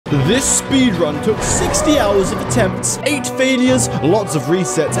This speedrun took 60 hours of attempts, 8 failures, lots of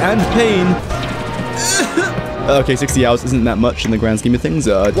resets, and pain. Okay, 60 hours isn't that much in the grand scheme of things,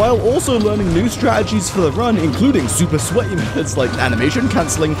 while also learning new strategies for the run, including super sweaty methods like animation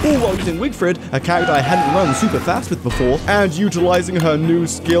cancelling, all while using Wigfrid, a character I hadn't run super fast with before, and utilizing her new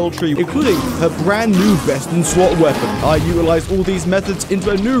skill tree, including her brand new best in slot weapon. I utilized all these methods into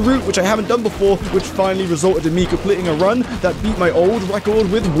a new route which I haven't done before, which finally resulted in me completing a run that beat my old record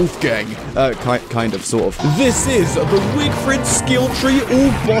with Wolfgang. Kind of, sort of. This is the Wigfrid skill tree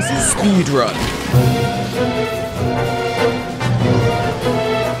all bosses speedrun.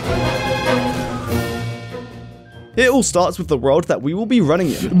 It all starts with the world that we will be running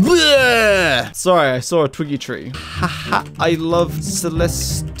in. Bleh! Sorry, I saw a twiggy tree. Haha, I love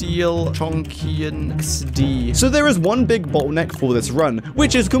Celestal Champion XD. So there is one big bottleneck for this run,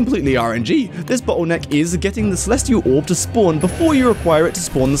 which is completely RNG. This bottleneck is getting the Celestial Orb to spawn before you require it to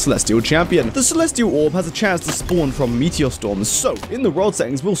spawn the Celestial Champion. The Celestial Orb has a chance to spawn from meteor storms, so in the world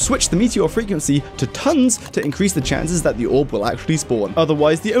settings, we'll switch the meteor frequency to tons to increase the chances that the orb will actually spawn.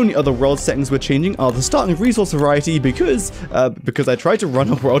 Otherwise, the only other world settings we're changing are the starting resource variety, because I tried to run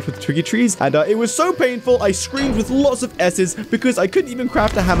a world with twiggy trees and it was so painful I screamed with lots of S's because I couldn't even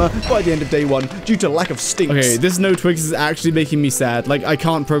craft a hammer by the end of day 1 due to lack of stinks. Okay, this no twigs is actually making me sad. Like, I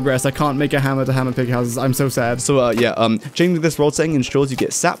can't progress. I can't make a hammer to hammer pig houses. I'm so sad. So changing this world setting ensures you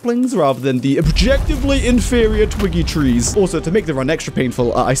get saplings rather than the objectively inferior twiggy trees. Also, to make the run extra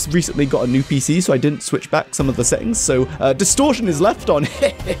painful, I recently got a new PC, so I didn't switch back some of the settings, so distortion is left on.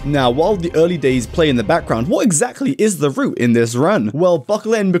 Now, while the early days play in the background, what exactly is the route in this run? Well,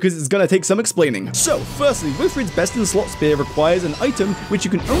 buckle in because it's gonna take some explaining. So, firstly, Wigfrid's best in slot spear requires an item which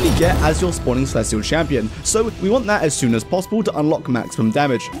you can only get as your spawning Celestial Champion, so we want that as soon as possible to unlock maximum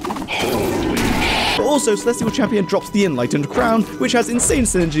damage. But also, Celestial Champion drops the Enlightened Crown, which has insane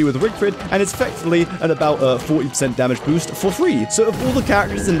synergy with Wigfrid, and is effectively an about 40% damage boost for free. So of all the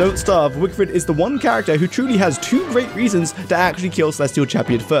characters in Don't Starve, Wigfrid is the one character who truly has 2 great reasons to actually kill Celestial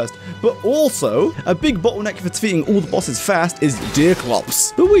Champion first. But also, a big bottleneck for defeating all the bosses fast is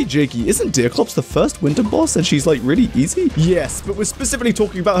Deerclops. But wait, Jakey, isn't Deerclops the first winter boss and she's like really easy? Yes, but we're specifically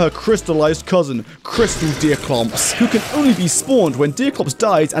talking about her crystallized cousin, Crystal Deerclops, who can only be spawned when Deerclops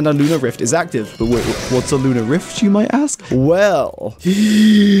dies and a Lunar Rift is active. But wait, what's a Lunar Rift, you might ask? Well,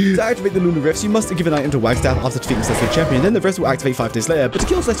 to activate the Lunar Rifts, you must give an item to Wagstaff after defeating Celestial Champion, then the rest will activate 5 days later. But to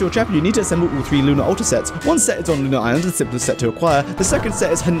kill Celestial Champion, you need to assemble all 3 Lunar Altar sets. One set is on Lunar Island, the simplest set to acquire. The second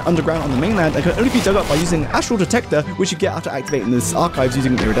set is hidden underground on the mainland and can only be dug up by using Astral Detector, which you get after activating this archives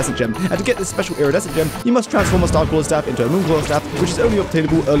using an Iridescent Gem. And to get this special Iridescent Gem, you must transform a Starcrawler Staff into a Mooncrawler Staff, which is only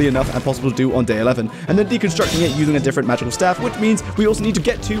obtainable early enough and possible to do on day 11, and then deconstructing it using a different magical staff, which means we also need to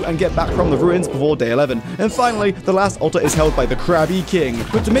get to and get back from the ruins before day 11. And finally, the last altar is held by the Krabby King.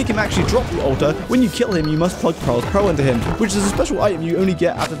 But to make him actually drop the altar, when you kill him, you must plug Pearl's Pearl into him, which is a special item you only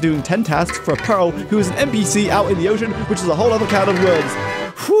get after doing 10 tasks for a Pearl, who is an NPC out in the ocean, which is a whole other can of worms.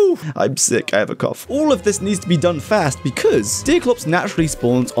 Whew, I'm sick, I have a cough. All of this needs to be done fast because Deerclops naturally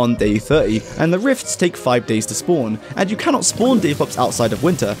spawns on day 30, and the rifts take 5 days to spawn, and you cannot spawn Deerclops outside of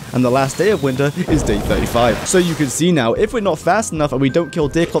winter, and the last day of winter is day 35. So you can see now, if we're not fast enough and we don't kill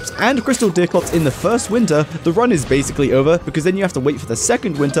Deerclops and Crystal Deerclops in the first winter, the run is basically over, because then you have to wait for the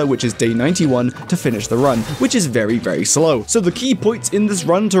second winter, which is day 91, to finish the run, which is very, very slow. So the key points in this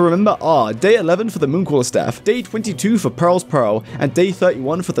run to remember are day 11 for the Mooncrawler Staff, day 22 for Pearl's Pearl, and day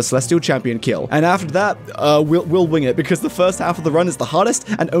 31 for the Celestial Champion kill. And after that, we'll wing it, because the first half of the run is the hardest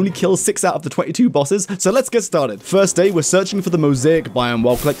and only kills 6 out of the 22 bosses, so let's get started. First day, we're searching for the Mosaic biome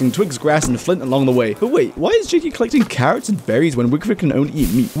while collecting twigs, grass, and flint along the way. But wait, why is Jakey collecting carrots and berries when Wigfrid can only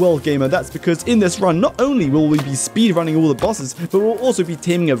eat meat? Well, gamer, that's because in this run, not only will we be speedrunning all the bosses, but we'll also be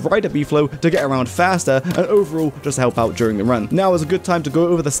taming a rider beeflo to get around faster and overall just help out during the run. Now is a good time to go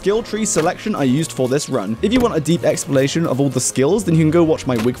over the skill tree selection I used for this run. If you want a deep explanation of all the skills, then you can go watch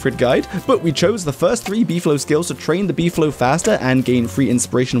my Wigfrid guide, but we chose the first 3 beeflo skills to train the beeflo faster and gain free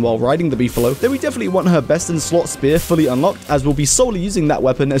inspiration while riding the beeflo. Then we definitely want her best in slot spear fully unlocked, as we'll be solely using that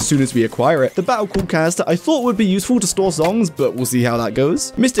weapon as soon as we acquire it. The battle call canister I thought would be useful to store songs, but we'll see how that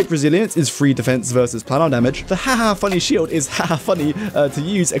goes. Mystic resilience is free defense versus planar damage. The haha funny shield is haha funny to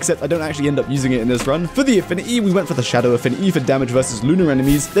use, except I don't actually end up using it in this run. For the affinity, we went for the shadow affinity for damage versus lunar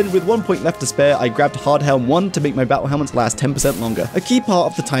enemies. Then with 1 point left to spare, I grabbed hard helm 1 to make my battle helmets last 10% longer. A key part part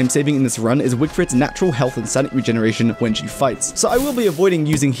of the time saving in this run is Wigfrid's natural health and sanity regeneration when she fights. So I will be avoiding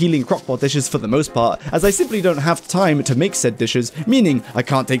using healing crockpot dishes for the most part, as I simply don't have time to make said dishes, meaning I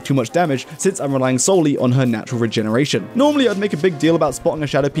can't take too much damage since I'm relying solely on her natural regeneration. Normally I'd make a big deal about spotting a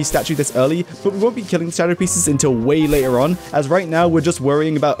Shadow Piece statue this early, but we won't be killing Shadow Pieces until way later on, as right now we're just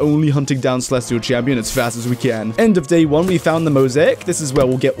worrying about only hunting down Celestial Champion as fast as we can. End of day 1, we found the mosaic. This is where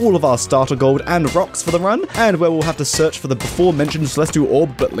we'll get all of our starter gold and rocks for the run, and where we'll have to search for the before mentioned Celestial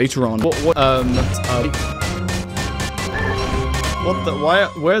Orb, but later on.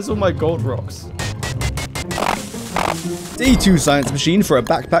 Where's all my gold rocks? Day 2 science machine for a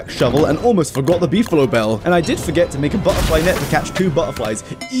backpack shovel, and almost forgot the beefalo bell. And I did forget to make a butterfly net to catch 2 butterflies.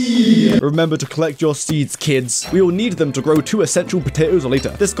 Remember to collect your seeds, kids. We will need them to grow 2 essential potatoes later.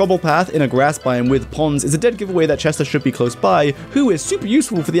 This cobble path in a grass biome with ponds is a dead giveaway that Chester should be close by, who is super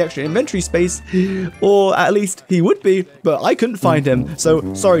useful for the extra inventory space. Or at least he would be, but I couldn't find him.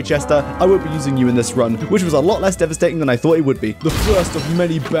 So sorry Chester, I won't be using you in this run, which was a lot less devastating than I thought it would be. The first of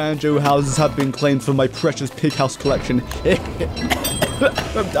many banjo houses have been claimed for my precious pig house collection.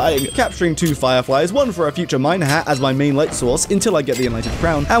 I'm dying. Capturing 2 fireflies, 1 for a future miner hat as my main light source until I get the enlightened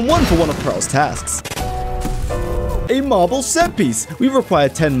crown, and 1 for one of Pearl's tasks. A marble set piece. We require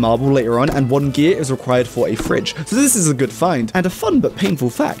 10 marble later on, and 1 gear is required for a fridge, so this is a good find. And a fun but painful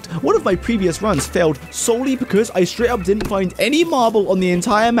fact, one of my previous runs failed solely because I straight up didn't find any marble on the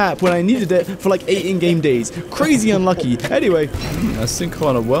entire map when I needed it for like 8 in-game days. Crazy unlucky. Anyway, a sinkhole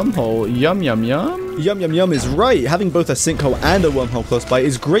and a wormhole. Yum yum yum. Yum yum yum is right. Having both a sinkhole and a wormhole close by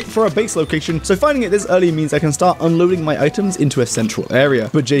is great for a base location, so finding it this early means I can start unloading my items into a central area.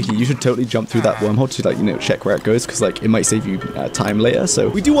 But Jakey, you should totally jump through that wormhole to, like, you know, check where it goes, because like it might save you time later. So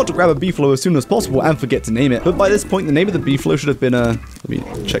we do want to grab a beefalo as soon as possible and forget to name it. But by this point, the name of the beefalo should have been let me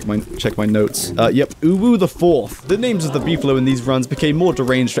check my notes. Yep, Uwu the 4th. The names of the beefalo in these runs became more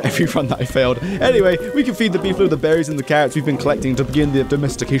deranged for every run that I failed. Anyway, we can feed the beefalo the berries and the carrots we've been collecting to begin the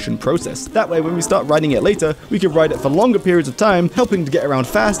domestication process. That way, when we start riding it later, we can ride it for longer periods of time, helping to get around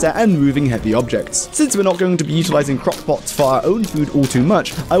faster and moving heavy objects. Since we're not going to be utilizing crockpots for our own food all too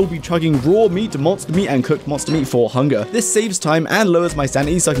much, I will be chugging raw meat, monster meat, and cooked monster meat for hunger. This saves time and lowers my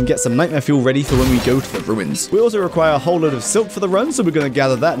sanity so I can get some nightmare fuel ready for when we go to the ruins. We also require a whole load of silk for the run, so we're going to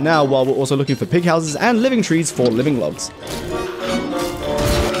gather that now while we're also looking for pig houses and living trees for living logs.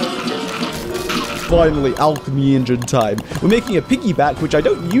 Finally, alchemy engine time. We're making a piggyback, which I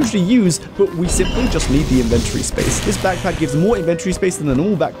don't usually use, but we simply just need the inventory space. This backpack gives more inventory space than a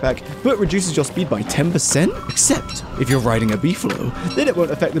normal backpack, but reduces your speed by 10%, except if you're riding a beefalo. Then it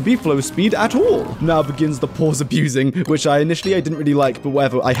won't affect the beefalo's speed at all. Now begins the pause abusing, which I didn't really like, but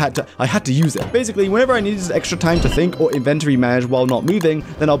whatever, I had to use it. Basically, whenever I needed extra time to think or inventory manage while not moving,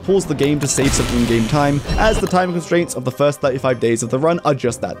 then I'll pause the game to save some in-game time, as the time constraints of the first 35 days of the run are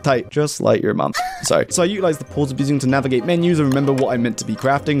just that tight, just like your mum. Sorry. So I utilize the pause abusing to navigate menus and remember what I meant to be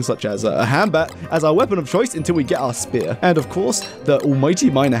crafting, such as a handbat as our weapon of choice until we get our spear. And of course, the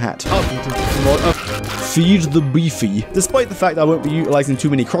almighty miner hat. Feed the beefy. Despite the fact I won't be utilizing too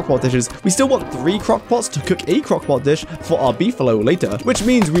many crockpot dishes, we still want 3 crockpots to cook a crockpot dish for our beefalo later, which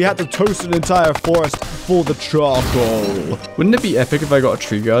means we had to toast an entire forest for the charcoal. Wouldn't it be epic if I got a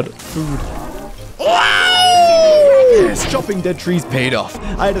tree guard? Food. Yes, chopping dead trees paid off.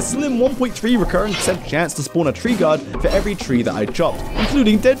 I had a slim 1.3 recurring % chance to spawn a tree guard for every tree that I chopped,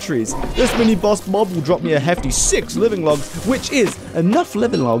 including dead trees. This mini boss mob will drop me a hefty 6 living logs, which is enough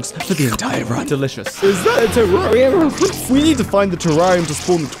living logs for the entire run. Delicious. Is that a terrarium? We need to find the terrarium to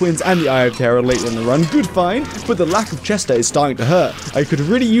spawn the twins and the Eye of Terror later in the run. Good find, but the lack of Chester is starting to hurt. I could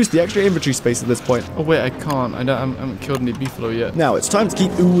really use the extra inventory space at this point. Oh wait, I can't. I haven't killed any beefalo yet. Now it's time to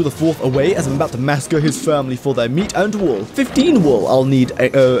keep Uwu the 4th away, as I'm about to massacre his family for their meat and wool. 15 wool I'll need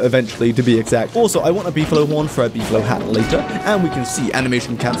eventually, to be exact. Also, I want a beefalo horn for a beefalo hat later, and we can see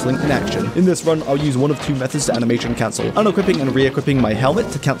animation cancelling in action. In this run, I'll use one of 2 methods to animation cancel: unequipping and re-equipping my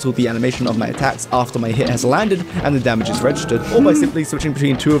helmet to cancel the animation of my attacks after my hit has landed and the damage is registered, or by simply switching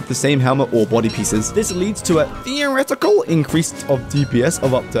between 2 of the same helmet or body pieces. This leads to a theoretical increase of DPS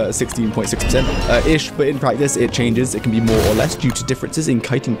of up to 16.6% ish, but in practice it changes. It can be more or less due to differences in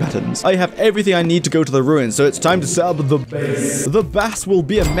kiting patterns. I have everything I need to go to the ruins, so it's time to set up the base. The base will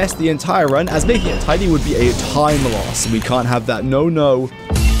be a mess the entire run, as making it tidy would be a time loss. We can't have that. No.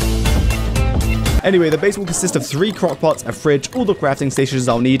 Anyway, the base will consist of 3 crockpots, a fridge, all the crafting stations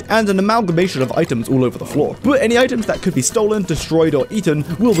I'll need, and an amalgamation of items all over the floor. But any items that could be stolen, destroyed, or eaten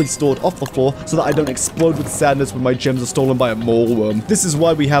will be stored off the floor so that I don't explode with sadness when my gems are stolen by a mole-worm. This is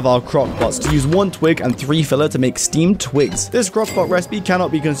why we have our crockpots, to use 1 twig and 3 filler to make steamed twigs. This crockpot recipe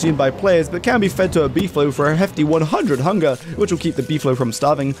cannot be consumed by players, but can be fed to a beefalo for a hefty 100 hunger, which will keep the beefalo from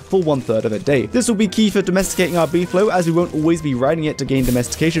starving for 1/3 of a day. This will be key for domesticating our beefalo, as we won't always be riding it to gain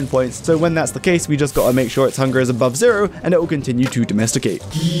domestication points, so when that's the case, we just gotta make sure its hunger is above 0, and it will continue to domesticate.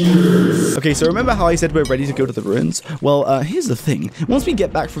 Okay, so remember how I said we're ready to go to the ruins? Well, here's the thing. Once we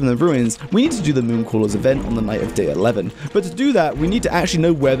get back from the ruins, we need to do the Mooncrawlers event on the night of day 11. But to do that, we need to actually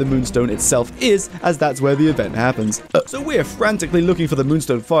know where the Moonstone itself is, as that's where the event happens. So we're frantically looking for the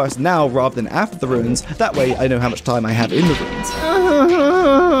Moonstone Forest now rather than after the ruins. That way, I know how much time I have in the ruins.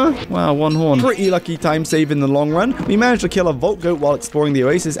 Wow, 1 horn. Pretty lucky time save in the long run. We managed to kill a Vault Goat while exploring the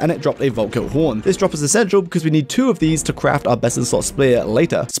oasis, and it dropped a Vault Goat horn. This drop is essential because we need 2 of these to craft our best in slot spear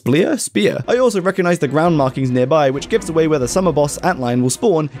later. Spear? I also recognize the ground markings nearby, which gives away where the summer boss antlion will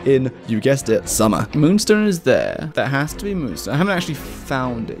spawn in, you guessed it, summer. Moonstone is there. That has to be Moonstone. I haven't actually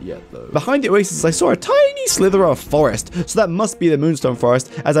found it yet, though. Behind the oasis, I saw a tiny slither of forest, so that must be the Moonstone Forest,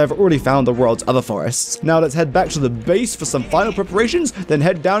 as I've already found the world's other forests. Now let's head back to the base for some final preparations, then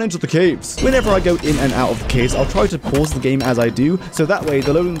head down into the caves. Whenever I go in and out of the caves, I'll try to pause the game as I do, so that way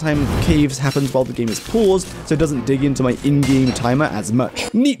the loading time of caves happens while the game is paused, so it doesn't dig into my in-game timer as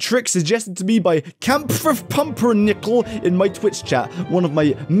much. Neat trick suggested to me by Campfrith Pumpernickel in my Twitch chat, one of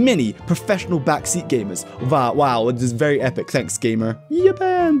my many professional backseat gamers. Wow, it is very epic. Thanks, gamer. Yeah,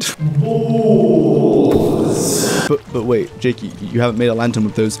 band. But wait, Jakey, you haven't made a lantern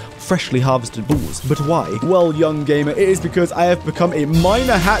with those freshly harvested balls. But why? Well, young gamer, it is because I have become a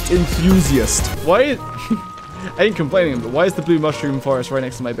miner hat enthusiast. Why? I ain't complaining, but why is the blue mushroom forest right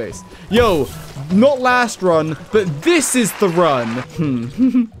next to my base? Yo, not last run, but this is the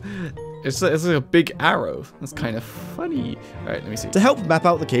run. It's like a big arrow. That's kind of funny. All right, let me see. To help map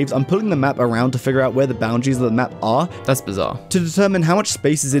out the caves, I'm pulling the map around to figure out where the boundaries of the map are. That's bizarre. To determine how much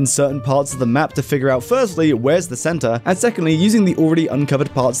space is in certain parts of the map to figure out, firstly, where's the center, and secondly, using the already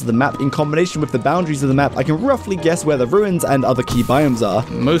uncovered parts of the map in combination with the boundaries of the map, I can roughly guess where the ruins and other key biomes are.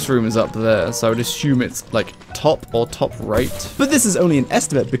 Most room is up there, so I would assume it's like top or top right. But this is only an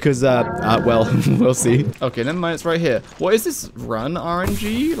estimate because, well, we'll see. Okay, never mind, it's right here. What is this run,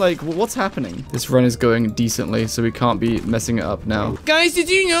 RNG? Like, what's happening? This run is going decently, so we can't be messing it up now. Guys, did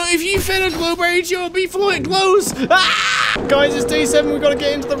you know if you fed a glowberry to your beefalo, it glows? Ah! Guys, it's day 7, we gotta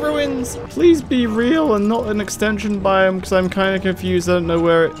get into the ruins. Please be real and not an extension biome, because I'm kind of confused. I don't know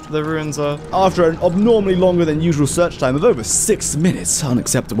where the ruins are. After an abnormally longer than usual search time of over 6 minutes,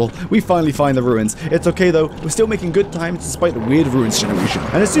 unacceptable, we finally find the ruins. It's okay though, we're still making good time despite the weird ruins generation.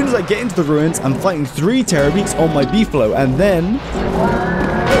 And as soon as I get into the ruins, I'm fighting 3 Terrorbeaks on my beefalo, and then...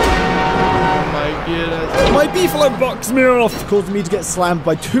 my beefalo bucks me off, causing me to get slammed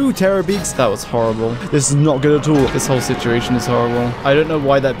by 2 Terrorbeaks. That was horrible. This is not good at all. This whole situation is horrible. I don't know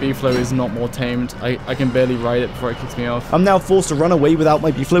why that beefalo is not more tamed. I can barely ride it before it kicks me off. I'm now forced to run away without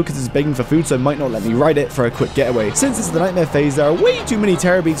my beefalo because it's begging for food, so it might not let me ride it for a quick getaway. Since it's the nightmare phase, there are way too many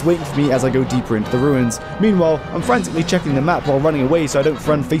Terrorbeaks waiting for me as I go deeper into the ruins. Meanwhile, I'm frantically checking the map while running away so I don't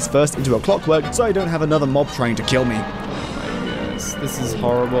run face first into a clockwork, so I don't have another mob trying to kill me. This is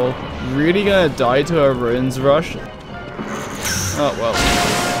horrible. Really gonna die to a ruins rush? Oh, well.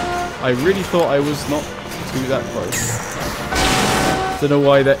 I really thought I was not too that close. Don't know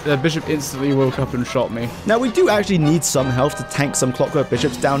why that bishop instantly woke up and shot me. Now we do actually need some health to tank some clockwork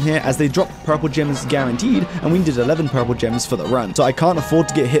bishops down here as they drop purple gems guaranteed, and we needed 11 purple gems for the run, so I can't afford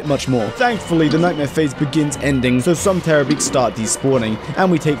to get hit much more. Thankfully the nightmare phase begins ending, so some Terrorbeaks start despawning, and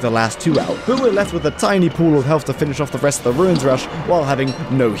we take the last 2 out, but we're left with a tiny pool of health to finish off the rest of the ruins rush while having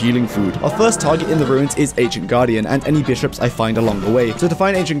no healing food. Our first target in the ruins is Ancient Guardian and any bishops I find along the way. So to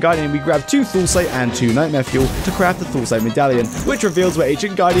find Ancient Guardian we grab 2 Thulsite and 2 Nightmare Fuel to craft the Thulsite Medallion, which reveals where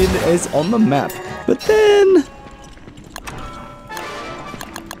Ancient Guardian is on the map. But then...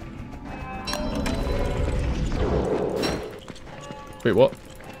 wait, what?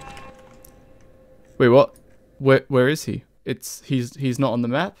 Wait, what? Where is he? He's not on the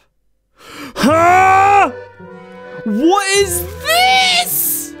map? Huh? What is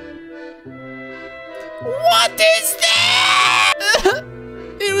this? What is this?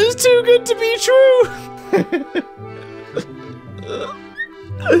 It was too good to be true.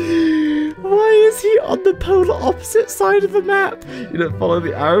 Why is he on the polar opposite side of the map? You don't follow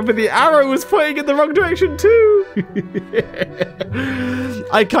the arrow, but the arrow was pointing in the wrong direction too.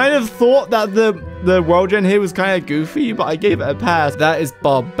 I kind of thought that the the world gen here was kind of goofy, but I gave it a pass. That is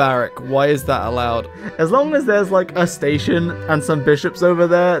barbaric. Why is that allowed? As long as there's like a station and some bishops over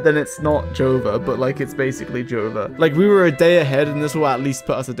there, then it's not Jova, but like it's basically Jova. Like we were a day ahead and this will at least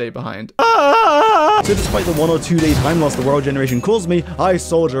put us a day behind. So despite the 1 or 2 day time loss the world generation caused me, I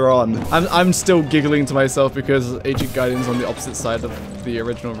soldier on. I'm still giggling to myself because Ancient Guardian's on the opposite side of the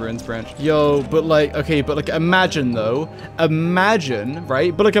original Ruins branch. Yo, but like, okay, but like imagine though, imagine,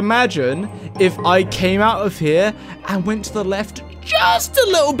 right? But like imagine if I came out of here and went to the left just a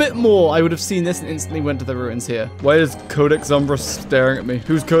little bit more, I would have seen this and instantly went to the ruins here. Why is Codex Umbra staring at me?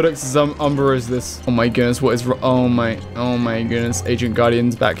 Whose Codex Umbra is this? Oh my goodness, what is oh my goodness. Ancient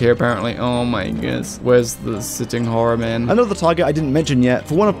Guardian's back here apparently. Oh my goodness. Where's the sitting horror man? Another target I didn't mention yet.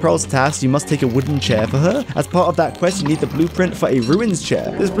 For one of Pearl's tasks, you must take a wooden chair for her. As part of that quest, you need the blueprint for a ruins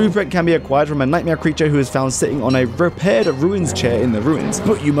chair. This blueprint can be acquired from a nightmare creature who is found sitting on a repaired ruins chair in the ruins.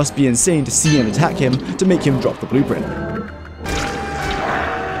 But you must be insane to see and attack him to make him drop the blueprint.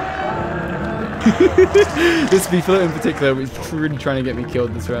 This beefalo in particular is really trying to get me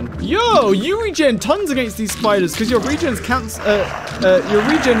killed this run. Yo, you regen tons against these spiders because your regen is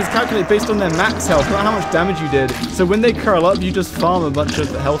calculated based on their max health, not how much damage you did. So when they curl up, you just farm a bunch of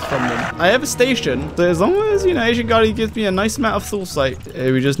health from them. I have a station, so as long as, you know, Ancient Guardian gives me a nice amount of soul sight,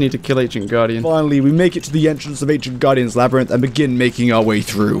 we just need to kill Ancient Guardian. Finally, we make it to the entrance of Ancient Guardian's labyrinth and begin making our way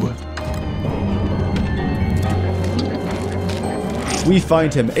through. We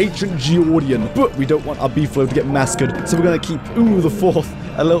find him, Ancient Geordian, but we don't want our beefalo to get massacred, so we're going to keep, the fourth,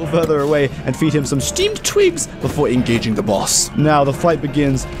 a little further away and feed him some steamed twigs before engaging the boss. Now the fight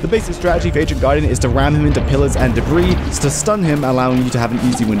begins. The basic strategy for Ancient Guardian is to ram him into pillars and debris to stun him, allowing you to have an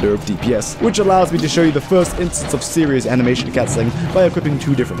easy window of DPS, which allows me to show you the first instance of serious animation cancelling by equipping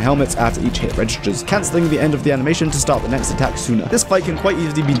 2 different helmets after each hit registers, cancelling the end of the animation to start the next attack sooner. This fight can quite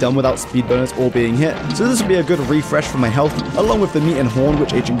easily be done without speed bonus or being hit, so this will be a good refresh for my health, along with the meat and horn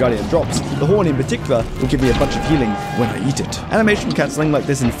which Ancient Guardian drops. The horn in particular will give me a bunch of healing when I eat it. Animation cancelling like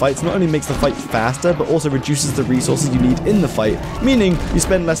this in fights not only makes the fight faster, but also reduces the resources you need in the fight, meaning you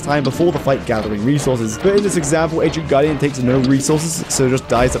spend less time before the fight gathering resources. But in this example, Ancient Guardian takes no resources, so just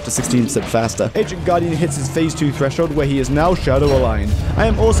dies up to 16% faster. Ancient Guardian hits his phase 2 threshold where he is now Shadow Aligned. I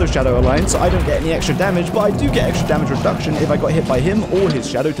am also Shadow Aligned, so I don't get any extra damage, but I do get extra damage reduction if I got hit by him or his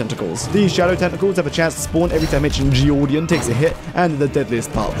Shadow Tentacles. These Shadow Tentacles have a chance to spawn every time Ancient Geordian takes a hit, and the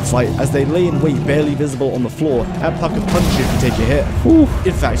deadliest part of the fight, as they lay in wait barely visible on the floor, and puck a punch if you take a hit. Ooh.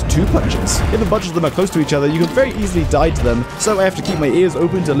 In fact, 2 punches. If a bunch of them are close to each other, you can very easily die to them, so I have to keep my ears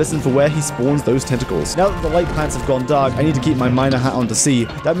open to listen for where he spawns those tentacles. Now that the light plants have gone dark, I need to keep my miner hat on to see.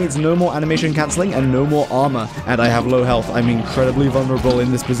 That means no more animation cancelling and no more armor, and I have low health. I'm incredibly vulnerable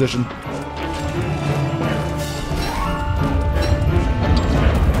in this position.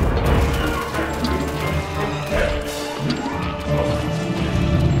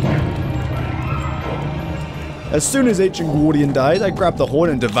 As soon as Ancient Guardian died, I grabbed the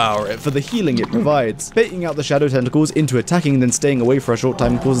horn and devour it for the healing it provides. Baking out the shadow tentacles into attacking and then staying away for a short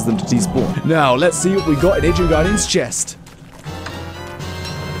time causes them to despawn. Now, let's see what we got in Ancient Guardian's chest.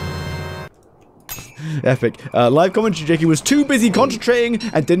 Epic. Live commentary Jakey was too busy concentrating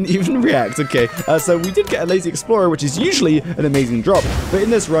and didn't even react. Okay, so we did get a Lazy Explorer, which is usually an amazing drop, but in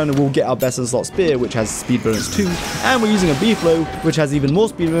this run we'll get our Best in Slot Spear, which has speed bonus 2, and we're using a Beefalo, which has even more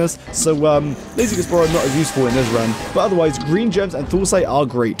speed bonus, so Lazy Explorer not as useful in this run, but otherwise Green Gems and Thulsite are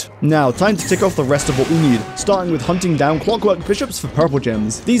great. Now, time to tick off the rest of what we need, starting with hunting down Clockwork Bishops for purple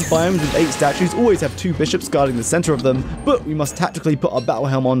gems. These biomes with 8 statues always have 2 bishops guarding the center of them, but we must tactically put our battle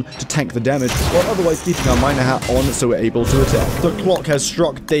helm on to tank the damage, while otherwise keeping our miner hat on so we're able to attack. The clock has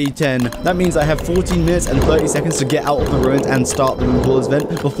struck day 10. That means I have 14 minutes and 30 seconds to get out of the ruins and start the Moonpuller's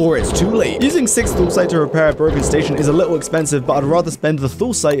Vent before it's too late. Using 6 Thulsite to repair a broken station is a little expensive, but I'd rather spend the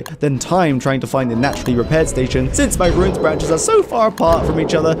Thulsite than time trying to find a naturally repaired station, since my ruins branches are so far apart from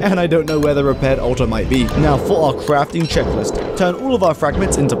each other and I don't know where the repaired altar might be. Now for our crafting checklist. Turn all of our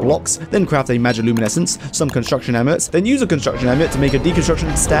fragments into blocks, then craft a Magiluminescence, some construction amulets, then use a construction amulet to make a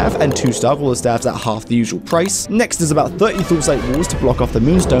deconstruction staff and 2 Starcaller staffs at half the usual price. Next is about 30 Thulsite walls to block off the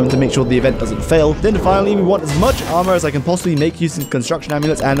Moonstone to make sure the event doesn't fail. Then finally we want as much armor as I can possibly make using construction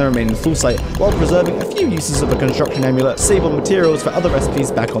amulets and the remaining Thulsite, while preserving a few uses of the construction amulet, save on materials for other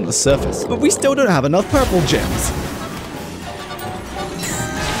recipes back on the surface. But we still don't have enough purple gems.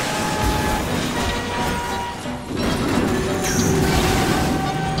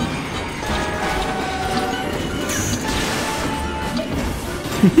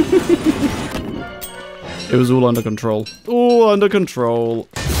 It was all under control. All under control.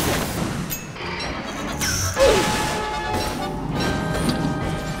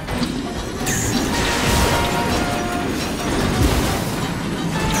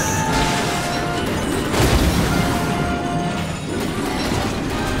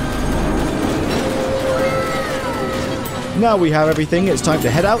 Now we have everything, it's time to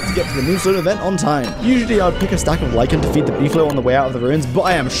head out to get to the Moonstone event on time. Usually I'd pick a stack of lichen to feed the beefalo on the way out of the ruins, but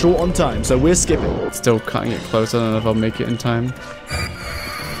I am short on time, so we're skipping. Still cutting it close. I don't know if I'll make it in time.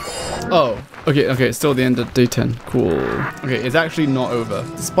 Oh, okay, it's still the end of day 10. Cool. Okay, it's actually not over.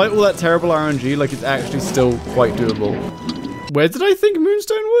 Despite all that terrible RNG, like, it's actually still quite doable. Where did I think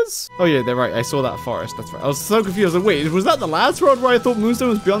Moonstone was? Oh yeah, they're right. I saw that forest. That's right. I was so confused. I was like, wait, was that the last road where I thought Moonstone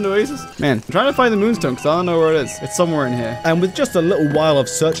was beyond the Oasis? Man, I'm trying to find the Moonstone because I don't know where it is. It's somewhere in here. And with just a little while of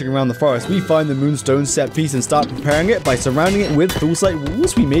searching around the forest, we find the Moonstone set piece and start preparing it by surrounding it with Thulsite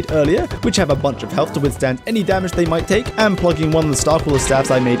walls we made earlier, which have a bunch of health to withstand any damage they might take, and plugging one of the Starcrawler staffs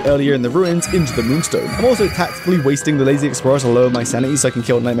I made earlier in the ruins into the Moonstone. I'm also tactfully wasting the Lazy Explorer to lower my sanity so I can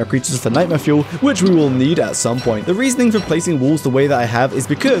kill nightmare creatures for nightmare fuel, which we will need at some point. The reasoning for placing walls the way that I have is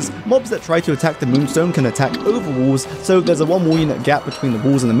because mobs that try to attack the Moonstone can attack over walls, so there's a 1 wall unit gap between the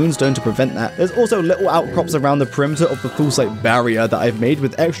walls and the Moonstone to prevent that. There's also little outcrops around the perimeter of the Thulsite barrier that I've made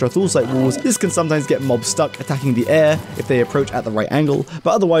with extra Thulsite walls. This can sometimes get mobs stuck attacking the air if they approach at the right angle,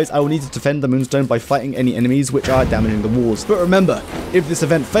 but otherwise I will need to defend the Moonstone by fighting any enemies which are damaging the walls. But remember, if this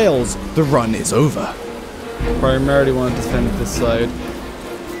event fails, the run is over. Primarily want to defend this side.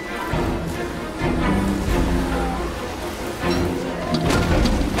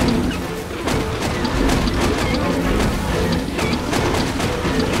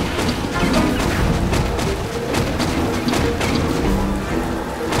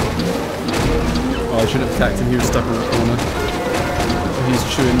 I should have attacked him, he was stuck in the corner.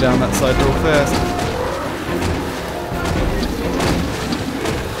 He's chewing down that side real fast.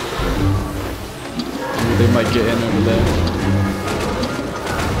 Ooh, they might get in over there.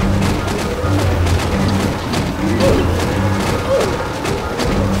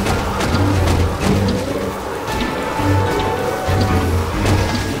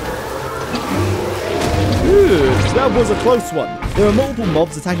 That was a close one. There were multiple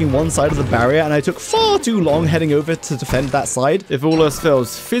mobs attacking one side of the barrier, and I took far too long heading over to defend that side. If all else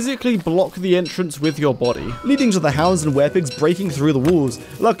fails, physically block the entrance with your body, leading to the hounds and werepigs breaking through the walls.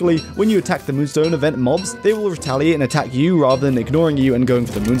 Luckily, when you attack the Moonstone event mobs, they will retaliate and attack you rather than ignoring you and going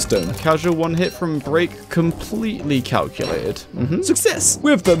for the Moonstone. Casual one hit from break, completely calculated. Success!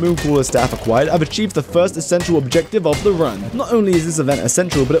 With the Mooncrawler staff acquired, I've achieved the first essential objective of the run. Not only is this event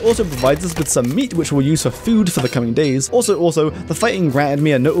essential, but it also provides us with some meat which we'll use for food for the coming days. Also, the fighting granted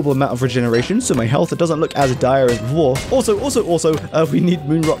me a notable amount of regeneration, so my health doesn't look as dire as before. Also, we need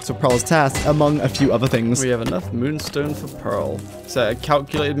moon rocks for Pearl's task, among a few other things. We have enough moonstone for Pearl. So I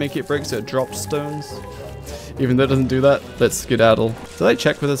calculated make it break, so it drops stones. Even though it doesn't do that, let's skedaddle. Did I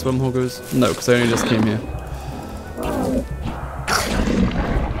check where this wormhole goes? No, because I only just came here.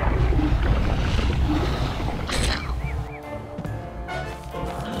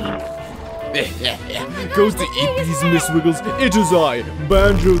 Goes to eat these Mistwiggles. It is I,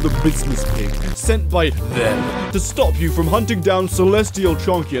 Banjo the Business Pig, sent by them to stop you from hunting down Celestal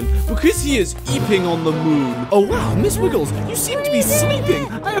Champion because he is eeping on the moon. Oh wow, Mistwiggles, you seem to be sleeping.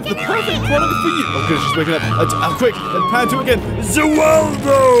 I have the perfect product for you. Oh good, she's waking up. Quick, pan to again.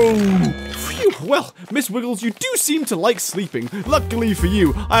 Zawaldo! Well, Mistwiggles, you do seem to like sleeping. Luckily for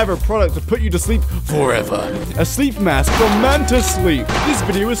you, I have a product to put you to sleep forever. A sleep mask from Manta Sleep. This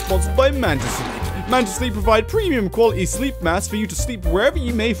video is sponsored by Manta Sleep. Manta Sleep provide premium quality sleep masks for you to sleep wherever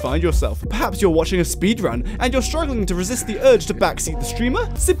you may find yourself. Perhaps you're watching a speedrun and you're struggling to resist the urge to backseat the streamer?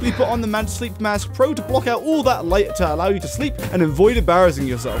 Simply put on the Manta Sleep Mask Pro to block out all that light to allow you to sleep and avoid embarrassing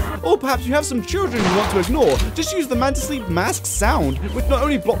yourself. Or perhaps you have some children you want to ignore. Just use the Manta Sleep Mask Sound, which not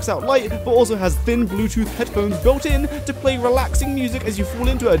only blocks out light, but also has thin Bluetooth headphones built in to play relaxing music as you fall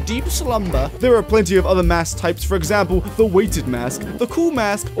into a deep slumber. There are plenty of other mask types, for example, the weighted mask, the cool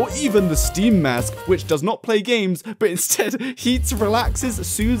mask, or even the steam mask, which does not play games, but instead heats, relaxes,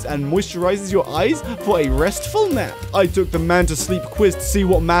 soothes, and moisturizes your eyes for a restful nap. I took the Manta Sleep quiz to see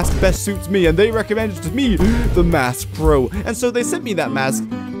what mask best suits me, and they recommended to me the Mask Pro, and so they sent me that mask,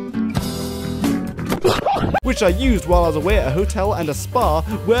 which I used while I was away at a hotel and a spa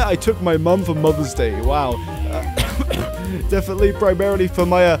where I took my mum for Mother's Day. Wow. Definitely primarily for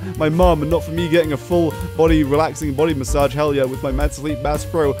my mum and not for me getting a full body relaxing body massage, hell yeah, with my Manta Sleep Mask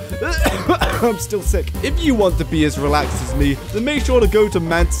Pro. I'm still sick. If you want to be as relaxed as me, then make sure to go to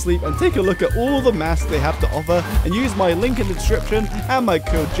Manta Sleep and take a look at all the masks they have to offer and use my link in the description and my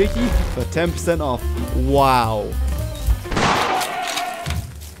code Jakey for 10% off. Wow.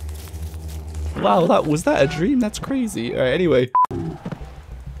 Wow, was that a dream? That's crazy. Alright, anyway.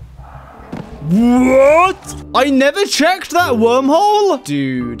 What? I never checked that wormhole?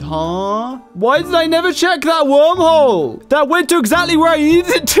 Dude, huh? Why did I never check that wormhole? That went to exactly where I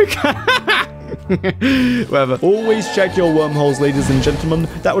needed it to go. Whatever. Always check your wormholes, ladies and gentlemen.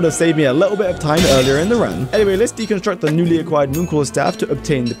 That would have saved me a little bit of time earlier in the run. Anyway, let's deconstruct the newly acquired Moonclaw staff to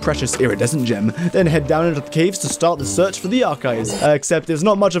obtain the precious iridescent gem. Then head down into the caves to start the search for the archives. Except it's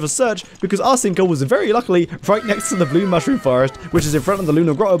not much of a search because our sinker was very luckily right next to the blue mushroom forest, which is in front of the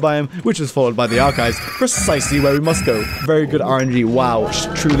lunar grotto biome, which is followed by the archives, precisely where we must go. Very good RNG. Wow,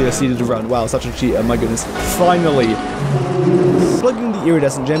 truly a seeded run. Wow, such a cheater. My goodness. Finally. Plugging the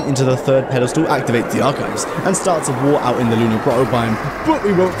iridescent gem into the third pedestal activates the archives and starts a war out in the lunar grotto biome, but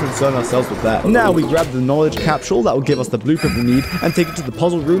we won't concern ourselves with that. Now we grab the knowledge capsule that will give us the blueprint we need and take it to the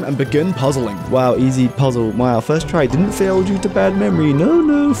puzzle room and begin puzzling. Wow, easy puzzle. Wow, first try didn't fail due to bad memory.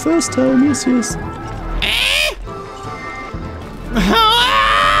 No, first time, yes.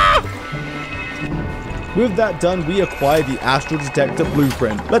 With that done, we acquire the Astral Detector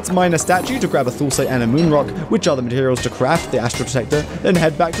blueprint. Let's mine a statue to grab a Thulsite and a moon rock, which are the materials to craft the Astral Detector, then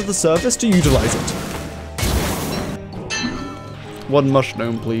head back to the surface to utilize it. One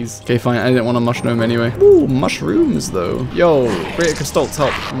mushroom, please. Okay, fine. I didn't want a mushroom anyway. Ooh, mushrooms, though. Yo, greater crystals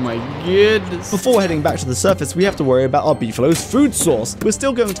help. Oh my goodness. Before heading back to the surface, we have to worry about our beefalo's food source. We're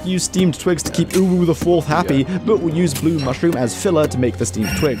still going to use steamed twigs to keep Uwu the Fourth happy, but we'll use blue mushroom as filler to make the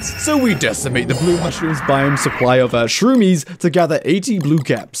steamed twigs. So we decimate the blue mushroom's biome supply of shroomies to gather 80 blue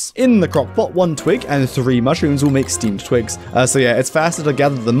caps. In the crock pot, 1 twig and 3 mushrooms will make steamed twigs. So yeah, it's faster to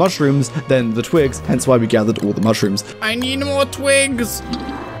gather the mushrooms than the twigs, hence why we gathered all the mushrooms. I need more twigs.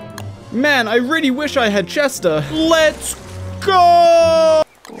 Man, I really wish I had Chester. Let's go!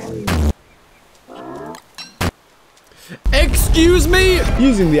 Excuse me?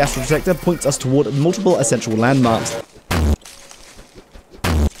 Using the Astral Detector points us toward multiple essential landmarks.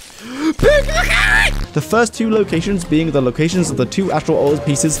 The first 2 locations being the locations of the 2 Astral Altar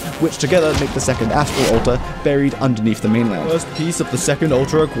pieces, which together make the second Astral Altar, buried underneath the mainland. First piece of the second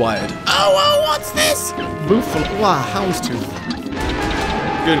altar acquired. Oh, what's this? Buffalo. Wow, Houndstooth.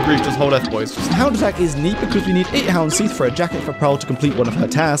 Good grief, just hold F, boys. Hound Attack is neat because we need 8 Hound's Teeth for a jacket for Pearl to complete one of her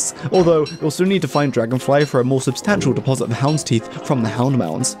tasks, although we'll still need to find Dragonfly for a more substantial deposit of Hound's Teeth from the Hound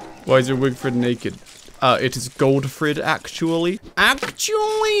Mounds. Why is your Wigfrid naked? It is Goldfrid, actually.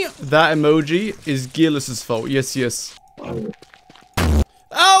 Actually? That emoji is Gearless's fault. Yes.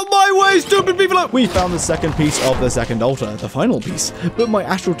 Out my way, stupid people! We found the second piece of the second altar, the final piece, but my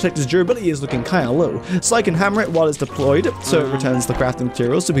Astral Detector's durability is looking kinda low, so I can hammer it while it's deployed, so it returns the crafting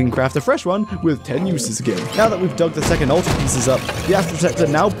materials so we can craft a fresh one with 10 uses again. Now that we've dug the second altar pieces up, the Astral Detector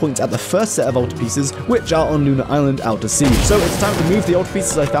now points at the first set of altar pieces, which are on Lunar Island out to sea. So it's time to move the altar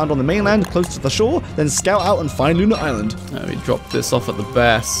pieces I found on the mainland close to the shore, then scout out and find Lunar Island. Let me drop this off at the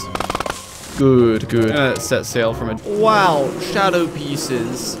base. Good. Set sail from it. Wow, shadow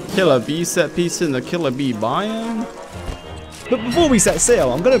pieces. Killer bee set piece in the killer bee biome. But before we set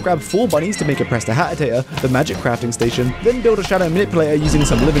sail, I'm going to grab 4 bunnies to make a Prestidigitator, the magic crafting station, then build a shadow manipulator using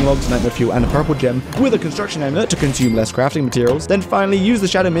some living logs, nightmare fuel, and a purple gem, with a construction amulet to consume less crafting materials, then finally use the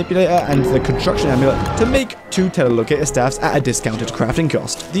shadow manipulator and the construction amulet to make 2 telelocator staffs at a discounted crafting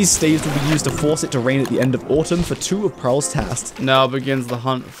cost. These staves will be used to force it to rain at the end of autumn for 2 of Pearl's tasks. Now begins the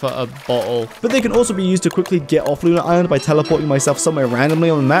hunt for a bottle. But they can also be used to quickly get off Lunar Island by teleporting myself somewhere randomly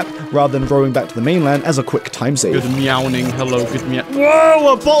on the map, rather than rowing back to the mainland as a quick time save. Good meowing, hello, good meow.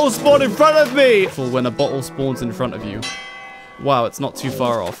 Whoa, a bottle spawned in front of me! When a bottle spawns in front of you. Wow, it's not too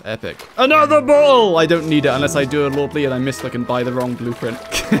far off. Epic. Another bottle! I don't need it unless I do a Lordly and I misclick and buy the wrong blueprint.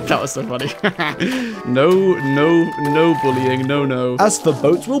 That was so funny. No bullying. No. As for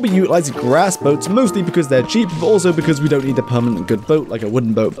boats, we'll be utilizing grass boats, mostly because they're cheap, but also because we don't need a permanent good boat like a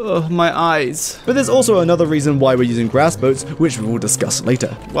wooden boat. Ugh, my eyes. But there's also another reason why we're using grass boats, which we will discuss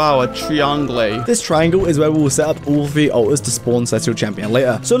later. Wow, a triangle. This triangle is where we will set up all 3 altars to spawn Celestal Champion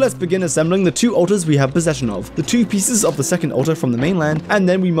later. So let's begin assembling the 2 altars we have possession of. The 2 pieces of the second altar from the mainland, and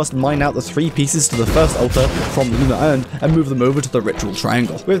then we must mine out the 3 pieces to the first altar from Lunar Island and move them over to the ritual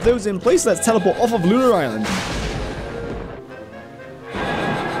triangle. With those in place, let's teleport off of Lunar Island.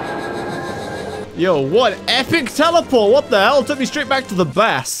 Yo, what epic teleport! What the hell? Took me straight back to the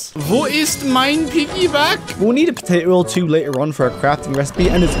base. Wo ist mein piggyback? We'll need a potato oil too later on for a crafting recipe,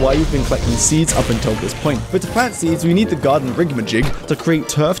 and it's why we've been collecting seeds up until this point. But to plant seeds, we need the garden rigmajig to create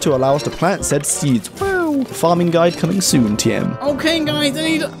turf to allow us to plant said seeds. Wow! Farming guide coming soon, TM. Okay, guys,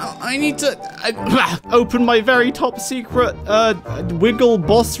 I need to open my very top secret Wiggle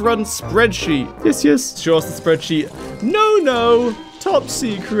boss run spreadsheet. Yes. Show us the spreadsheet. No. Top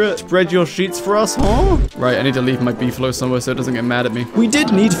secret. Spread your sheets for us, huh? Right, I need to leave my beefalo somewhere so it doesn't get mad at me. We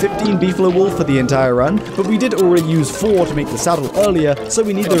did need 15 beefalo wool for the entire run, but we did already use 4 to make the saddle earlier, so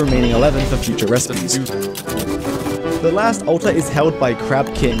we need the remaining 11 for future recipes. The last altar is held by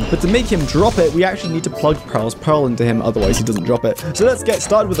Crab King, but to make him drop it, we actually need to plug Pearl's Pearl into him, otherwise he doesn't drop it. So let's get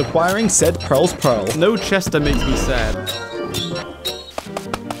started with acquiring said Pearl's Pearl. No Chester makes me sad.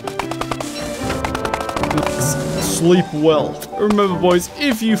 Sleep well. Remember, boys,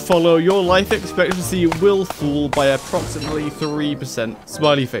 if you follow, your life expectancy will fall by approximately 3%.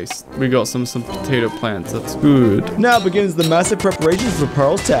 Smiley face. We got some potato plants. That's good. Now begins the massive preparations for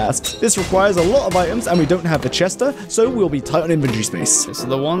Pearl's tasks. This requires a lot of items, and we don't have the Chester, so we'll be tight on inventory space. So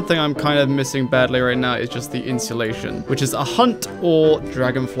the one thing I'm kind of missing badly right now is just the insulation, which is a hunt or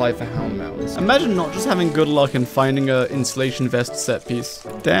dragonfly for hound mounds. Imagine not just having good luck and finding a insulation vest set piece.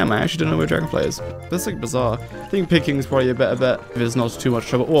 Damn, I actually don't know where dragonfly is. That's like bizarre. I think picking is probably a better bet if it's not too much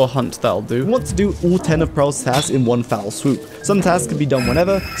trouble, or a hunt, that'll do. We want to do all 10 of Pearl's tasks in one foul swoop. Some tasks can be done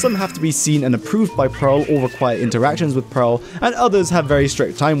whenever, some have to be seen and approved by Pearl or require interactions with Pearl, and others have very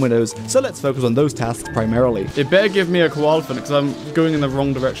strict time windows, so let's focus on those tasks primarily. It better give me a koala fin, because I'm going in the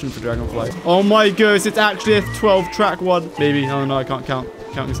wrong direction for dragonfly. Oh my goodness, it's actually a 12-track one. Maybe, oh no, I can't count.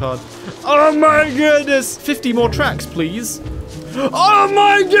 Counting's hard. Oh my goodness! 50 more tracks, please. Oh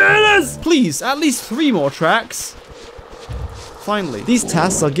my goodness! Please, at least 3 more tracks. Finally. These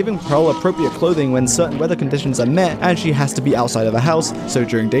tasks are giving Pearl appropriate clothing when certain weather conditions are met and she has to be outside of the house, so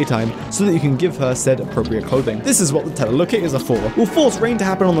during daytime, so that you can give her said appropriate clothing. This is what the telelocators are for. We'll force rain to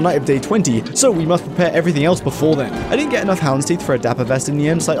happen on the night of day 20, so we must prepare everything else before then. I didn't get enough hound's teeth for a dapper vest in the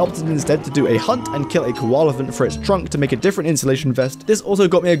end, so I opted instead to do a hunt and kill a koala fin for its trunk to make a different insulation vest. This also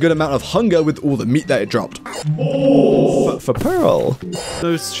got me a good amount of hunger with all the meat that it dropped. But for Pearl,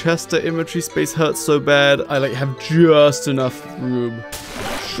 those Chester inventory space hurts so bad, I like have just enough room.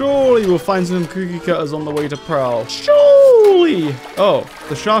 Surely we'll find some cookie cutters on the way to Pearl. Surely! Oh,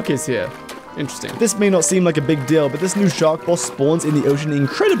 the shark is here. Interesting. This may not seem like a big deal, but this new shark boss spawns in the ocean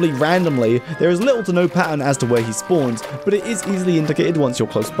incredibly randomly. There is little to no pattern as to where he spawns, but it is easily indicated once you're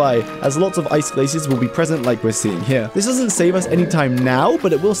close by, as lots of ice glaciers will be present like we're seeing here. This doesn't save us any time now,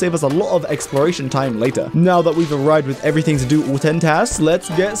 but it will save us a lot of exploration time later. Now that we've arrived with everything to do all 10 tasks, let's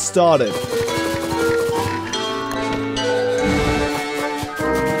get started.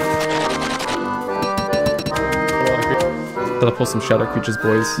 Teleport some shadow creatures,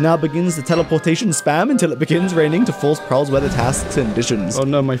 boys. Now begins the teleportation spam until it begins raining to force Pearl's weather tasks and conditions. Oh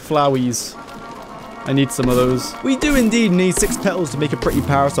no, my flowies. I need some of those. We do indeed need 6 petals to make a pretty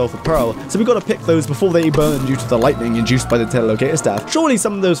parasol for Pearl, so we gotta pick those before they burn due to the lightning induced by the telelocator staff. Surely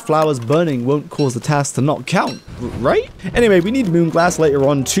some of those flowers burning won't cause the task to not count, right? Anyway, we need moonglass later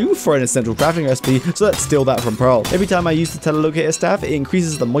on too for an essential crafting recipe, so let's steal that from Pearl. Every time I use the telelocator staff, it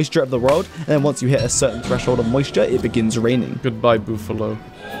increases the moisture of the world, and then once you hit a certain threshold of moisture, it begins raining. Goodbye, Buffalo.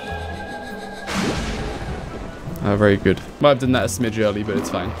 Very good. Might have done that a smidge early, but it's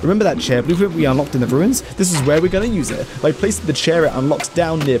fine. Remember that chair blueprint we unlocked in the ruins? This is where we're going to use it. By placing the chair, it unlocks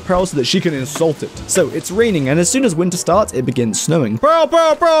down near Pearl so that she can insult it. So it's raining, and as soon as winter starts, it begins snowing. Pearl,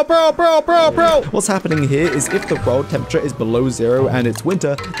 Pearl, Pearl, Pearl, Pearl, Pearl, Pearl! What's happening here is if the world temperature is below 0 and it's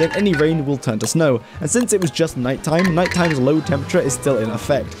winter, then any rain will turn to snow. And since it was just nighttime's low temperature is still in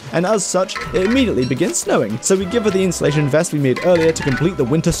effect. And as such, it immediately begins snowing. So we give her the insulation vest we made earlier to complete the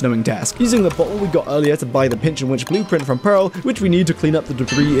winter snowing task. Using the bottle we got earlier to buy the pinch and winch blueprint from Pearl, which we need to clean up the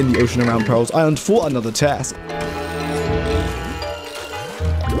debris in the ocean around Pearl's Island for another task.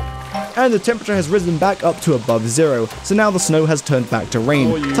 And the temperature has risen back up to above 0, so now the snow has turned back to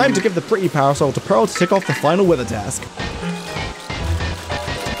rain. Time to give the pretty parasol to Pearl to tick off the final weather task.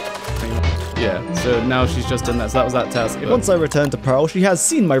 Yeah, so now she's just done that, so that was that task. Once I return to Pearl, she has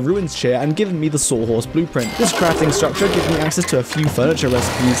seen my ruins chair and given me the sawhorse blueprint. This crafting structure gives me access to a few furniture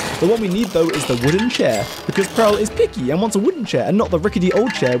recipes. The one we need though is the wooden chair, because Pearl is picky and wants a wooden chair and not the rickety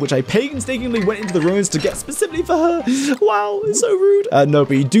old chair which I painstakingly went into the ruins to get specifically for her. Wow, it's so rude. No,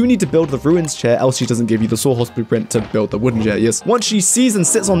 but you do need to build the ruins chair, else she doesn't give you the sawhorse blueprint to build the wooden chair, yes. Once she sees and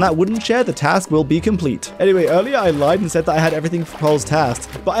sits on that wooden chair, the task will be complete. Anyway, earlier I lied and said that I had everything for Pearl's task,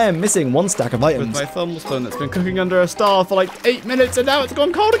 but I am missing one stack of items. With my thermal that's been cooking under a star for like 8 minutes and now it's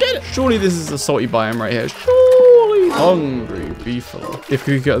gone cold again. Surely this is a salty biome right here. Surely. Hungry beefalo. If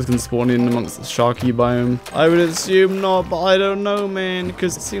cookie cutters can spawn in amongst the sharky biome, I would assume not, but I don't know, man,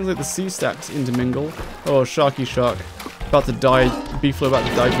 because it seems like the sea stacks intermingle. Oh, sharky shark. About to die. Beefalo about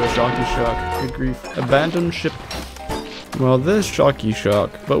to die to a sharky shark. Good grief. Abandoned ship. Well, there's Sharky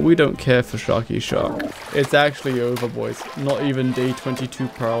Shark, but we don't care for Sharky Shark. It's actually over, boys. Not even day 22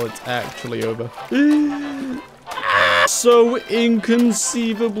 Pearl, it's actually over. So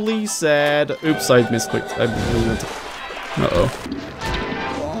inconceivably sad. Oops, I misclicked. I really meant to... Uh-oh.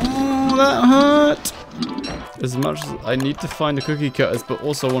 Oh, that hurt. As much as I need to find the cookie cutters, but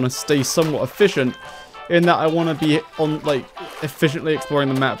also want to stay somewhat efficient, in that I want to be on, like, efficiently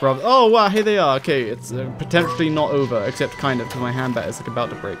exploring the map, bro. Oh, wow, here they are. Okay, it's potentially not over, except kind of, because my hand bat is, like, about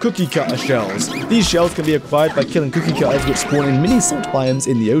to break. Cookie cutter shells. These shells can be acquired by killing cookie cutters, which spawn in mini salt biomes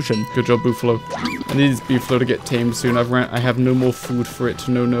in the ocean. Good job, Buffalo. I need this Buffalo to get tamed soon. I have no more food for it.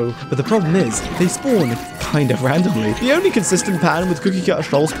 No. But the problem is, they spawn kind of randomly. The only consistent pattern with cookie cutter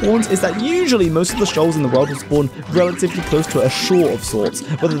shoal spawns is that usually most of the shoals in the world will spawn relatively close to a shore of sorts,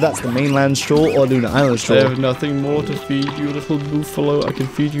 whether that's the mainland shore or Lunar Island shore. I have nothing more to feed you, little Buffalo. I can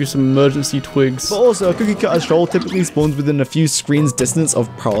feed you some emergency twigs. But also, a cookie cutter shoal typically spawns within a few screens distance of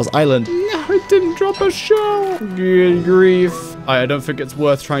Pearl's Island. No, I didn't drop a shell. Good grief. I don't think it's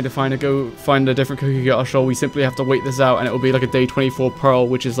worth trying to find a different cookie cutter shoal. We simply have to wait this out, and it will be like a day 24 Pearl,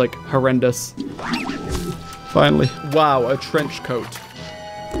 which is like horrendous. Finally. Wow, a trench coat.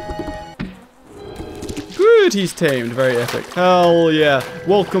 Good, he's tamed. Very epic. Hell yeah.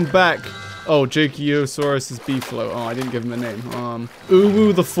 Welcome back. Oh, Jakeyosaurus Beefalo. Oh, I didn't give him a name.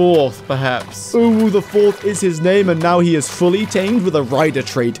 Uwu the Fourth, perhaps. Uwu the Fourth is his name, and now he is fully tamed with a rider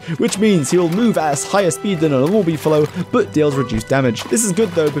trait, which means he will move at a higher speed than a normal Beefalo, but deals reduced damage. This is good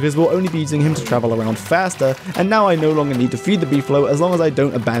though, because we'll only be using him to travel around faster, and now I no longer need to feed the Beefalo as long as I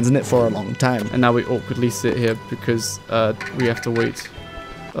don't abandon it for a long time. And now we awkwardly sit here because we have to wait.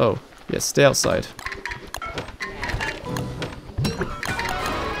 Oh, yes, stay outside.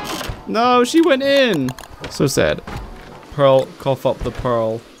 No, she went in. So sad. Pearl, cough up the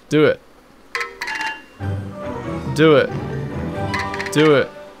pearl. Do it. Do it. Do it.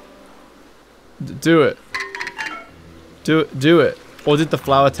 Do it. Do it. Or did the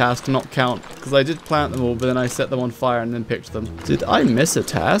flower task not count? Because I did plant them all, but then I set them on fire and then picked them. Did I miss a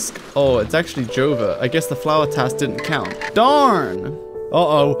task? Oh, it's actually Jova. I guess the flower task didn't count. Darn!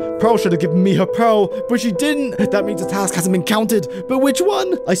 Uh-oh, Pearl should have given me her pearl, but she didn't. That means the task hasn't been counted. But which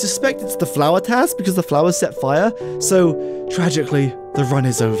one? I suspect it's the flower task because the flowers set fire. So, tragically, the run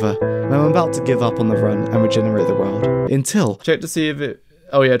is over. And I'm about to give up on the run and regenerate the world. Until... Check to see if it...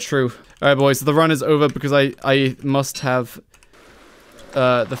 Oh yeah, true. Alright boys, so the run is over because I must have...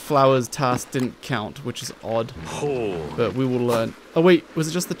 the flowers task didn't count, which is odd. But we will learn. Oh wait, was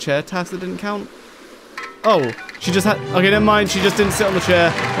it just the chair task that didn't count? Oh, she just had... Okay, never mind. She just didn't sit on the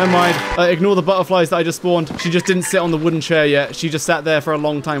chair. Never mind. Ignore the butterflies that I just spawned. She just didn't sit on the wooden chair yet. She just sat there for a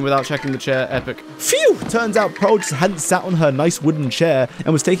long time without checking the chair. Epic. Phew! Turns out Pearl just hadn't sat on her nice wooden chair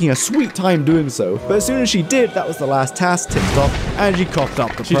and was taking a sweet time doing so. But as soon as she did, that was the last task ticked off, and she coughed up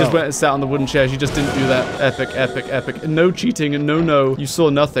the Pearl. She just went and sat on the wooden chair. She just didn't do that. Epic, epic, epic. No cheating and no. You saw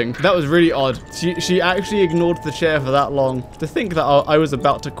nothing. That was really odd. She actually ignored the chair for that long. To think that I was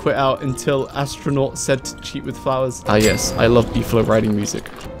about to quit out until Astronaut said to cheat with flowers. Ah yes, I love Beefalo riding music.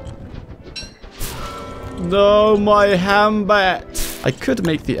 No, my hambat. I could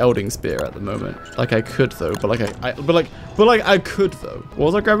make the Elding Spear at the moment. Like I could though, but I could though. What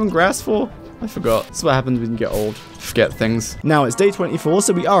was I grabbing grass for? I forgot. That's what happens when you get old. Forget things. Now it's day 24,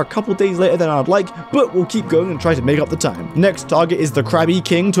 so we are a couple days later than I'd like, but we'll keep going and try to make up the time. Next target is the Krabby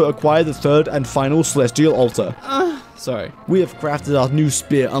King to acquire the third and final Celestial Altar. Sorry. We have crafted our new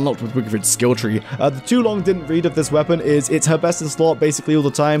spear unlocked with Wigfrid's skill tree. The too long didn't read of this weapon is it's her best in slot basically all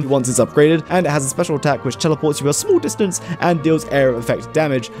the time once it's upgraded, and it has a special attack which teleports you a small distance and deals area effect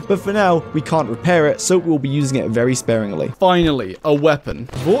damage, but for now we can't repair it, so we'll be using it very sparingly. Finally, a weapon.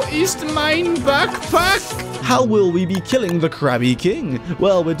 What is mein backpack? How will we be killing the Krabby King?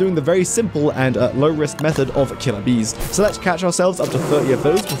 Well, we're doing the very simple and low-risk method of killer bees. So let's catch ourselves up to 30 of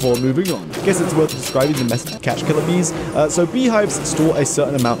those before moving on. I guess it's worth describing the method to catch killer bees. So beehives store a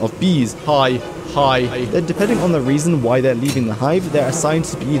certain amount of bees. Hi. Then depending on the reason why they're leaving the hive, they're assigned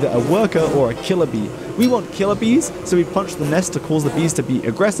to be either a worker or a killer bee. We want killer bees, so we punch the nest to cause the bees to be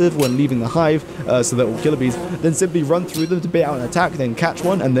aggressive when leaving the hive, so they're all killer bees, then simply run through them to bait out an attack, then catch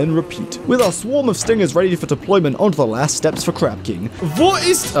one, and then repeat. With our swarm of stingers ready for deployment, onto the last steps for Crab King. Wo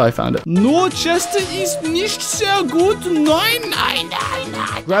ist... Oh, I found it. Nur Chester ist nicht sehr gut. Nein.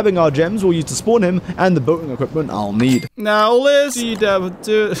 Grabbing our gems we'll use to spawn him, and the boating equipment I'll need. Now let's see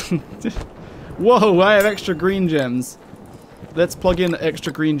Whoa, I have extra green gems. Let's plug in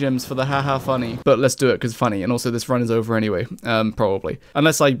extra green gems for the haha funny. But let's do it because funny, and also this run is over anyway. Probably.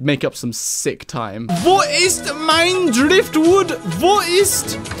 Unless I make up some sick time. Wo ist mein Driftwood? Wo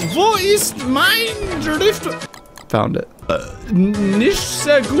ist mein Driftwood? Found it. Nicht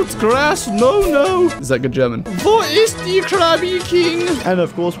sehr gut grass, no. Is that good German? Wo ist die Krabby King? And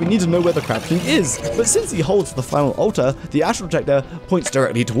of course, we need to know where the Crab King is. But since he holds the final altar, the astral detector points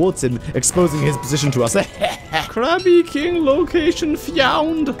directly towards him, exposing his position to us. Krabby King location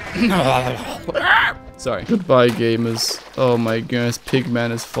found. Sorry. Goodbye, gamers. Oh my goodness,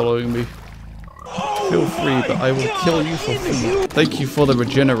 Pigman is following me. feel free, but I will kill you for food. Thank you for the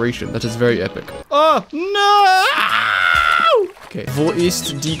regeneration. That is very epic. Oh, no! Okay. Wo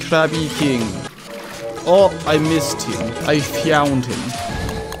ist die Krabby King? Oh, I missed him. I found him.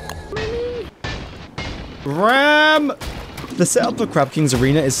 Ram! The setup for Crab King's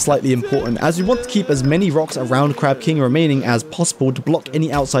arena is slightly important, as you want to keep as many rocks around Crab King remaining as possible to block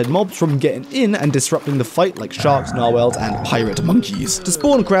any outside mobs from getting in and disrupting the fight like sharks, narwhals, and pirate monkeys. To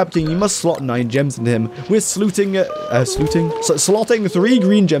spawn Crab King, you must slot 9 gems into him. We're slotting 3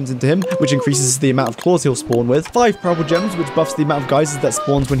 green gems into him, which increases the amount of claws he'll spawn with, 5 purple gems, which buffs the amount of geysers that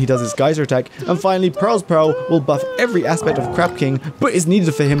spawns when he does his geyser attack, and finally Pearl's Pearl will buff every aspect of Crab King, but is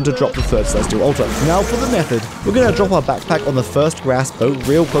needed for him to drop the 3rd Celestial Altar. Now for the method. We're going to drop our backpack on the first grass boat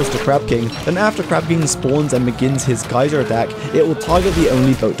real close to Crab King, then after Crab King spawns and begins his geyser attack, it will target the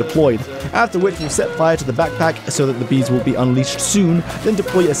only boat deployed, after which we'll set fire to the backpack so that the bees will be unleashed soon, then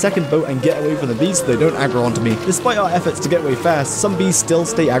deploy a second boat and get away from the bees so they don't aggro onto me. Despite our efforts to get away fast, some bees still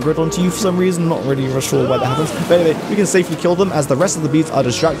stay aggroed onto you for some reason, not really sure why that happens, but anyway, we can safely kill them as the rest of the bees are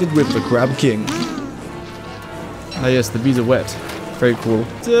distracted with the Crab King. Ah yes, the bees are wet. Very cool.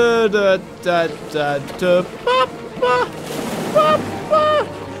 Da, da, da, da, da, ba, ba.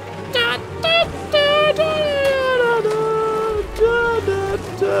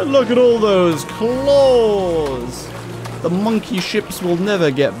 Look at all those claws! The monkey ships will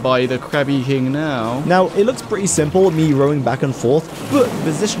never get by the Crabby King now. Now, it looks pretty simple, me rowing back and forth, but the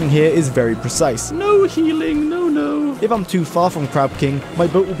positioning here is very precise. No healing, no. If I'm too far from Crab King, my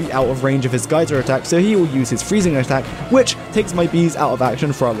boat will be out of range of his geyser attack, so he will use his freezing attack, which takes my bees out of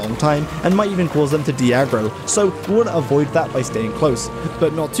action for a long time, and might even cause them to de-aggro, so we want to avoid that by staying close.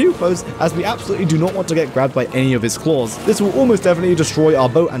 But not too close, as we absolutely do not want to get grabbed by any of his claws. This will almost definitely destroy our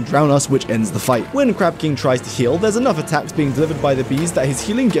boat and drown us, which ends the fight. When Crab King tries to heal, there's enough attacks being delivered by the bees that his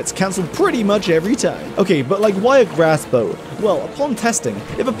healing gets cancelled pretty much every time. Okay, but like, why a grass boat? Well, upon testing,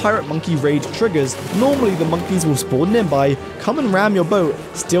 if a pirate monkey raid triggers, normally the monkeys will spawn nearby, come and ram your boat,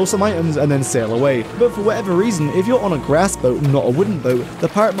 steal some items, and then sail away. But for whatever reason, if you're on a grass boat, not a wooden boat, the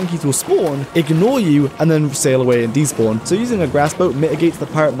pirate monkeys will spawn, ignore you, and then sail away and despawn. So using a grass boat mitigates the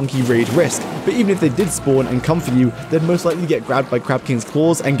pirate monkey raid risk. But even if they did spawn and come for you, they'd most likely get grabbed by Crab King's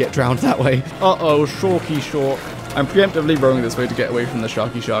claws and get drowned that way. Uh-oh, Sharky Shark. I'm preemptively rowing this way to get away from the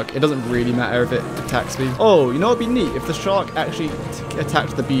Sharky Shark. It doesn't really matter if it attacks me. Oh, you know what would be neat? If the shark actually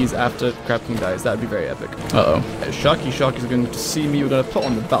attacked the bees after Crab King dies, that would be very epic. Uh-oh. Sharky Shark is going to see me. We're going to put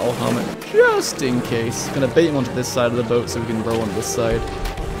on the battle helmet just in case. Going to bait him onto this side of the boat so we can row on this side.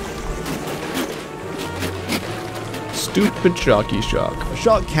 Stupid Sharky Shark. A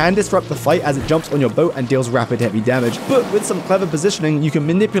shark can disrupt the fight as it jumps on your boat and deals rapid heavy damage, but with some clever positioning, you can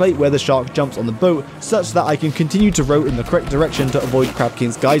manipulate where the shark jumps on the boat, such that I can continue to row in the correct direction to avoid Crab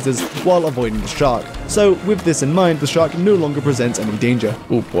King's geysers while avoiding the shark. So with this in mind, the shark no longer presents any danger.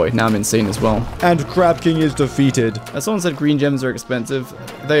 Oh boy, now I'm insane as well. And Crab King is defeated. As someone said, green gems are expensive.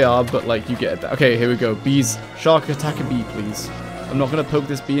 They are, but like, you get it back. Okay, here we go. Bees. Shark, attack a bee, please. I'm not going to poke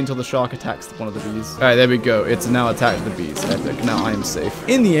this bee until the shark attacks one of the bees. Alright, there we go. It's now attacked the bees. Epic. Now I am safe.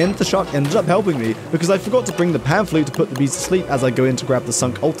 In the end, the shark ended up helping me, because I forgot to bring the pan flute to put the bees to sleep as I go in to grab the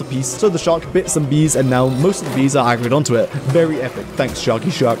sunk altar piece, so the shark bit some bees and now most of the bees are aggroed onto it. Very epic. Thanks,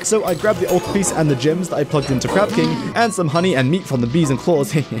 Sharky Shark. So I grabbed the altar piece and the gems that I plugged into Crab King, and some honey and meat from the bees and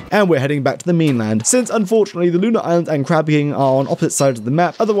claws, and we're heading back to the mainland. Since unfortunately the Lunar Island and Crab King are on opposite sides of the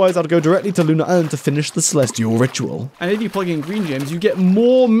map, otherwise I'd go directly to Lunar Island to finish the Celestial Ritual. And if you plug in green gems, you get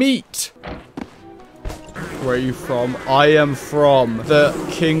more meat. Where are you from? I am from the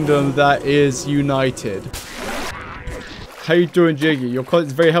kingdom that is united. How you doing, Jiggy? Your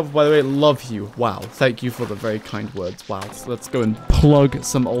comments very helpful, by the way. Love you. Wow. Thank you for the very kind words. Wow. So let's go and plug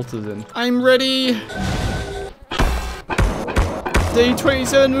some altars in. I'm ready. Day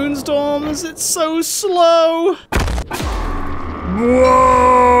 27 moonstorms. It's so slow.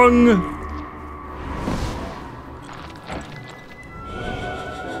 Wrong!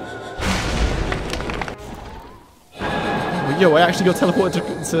 Yo, I actually got teleported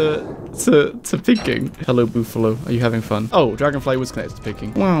to picking. Hello, Buffalo. Are you having fun? Oh, Dragonfly was connected to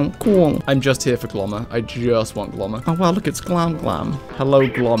picking. Wow, cool. I'm just here for Glommer. I just want Glommer. Oh, wow, look, it's Glam. Hello,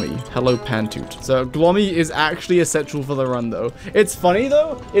 Glommy. Hello, Pantoot. So, Glommy is actually essential for the run, though. It's funny,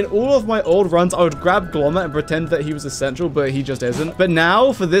 though. In all of my old runs, I would grab Glommer and pretend that he was essential, but he just isn't. But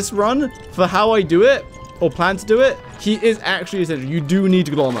now, for this run, for how I do it, or plan to do it, He is actually essential. You do need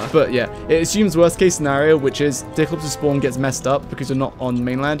Glommer. But yeah, it assumes worst case scenario, which is Deerclops' spawn gets messed up because you're not on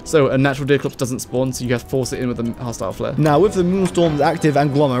mainland. So a natural Deerclops doesn't spawn, so you have to force it in with a hostile flare. Now, with the Moonstorms active and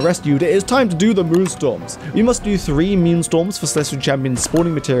Glommer rescued, it is time to do the Moonstorms. We must do 3 Moonstorms for Celestial Champion's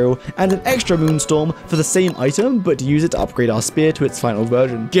spawning material and an extra Moonstorm for the same item, but to use it to upgrade our spear to its final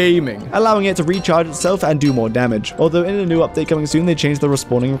version. Gaming. Allowing it to recharge itself and do more damage. Although in a new update coming soon, they changed the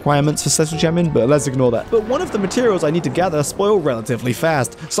respawning requirements for Celestial Champion, but let's ignore that. But one of the materials I need to gather spoil relatively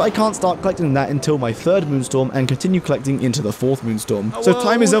fast, so I can't start collecting that until my 3rd Moonstorm and continue collecting into the 4th Moonstorm. So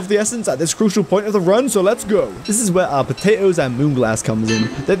time is of the essence at this crucial point of the run, so let's go. This is where our potatoes and moonglass comes in.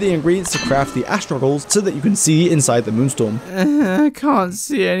 They're the ingredients to craft the astrogals so that you can see inside the Moonstorm. I can't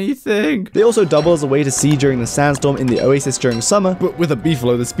see anything. They also double as a way to see during the sandstorm in the oasis during summer, but with a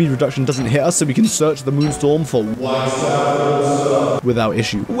beefalo, the speed reduction doesn't hit us, so we can search the Moonstorm for Wagstaff without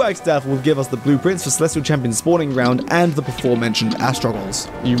issue. Wagstaff will give us the blueprints for Celestial Champion spawning ground and the before mentioned astrogals.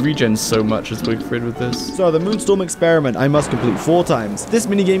 You regen so much as Wigfrid with this. So the Moonstorm experiment I must complete 4 times. This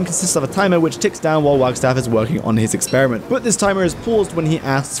minigame consists of a timer which ticks down while Wagstaff is working on his experiment, but this timer is paused when he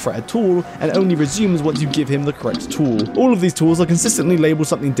asks for a tool and only resumes once you give him the correct tool. All of these tools are consistently labeled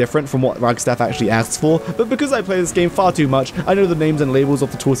something different from what Wagstaff actually asks for, but because I play this game far too much, I know the names and labels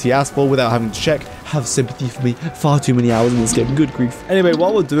of the tools he asked for without having to check. Have sympathy for me, far too many hours in this game, good grief. Anyway,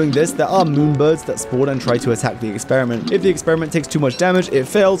 while we're doing this, there are moonbirds that spawn and try to attack the experiment. If the experiment takes too much damage, it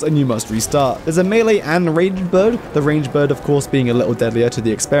fails and you must restart. There's a melee and ranged bird, the ranged bird of course being a little deadlier to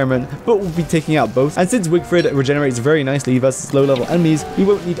the experiment, but we'll be taking out both, and since Wigfrid regenerates very nicely versus low level enemies, we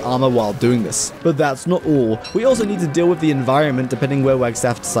won't need armor while doing this. But that's not all. We also need to deal with the environment depending where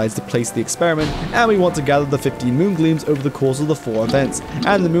Wagstaff decides to place the experiment, and we want to gather the 15 moongleams over the course of the 4 events,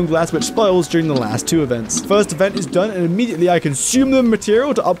 and the moonglass which spoils during the last 2 events. First event is done and immediately I consume the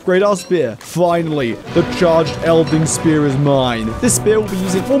material to upgrade our spear. Finally, the charged Elding spear is mine. This spear will be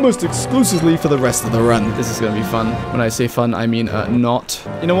using almost exclusively for the rest of the run. This is gonna be fun. When I say fun, I mean not.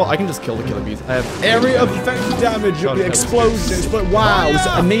 You know what? I can just kill the killer bees. I have area of effective damage. Explosions. Wow, it's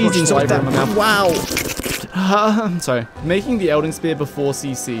amazing. So much damage. Wow. Sorry. Making the Elding spear before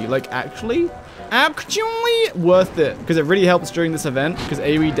CC, like actually worth it, because it really helps during this event, because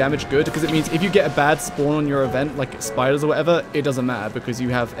AoE damage good, because it means if you get a bad spawn on your event, like spiders or whatever, it doesn't matter because you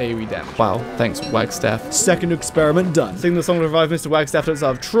have AoE damage. Wow, thanks Wagstaff. 2nd experiment done. Sing the song to revive Mr. Wagstaff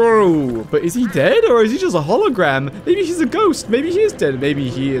himself. True, but is he dead or is he just a hologram? Maybe he's a ghost. Maybe he is dead. Maybe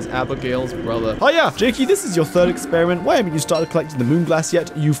he is Abigail's brother. Oh yeah, Jakey, this is your 3rd experiment. Why haven't you started collecting the moonglass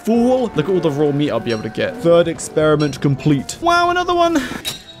yet, you fool? Look at all the raw meat I'll be able to get. 3rd experiment complete. Wow, another one.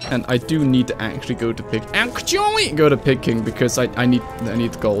 And I do need to actually go to Pig King because I need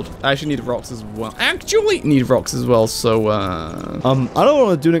the gold. I actually need rocks as well. Need rocks as well. So I don't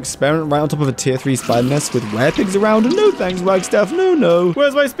want to do an experiment right on top of a tier 3 spider nest with werepigs around. No thanks, Wagstaff. No.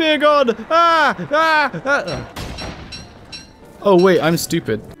 Where's my spear gone? Oh wait, I'm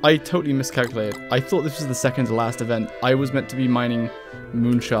stupid. I totally miscalculated. I thought this was the 2nd to last event. I was meant to be mining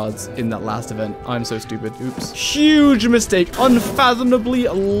moon shards in that last event. I'm so stupid. Oops. Huge mistake. Unfathomably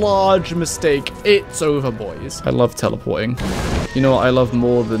large mistake. It's over, boys. I love teleporting. You know what I love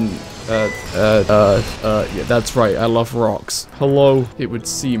more than yeah, that's right. I love rocks. Hello. It would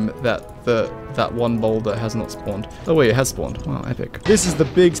seem that that one boulder has not spawned. Oh wait, it has spawned. Wow, epic. This is the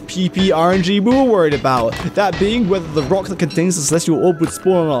big PP RNG we were worried about. That being whether the rock that contains the celestial orb would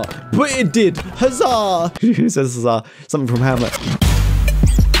spawn or not. But it did. Huzzah! Who says huzzah? Something from Hamlet.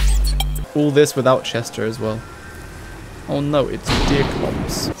 All this without Chester as well. Oh no, it's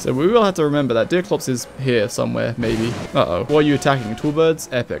Deerclops. So we will have to remember that Deerclops is here somewhere, maybe. Uh-oh. What are you attacking? Toolbirds?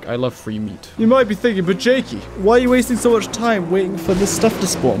 Epic. I love free meat. You might be thinking, but Jakey, why are you wasting so much time waiting for this stuff to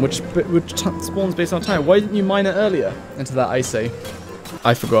spawn, which spawns based on time? Why didn't you mine it earlier? And to that I say,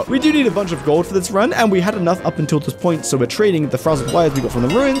 I forgot. We do need a bunch of gold for this run, and we had enough up until this point, so we're trading the frazzled wires we got from the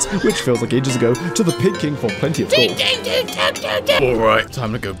ruins, which feels like ages ago, to the Pig King for plenty of gold. Alright,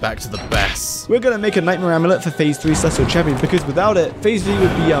 time to go back to the base. We're going to make a nightmare amulet for phase 3 Celestial Champion, because without it, phase 3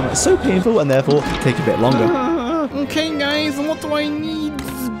 would be so painful and therefore take a bit longer. Okay guys, what do I need?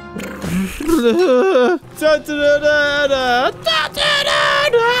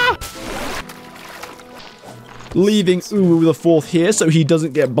 Leaving Uwu the 4th here so he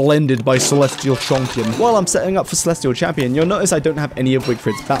doesn't get blended by Celestial Champion. While I'm setting up for Celestial Champion, you'll notice I don't have any of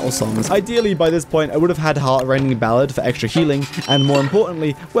Wigfrid's battle songs. Ideally, by this point, I would have had Heart-Rending Ballad for extra healing, and more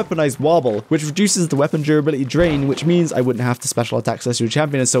importantly, Weaponized Wobble, which reduces the weapon durability drain, which means I wouldn't have to special attack Celestial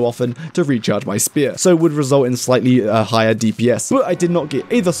Champion so often to recharge my spear, so would result in slightly higher DPS. But I did not get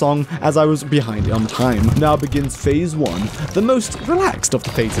either song as I was behind on time. Now begins phase 1, the most relaxed of the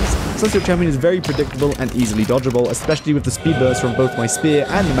phases. Celestial Champion is very predictable and easily dodgeable. dodgeable, especially with the speed burst from both my spear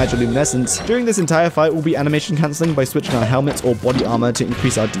and the Magiluminescence. During this entire fight, we'll be animation cancelling by switching our helmets or body armor to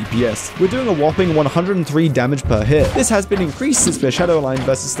increase our DPS. We're doing a whopping 103 damage per hit. This has been increased since we're Shadow aligned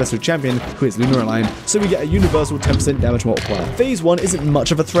versus Celestal Champion, who is Lunar aligned, so we get a universal 10% damage multiplier. Phase 1 isn't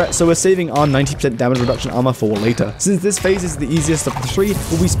much of a threat, so we're saving our 90% damage reduction armor for later. Since this phase is the easiest of the three,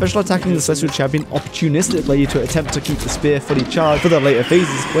 we'll be special attacking the Celestial Champion opportunistically to attempt to keep the spear fully charged for the later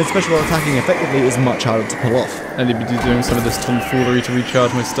phases, when special attacking effectively is much harder to pull off. I need to be doing some of this tomfoolery to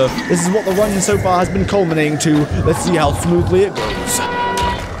recharge my stuff. This is what the run so far has been culminating to. Let's see how smoothly it goes.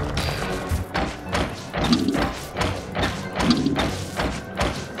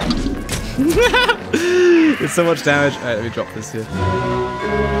 It's so much damage. Alright, let me drop this here.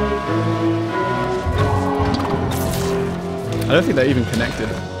 I don't think they're even connected.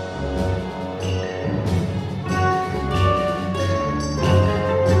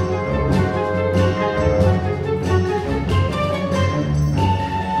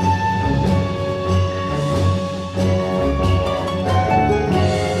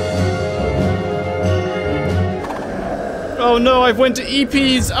 Oh no, I've went to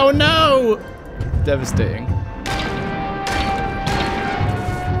EPs! Oh no! Devastating.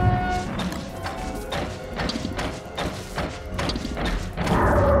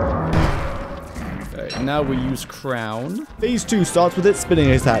 Okay, now we use Crown. Phase 2 starts with its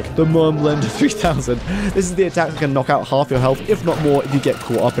spinning attack, the Murmland 3000. This is the attack that can knock out half your health, if not more, if you get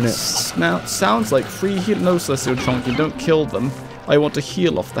caught up in it. Now, sounds like free heal. No, Celestial Chunky, don't kill them. I want to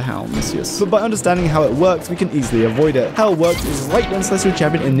heal off the hounds, yes. But by understanding how it works, we can easily avoid it. How it works is right when Celestial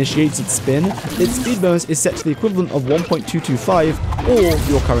Champion initiates its spin, its speed bonus is set to the equivalent of 1.225 or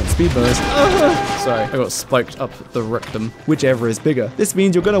your current speed bonus. Sorry, I got spiked up the rectum. Whichever is bigger. This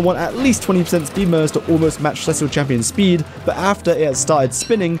means you're going to want at least 20% speed bonus to almost match Celestial Champion's speed, but after it has started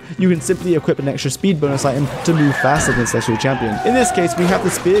spinning, you can simply equip an extra speed bonus item to move faster than Celestial Champion. In this case, we have the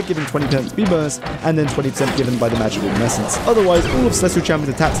spear giving 20% speed bonus, and then 20% given by the Magiluminescence. Otherwise, all of Celestial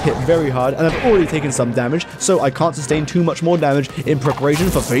Champion's attacks hit very hard, and I've already taken some damage, so I can't sustain too much more damage in preparation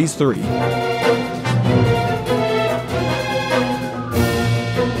for Phase 3.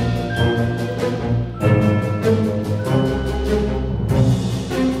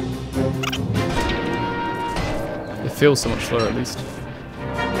 It feels so much slower at least.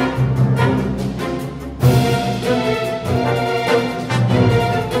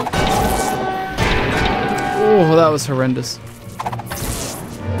 Oh, that was horrendous.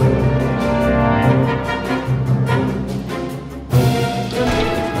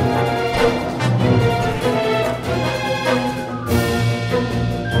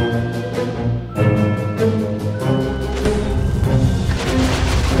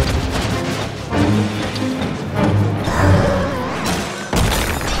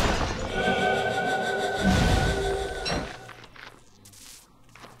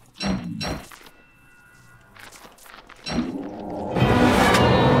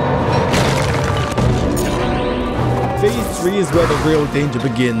 Phase 3 is where the real danger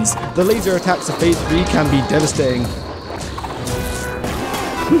begins. The laser attacks of Phase 3 can be devastating.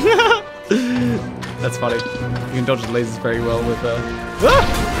 That's funny. You can dodge the lasers very well with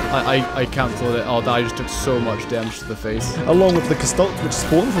I cancelled it. Oh, I just took so much damage to the face. Along with the Gestalt which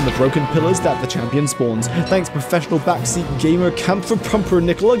spawn from the broken pillars that the champion spawns. Thanks professional backseat gamer Camphor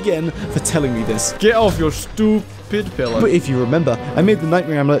Pumpernickel again for telling me this. Get off your stupid pillar. But if you remember, I made the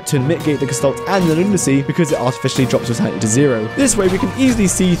Nightmare Amulet to mitigate the Gestalt and the Lunacy because it artificially drops vitality to 0. This way we can easily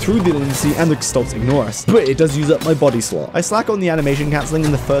see through the Lunacy and the Gestalts ignore us. But it does use up my body slot. I slack on the animation cancelling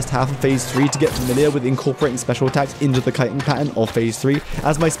in the first half of Phase 3 to get familiar with incorporating special attacks into the kiting pattern of Phase 3,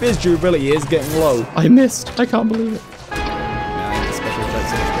 as my spear's durability is getting low. I missed. I can't believe it. Yeah, I need the special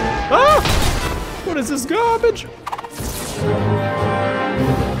effects. Ah! What is this garbage?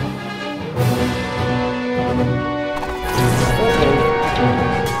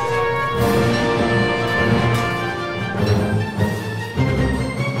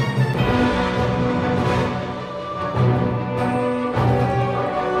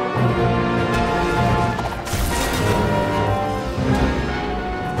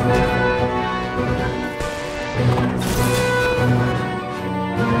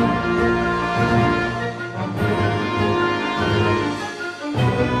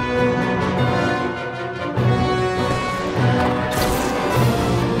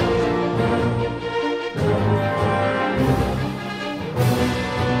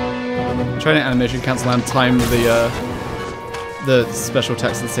 Trying to animation cancel and time the special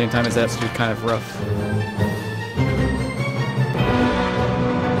text at the same time is actually kind of rough.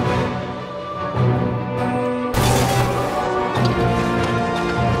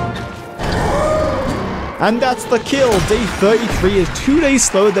 And that's the kill. Day 33 is 2 days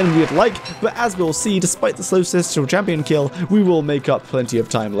slower than we'd like, but as we'll see, despite the slow Celestal Champion kill, we will make up plenty of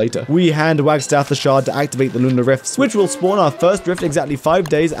time later. We hand Wagstaff the shard to activate the lunar rifts, which will spawn our first rift exactly 5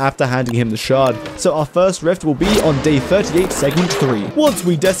 days after handing him the shard. So our first rift will be on day 38, segment 3. Once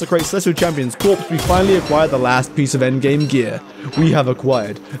we desecrate Celestal Champion's corpse, we finally acquire the last piece of endgame gear. We have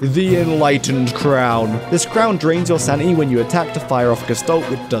acquired the Enlightened Crown. This crown drains your sanity when you attack to fire off a gestalt,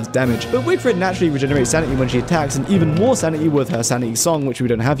 which does damage. But Wigfrid naturally regenerates sanity when she attacks, and even more sanity with her sanity song, which we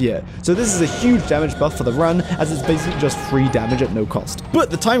don't have yet. So this is a huge damage buff for the run, as it's basically just free damage at no cost. But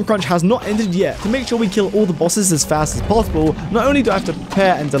the time crunch has not ended yet. To make sure we kill all the bosses as fast as possible, not only do I have to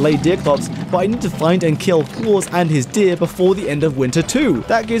prepare and delay Deerclops, but I need to find and kill Claws and his deer before the end of winter 2.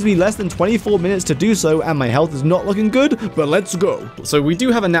 That gives me less than 24 minutes to do so, and my health is not looking good, but let's go. So we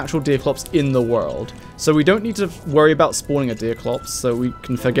do have a natural Deerclops in the world, so we don't need to worry about spawning a Deerclops, so we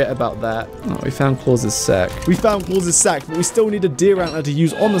can forget about that. Oh, we found Claws' sack. We found Claws' sack, but we still need a deer antler to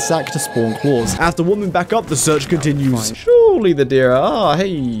use on the sack to spawn Claws. After warming back up, the search continues. Fine. Surely the deer. Ah,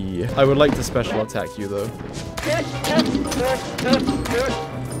 hey. I would like to special attack you though.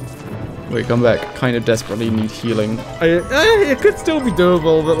 Wait, come back. Kind of desperately need healing. It could still be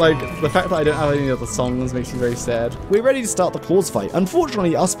doable, but like the fact that I don't have any other songs makes me very sad. We're ready to start the Claws fight.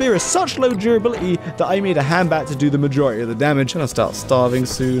 Unfortunately, our spear is such low durability that I made a handbat to do the majority of the damage. I'm gonna start starving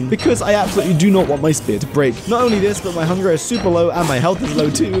soon. Because I absolutely do not want my spear to break. Not only this, but my hunger is super low and my health is low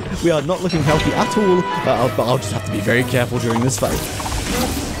too. We are not looking healthy at all, but I'll just have to be very careful during this fight.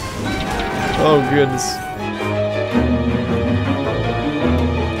 Oh goodness.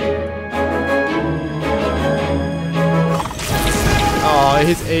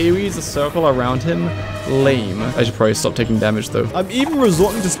 His AoE is a circle around him. Lame. I should probably stop taking damage though. I'm even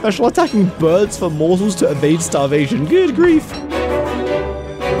resorting to special attacking birds for morsels to evade starvation. Good grief.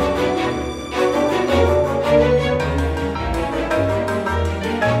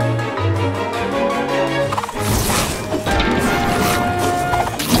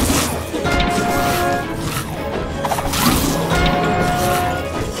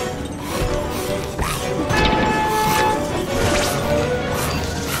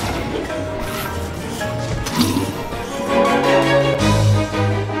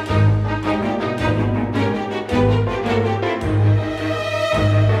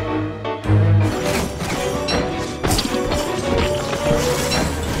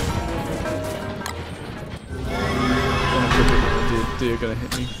 You're gonna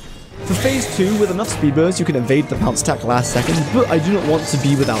hit me. For phase 2, with enough speed burst, you can evade the pounce attack last second, but I do not want to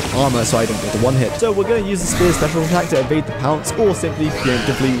be without armor so I don't get the one hit. So we're going to use the spear special attack to evade the pounce, or simply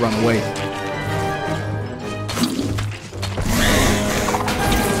preemptively run away.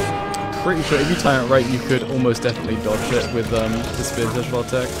 Pretty sure if you time it right, you could almost definitely dodge it with the spear special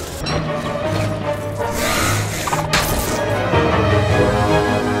attack.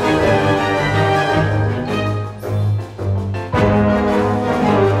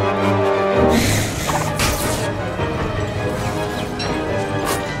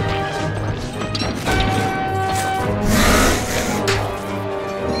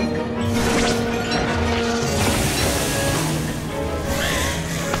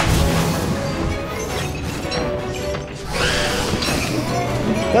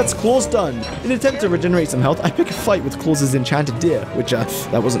 That's Claws done. In an attempt to regenerate some health, I pick a fight with Claws' enchanted deer, which,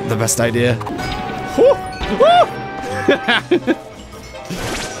 that wasn't the best idea.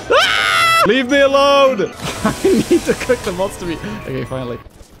 Leave me alone! I need to cook the monster meat. Okay, finally.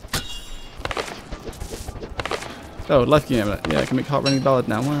 Oh, life gain amulet. Yeah, I can make heart-rending ballad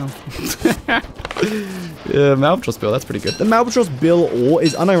now. Wow. Yeah, Malbatross bill, that's pretty good. The Malbatross bill ore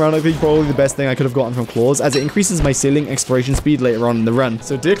is unironically probably the best thing I could have gotten from Claws, as it increases my sailing exploration speed later on in the run.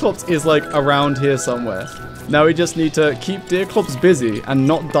 So Deerclops is like around here somewhere. Now we just need to keep Deerclops busy and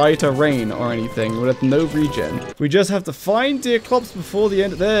not die to rain or anything with no regen. We just have to find Deerclops before the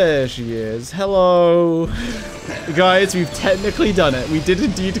end. There she is. Hello. Guys, we've technically done it. We did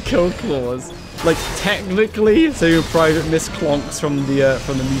indeed kill Claws. Like, technically, so your private miss clonks from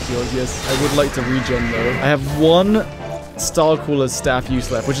the meteors. Yes, I would like to regen though. I have one Star Cooler's staff use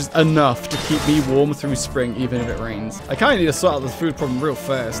left, which is enough to keep me warm through spring, even if it rains. I kind of need to sort out the food problem real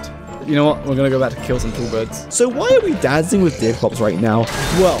fast. You know what? We're gonna go back to kill some pool birds. So why are we dancing with Deerclops right now?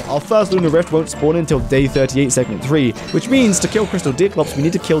 Well, our first lunar rift won't spawn until day 38, segment 3, which means to kill crystal Deerclops, we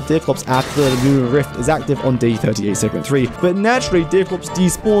need to kill Deerclops after the lunar rift is active on day 38, segment 3. But naturally, Deerclops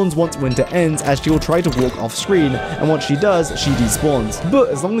despawns once winter ends, as she will try to walk off screen, and once she does, she despawns. But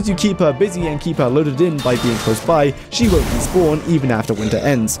as long as you keep her busy and keep her loaded in by being close by, she won't despawn even after winter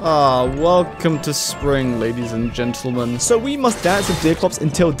ends. Ah, welcome to spring, ladies and gentlemen. So we must dance with Deerclops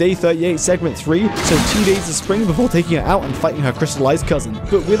until day 38. 38 segment 3, so 2 days of spring before taking her out and fighting her crystallized cousin.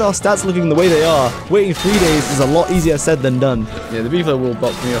 But with our stats looking the way they are, waiting 3 days is a lot easier said than done. Yeah, the beefalo will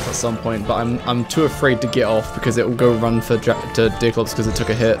box me off at some point, but I'm too afraid to get off because it will go run to Deerclops because it took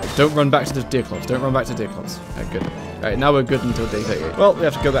a hit. Don't run back to the Deerclops. Don't run back to Deerclops. Alright, good. Alright, now we're good until day 38. Well, we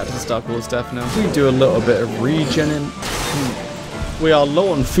have to go back to the Star Cooler stuff now. We do a little bit of regening. We are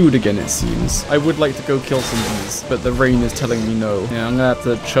low on food again, it seems. I would like to go kill some bees, but the rain is telling me no. Yeah, I'm gonna have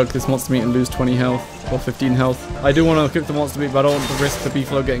to chug this monster meat and lose 20 health, or 15 health. I do want to cook the monster meat, but I don't want to risk the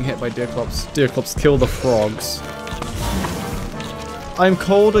beefalo getting hit by Deerclops. Deerclops kill the frogs. I'm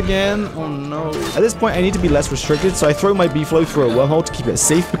cold again. Oh no. At this point, I need to be less restricted, so I throw my beefalo through a wormhole to keep it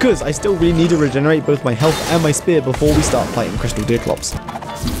safe, because I still really need to regenerate both my health and my spear before we start fighting Crystal Deerclops.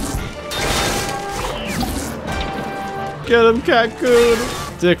 Get him, Cancun!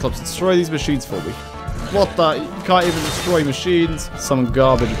 Deerclops, destroy these machines for me. What the? You can't even destroy machines. Some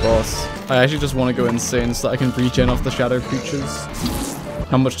garbage, boss. I actually just want to go insane so that I can regen off the shadow creatures.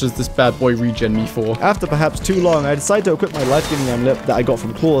 How much does this bad boy regen me for? After perhaps too long, I decide to equip my life-giving amulet that I got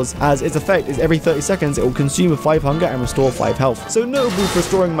from Claws, as its effect is every 30 seconds it will consume 5 hunger and restore 5 health. So notable for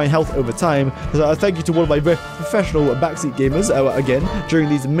restoring my health over time. So thank you to one of my professional backseat gamers, again, during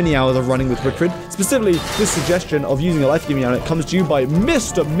these mini hours of running with Wigfrid. Specifically, this suggestion of using a life-giving amulet comes to you by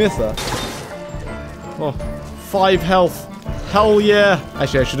Mr. Mither. Oh, 5 health. Hell yeah!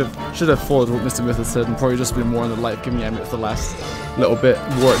 Actually, I should have followed what Mr. Mither said and probably just been more on the life-giving amulet for the last little bit,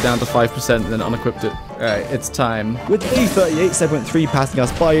 wore it down to 5% and then unequipped it. Alright, it's time. With day 38 segment 3 passing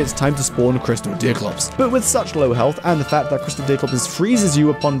us by, it's time to spawn Crystal Deerclops. But with such low health and the fact that Crystal Deerclops freezes you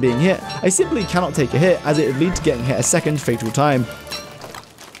upon being hit, I simply cannot take a hit, as it would lead to getting hit a second fatal time.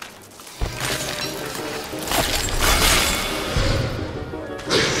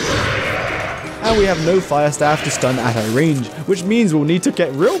 And we have no fire staff to stun at her range, which means we'll need to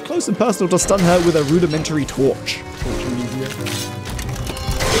get real close and personal to stun her with a rudimentary torch.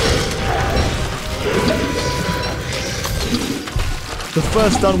 The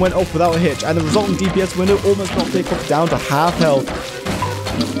first stun went off without a hitch, and the resulting DPS window almost knocked Deerclops down to half health.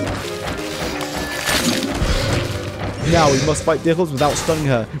 Now we must fight Deerclops without stunning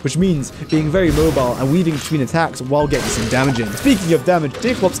her, which means being very mobile and weaving between attacks while getting some damage in. Speaking of damage,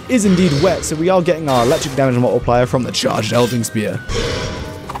 Deerclops is indeed wet, so we are getting our electric damage multiplier from the charged Elving Spear.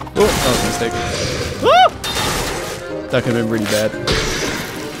 Oh, that was a mistake. Ah! That could have been really bad.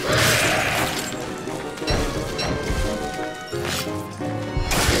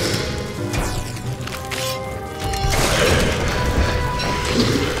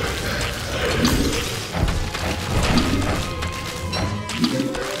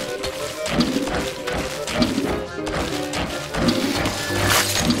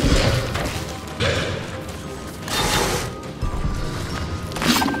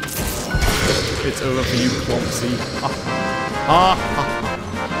 It's over for you, Clopsy.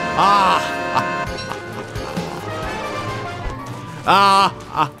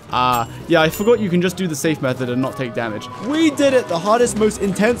 Yeah, I forgot you can just do the safe method and not take damage. We did it! The hardest, most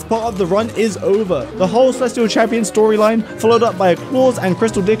intense part of the run is over. The whole Celestal Champion storyline, followed up by a Claws and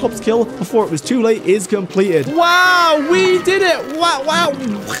Crystal Deerclops kill before it was too late, is completed. Wow, we did it! Wow!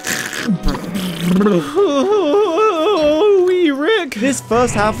 Rick! This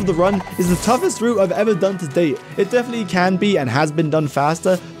first half of the run is the toughest route I've ever done to date. It definitely can be and has been done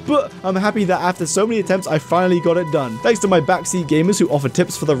faster, but I'm happy that after so many attempts I finally got it done. Thanks to my backseat gamers who offer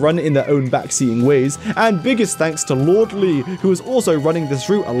tips for the run in their own backseating ways, and biggest thanks to Lord Lee, who is also running this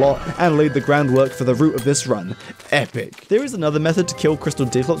route a lot and laid the groundwork for the route of this run. Epic. There is another method to kill Crystal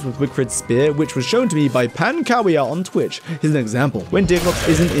Deerclops with Wigfrid's spear, which was shown to me by Pankawia on Twitch. Here's an example. When Deerclops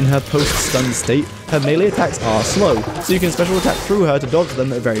isn't in her post-stun state, her melee attacks are slow, so you can special attack through her to dodge them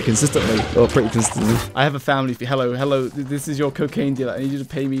very consistently, or pretty consistently. I have a family. Hello, this is your cocaine dealer. I need you to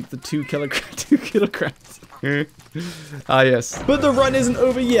pay me the 2 kilograms. Ah, yes. But the run isn't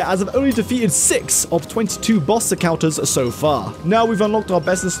over yet, as I've only defeated 6 of 22 boss encounters so far. Now we've unlocked our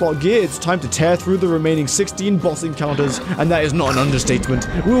best in slot gear, it's time to tear through the remaining 16 boss encounters, and that is not an understatement.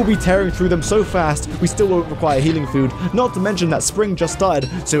 We will be tearing through them so fast, we still won't require healing food, not to mention that spring just started,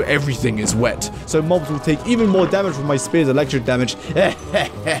 so everything is wet. So mobs will take even more damage from my spear's electric damage.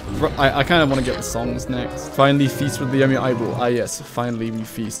 I kind of want to get the songs next. Finally feast with the yummy eyeball. Ah yes, finally we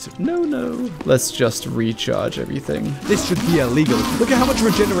feast. No. Let's just recharge everything. This should be illegal. Look at how much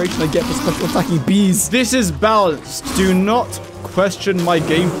regeneration I get for special attacking bees. This is balanced. Do not question my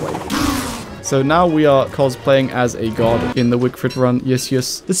gameplay. So now we are cosplaying as a god in the Wigfrid run.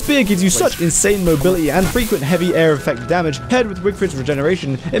 Yes. The spear gives you such insane mobility and frequent heavy air effect damage. Paired with Wigfrid's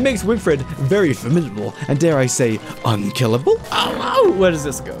regeneration, it makes Wigfrid very formidable and, dare I say, unkillable. Ow, where does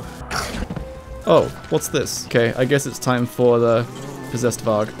this go? Oh, what's this? Okay, I guess it's time for the possessed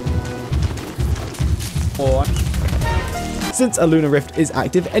Varg. Since a lunar rift is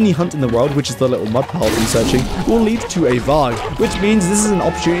active, any hunt in the world, which is the little mud piles I'm searching, will lead to a Varg, which means this is an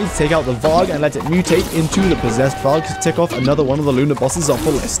opportunity to take out the Varg and let it mutate into the possessed Varg to tick off another one of the lunar bosses off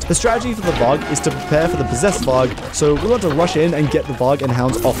the list. The strategy for the Varg is to prepare for the possessed Varg, so we want to rush in and get the Varg and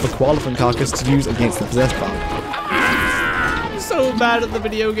hounds off the Koalefant carcass to use against the possessed Varg. So bad at the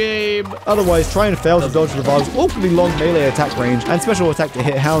video game. Otherwise, try and fail to dodge the Varg's awfully long melee attack range and special attack to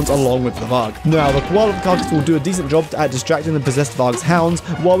hit hounds along with the Varg. Now, the Koalefant carcass will do a decent job at distracting the possessed Varg's hounds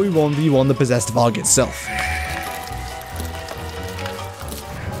while we 1v1 the possessed Varg itself.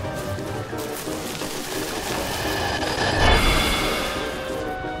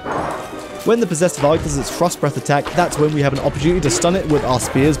 When the possessed Varg does its frost breath attack, that's when we have an opportunity to stun it with our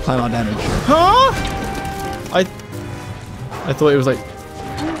spears, plan our damage. Huh? I thought it was like,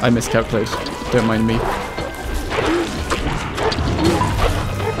 I miscalculated. Don't mind me.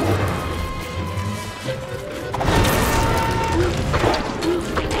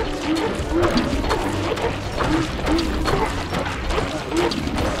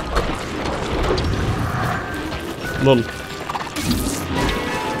 Lol.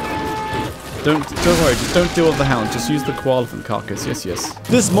 Don't worry, just don't deal with the hound. Just use the Koalefant carcass. Yes, yes.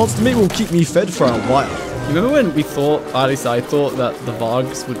 This monster meat will keep me fed for a while. You remember when we thought, at least I thought, that the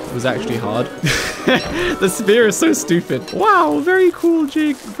Vargs was actually hard? The spear is so stupid. Wow, very cool,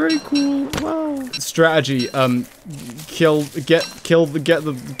 Jake. Very cool. Wow. Strategy, kill.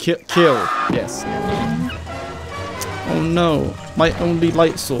 Yes. Oh no, my only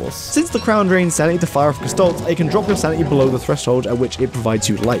light source. Since the crown drains sanity to fire off Gestalt, it can drop your sanity below the threshold at which it provides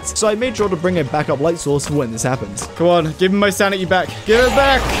you light. So I made sure to bring a backup light source for when this happens. Come on, give me my sanity back. Give it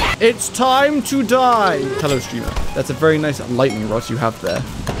back. It's time to die. Hello, streamer. That's a very nice lightning rod you have there.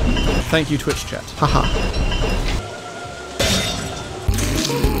 Thank you, Twitch chat. Haha.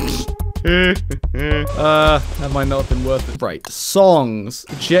 That might not have been worth it. Right, songs.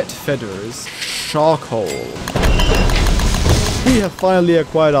 Jet Federers. Charcoal. We have finally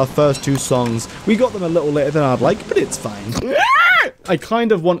acquired our first two songs. We got them a little later than I'd like, but it's fine. I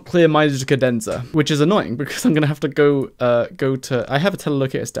kind of want clear-minded cadenza, which is annoying because I'm gonna have to go to. I have a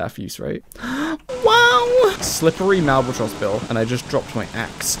telelocator staff use, right? Wow! Slippery Malbatross bill, and I just dropped my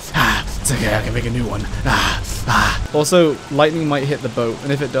axe. It's okay, I can make a new one. Also, lightning might hit the boat,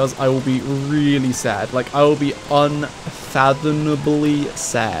 and if it does, I will be really sad. Like, I will be unfathomably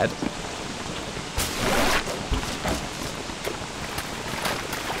sad.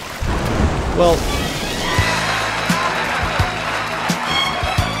 Well,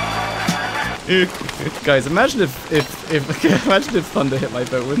 guys, imagine if thunder hit my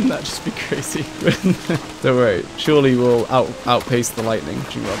boat. Wouldn't that just be crazy? Don't worry, surely we'll outpace the lightning.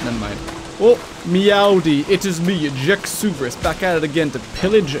 Well, never mind. Oh, meowdy! It is me, Jakeyosaurus, back at it again to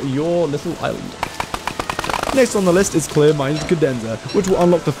pillage your little island. Next on the list is Clear-Minded Cadenza, which will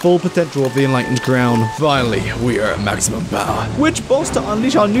unlock the full potential of the Enlightened Crown. Finally, we are at maximum power. Which boss to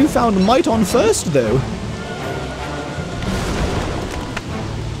unleash our newfound might on first, though?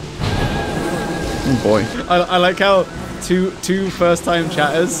 Oh boy. I like how two first-time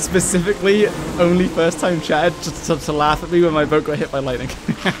chatters, specifically only first-time chatted to laugh at me when my boat got hit by lightning.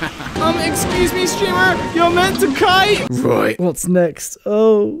 Excuse me, streamer, you're meant to kite! Right. What's next?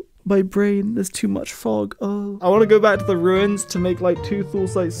 Oh. My brain, there's too much fog. Oh. I want to go back to the ruins to make like 2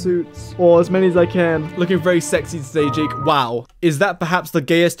 Thulsite suits, or as many as I can. Looking very sexy today, Jake. Wow. Is that perhaps the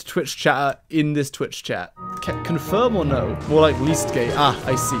gayest Twitch chatter in this Twitch chat? Confirm or no? More like least gay. Ah,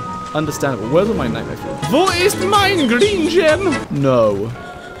 I see. Understandable. Where's all my nightmare food? Wo ist mein green gem? No.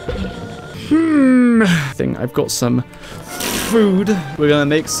 I've got some food. We're gonna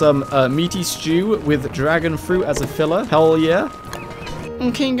make some meaty stew with dragon fruit as a filler. Hell yeah.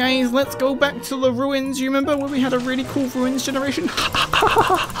 Okay guys, let's go back to the ruins. You remember when we had a really cool ruins generation?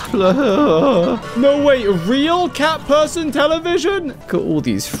 No way, real cat person television? Got all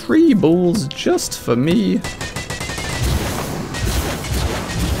these free balls just for me.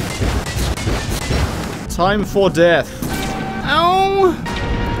 Time for death. Ow!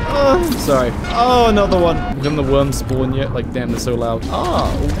 Sorry. Oh, another one. When the worms spawn yet? Like, damn, they're so loud. Ah,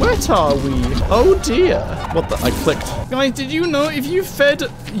 what are we? Oh dear. What the? I clicked. Guys, did you know if you fed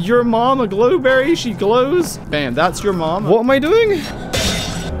your mom a glowberry, she glows? Bam, that's your mom. What am I doing?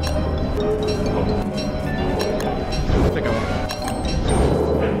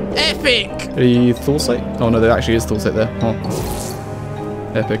 Epic! A Thulsite? Oh no, there actually is Thulsite there. Oh.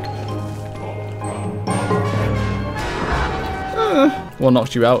 Epic. What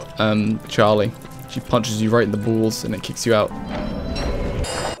knocks you out? Charlie. She punches you right in the balls and it kicks you out.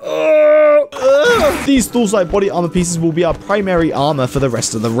 These stool-side body armor pieces will be our primary armor for the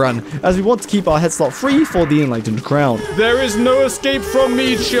rest of the run, as we want to keep our head slot free for the enlightened crown. There is no escape from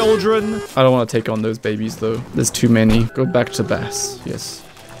me, children. I don't want to take on those babies, though. There's too many. Go back to Bass. Yes.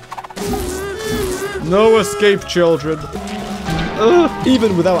 No escape, children.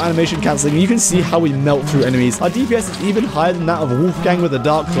 Even without animation cancelling, you can see how we melt through enemies. Our DPS is even higher than that of Wolfgang with a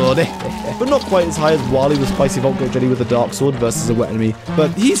Dark Sword, but not quite as high as Wally with Spicy Volcano Jelly with a Dark Sword versus a wet enemy.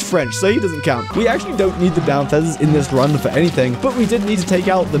 But he's French, so he doesn't count. We actually don't need the down feathers in this run for anything, but we did need to take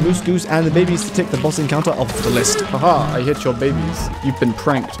out the Moose Goose and the babies to tick the boss encounter off the list. Haha, I hit your babies. You've been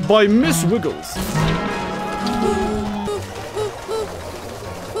pranked by Miss Wiggles.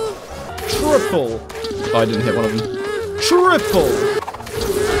 Triple. Oh, I didn't hit one of them. Triple!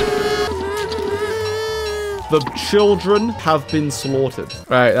 The children have been slaughtered.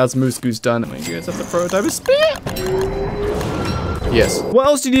 Alright, that's Moose Goose done. You guys have the prototype of spear? Yes. What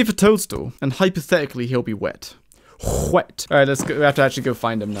else do you need for Toadstool? And hypothetically, he'll be wet. Wet. Alright, let's go. We have to actually go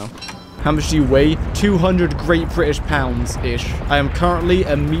find him now. How much do you weigh? 200 Great British pounds-ish. I am currently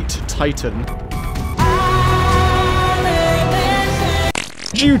a meat titan.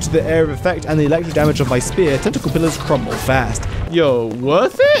 Due to the area of effect and the electric damage of my spear, tentacle pillars crumble fast. Yo,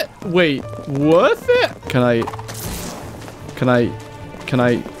 worth it? Wait, worth it? Can I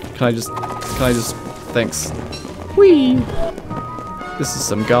just, thanks. Whee! This is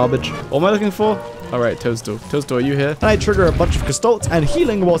some garbage. What am I looking for? Alright, Toadstool. Toadstool, are you here? And I trigger a bunch of Gestalt and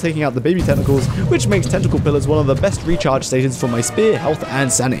healing while taking out the baby tentacles, which makes tentacle pillars one of the best recharge stations for my spear, health, and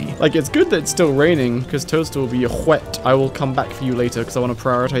sanity. Like, it's good that it's still raining, because Toadstool will be wet. I will come back for you later, because I want to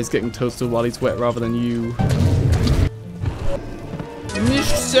prioritize getting Toadstool while he's wet rather than you.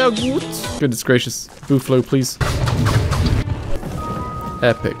 Nicht sehr gut. Goodness gracious. Buffalo, please.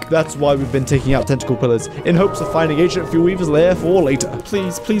 Epic. That's why we've been taking out tentacle pillars, in hopes of finding Ancient Fuel Weaver's lair for later.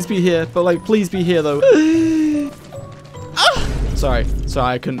 Please be here, but like, please be here though. Sorry,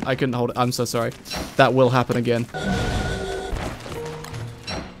 I couldn't hold it. I'm so sorry. That will happen again.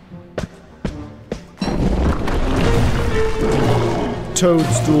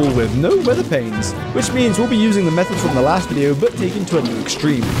 Toadstool with no weather panes, which means we'll be using the method from the last video but taken to a new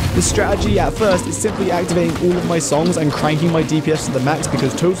extreme. The strategy at first is simply activating all of my songs and cranking my DPS to the max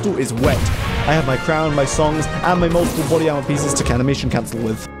because Toadstool is wet. I have my crown, my songs, and my multiple body armor pieces to animation cancel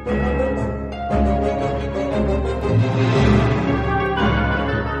with.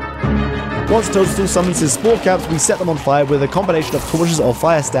 Once Toadstool summons his spore caps, we set them on fire with a combination of torches or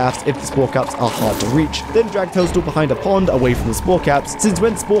fire staffs if the spore caps are hard to reach. Then drag Toadstool behind a pond away from the spore caps, since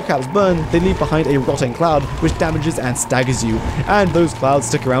when spore caps burn, they leave behind a rotting cloud which damages and staggers you, and those clouds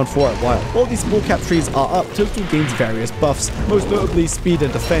stick around for a while. While these spore cap trees are up, Toadstool gains various buffs, most notably speed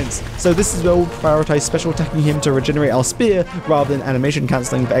and defense, so this is where we'll prioritize special attacking him to regenerate our spear rather than animation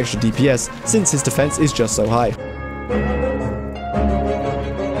cancelling for extra DPS, since his defense is just so high.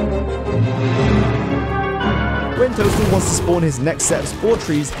 When Toadstool wants to spawn his next set of spore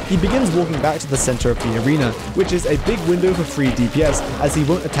trees, he begins walking back to the center of the arena, which is a big window for free DPS, as he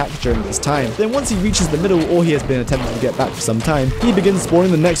won't attack during this time. Then once he reaches the middle, or he has been attempting to get back for some time, he begins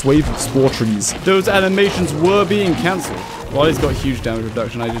spawning the next wave of spore trees. Those animations were being cancelled. While he's got huge damage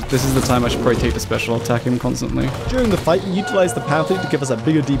reduction, this is the time I should probably take the special, attack him constantly. During the fight, we utilize the pamphlet to give us a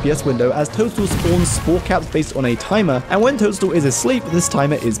bigger DPS window as Toadstool spawns spore caps based on a timer, and when Toadstool is asleep, this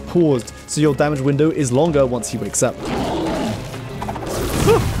timer is paused, so your damage window is longer once he wakes up.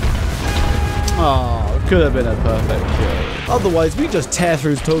 Oh, could have been a perfect kill. Otherwise, we just tear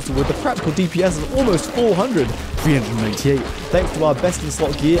through Toadstool with the practical DPS of almost 400, 398, thanks to our best in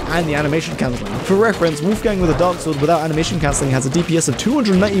slot gear and the animation cancelling. For reference, Wolfgang with a Dark Sword without animation cancelling has a DPS of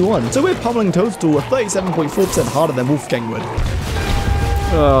 291, so we're pummeling Toadstool at 37.4% harder than Wolfgang would.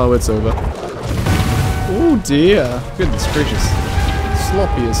 Oh, it's over. Oh dear. Goodness gracious.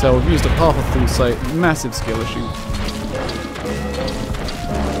 Sloppy as hell. We've used a powerful through sight. Massive skill issue.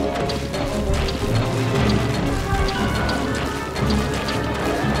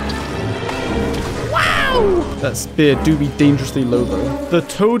 That spear do be dangerously low though. The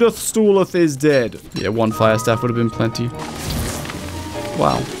Toadstooleth is dead. Yeah, one fire staff would have been plenty.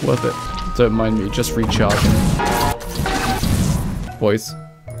 Wow, worth it. Don't mind me, just recharging. Boys,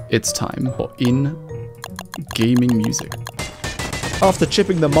 it's time for in-gaming music. After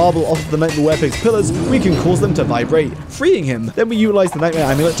chipping the marble off of the Nightmare Werepig's pillars, we can cause them to vibrate, freeing him. Then we utilize the Nightmare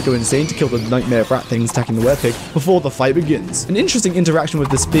Amulet to go insane to kill the Nightmare Rat things attacking the Werepig before the fight begins. An interesting interaction with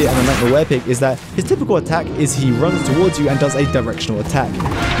the spear and the Nightmare Werepig is that his typical attack is he runs towards you and does a directional attack.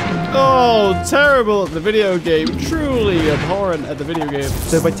 Oh, terrible at the video game. Truly abhorrent at the video game.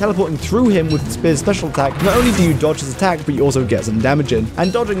 So by teleporting through him with Spear's special attack, not only do you dodge his attack, but you also get some damage in.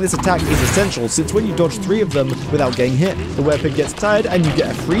 And dodging this attack is essential, since when you dodge 3 of them without getting hit, the werepig gets tired and you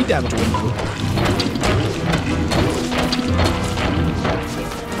get a free damage window.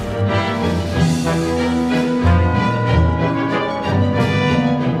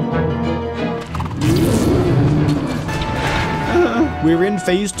 We're in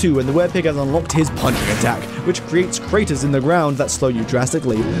phase 2 and the werepig has unlocked his punching attack, which creates craters in the ground that slow you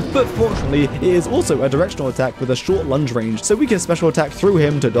drastically. But fortunately, it is also a directional attack with a short lunge range, so we can special attack through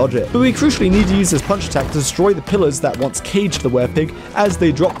him to dodge it. But we crucially need to use this punch attack to destroy the pillars that once caged the werepig, as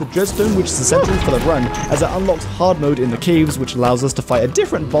they drop the dreadstone, which is essential for the run, as it unlocks hard mode in the caves, which allows us to fight a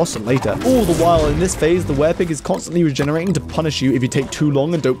different boss later. All the while in this phase, the werepig is constantly regenerating to punish you if you take too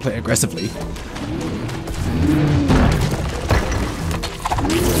long and don't play aggressively.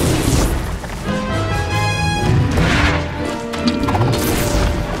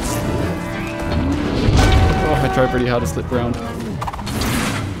 I tried pretty hard to slip around.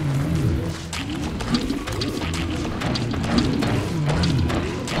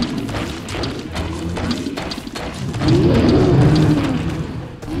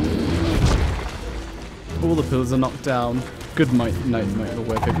 All the pillars are knocked down. Good night, Nightmare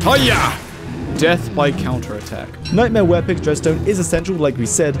Werepig. Hiya! Death by counterattack. Nightmare Werepig's dreadstone is essential like we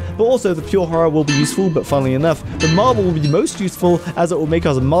said, but also the pure horror will be useful, but funnily enough, the marble will be most useful as it will make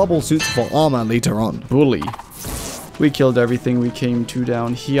us marble suits for armor later on. Bully. We killed everything we came to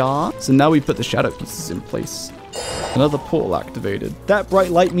down here. So now we put the shadow pieces in place. Another portal activated. That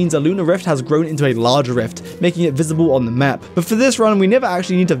bright light means a lunar rift has grown into a larger rift, making it visible on the map. But for this run, we never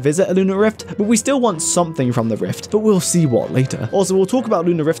actually need to visit a lunar rift, but we still want something from the rift, but we'll see what later. Also, we'll talk about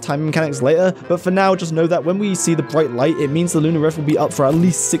lunar rift time mechanics later, but for now, just know that when we see the bright light, it means the lunar rift will be up for at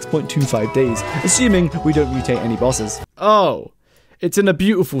least 6.25 days, assuming we don't mutate any bosses. Oh. It's in a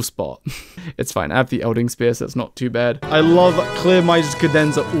beautiful spot. It's fine. I have the Elding Spear, so it's not too bad. I love Clear Miser's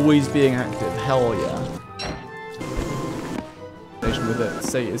Cadenza always being active. Hell yeah. With it,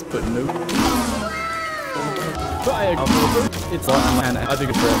 say is put no. But I agree. It's like man. I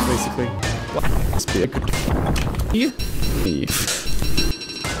think it's right, basically. What? Spear could me.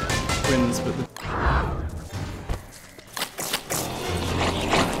 Wins, but the.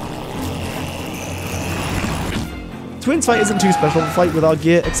 Twins fight isn't too special to fight with our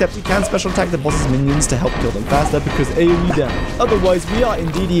gear, except we can special attack the boss's minions to help kill them faster because AoE damage. Otherwise, we are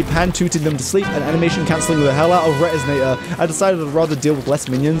indeed pan-tooting them to sleep and animation cancelling the hell out of Retisnator. I decided I'd rather deal with less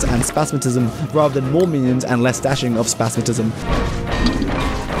minions and spasmatism rather than more minions and less dashing of spasmatism.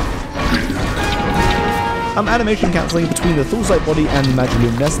 I'm animation cancelling between the Thulsite body and the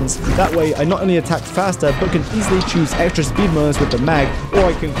Magiluminescence. That way, I not only attack faster, but can easily choose extra speed bonus with the mag, or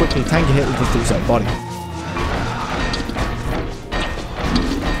I can quickly tank a hit with the Thulsite body.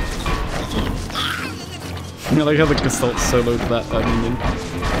 I like how the Gestalt soloed that minion.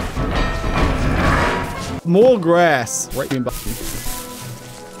 More grass! Right behind you.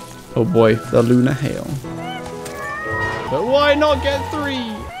 Oh boy, the Lunar Hail. But why not get 3?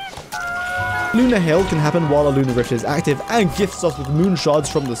 Lunar Hail can happen while a Lunar Rift is active and gifts us with moon shards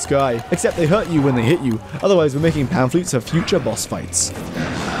from the sky, except they hurt you when they hit you, otherwise we're making pamphlets for future boss fights.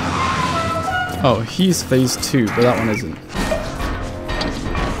 Oh, he's phase 2, but that one isn't.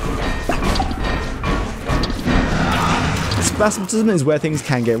 Spasmatism is where things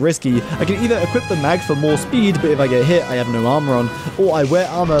can get risky. I can either equip the mag for more speed, but if I get hit, I have no armor on, or I wear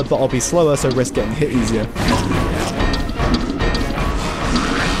armor, but I'll be slower, so risk getting hit easier.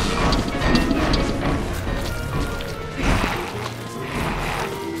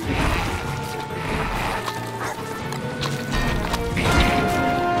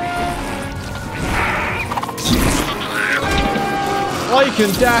 I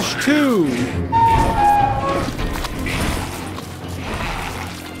can dash too!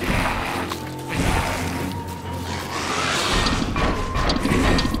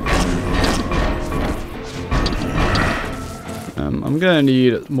 I'm gonna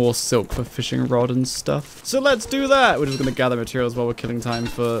need more silk for fishing rod and stuff. So let's do that! We're just gonna gather materials while we're killing time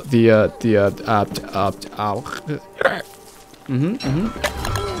for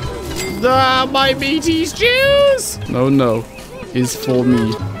my meaty stews! Oh no, is for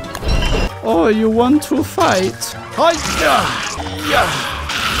me. Oh, you want to fight? I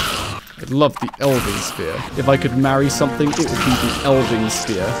love the Elding Spear. If I could marry something, it would be the Elding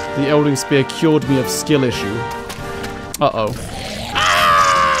Spear. The Elding Spear cured me of skill issue. Uh-oh.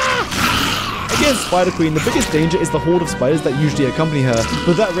 Against Spider Queen, the biggest danger is the horde of spiders that usually accompany her,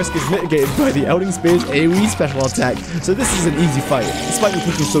 but that risk is mitigated by the Elding Spear's AoE special attack, so this is an easy fight, despite me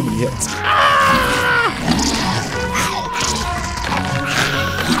taking so many hits.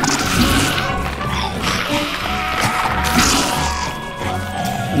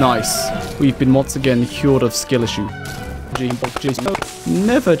 Nice. We've been once again cured of skill issue.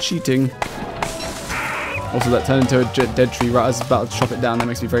 Never cheating. Also, that turned into a dead tree right as I was about to chop it down. That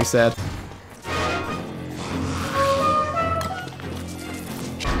makes me very sad.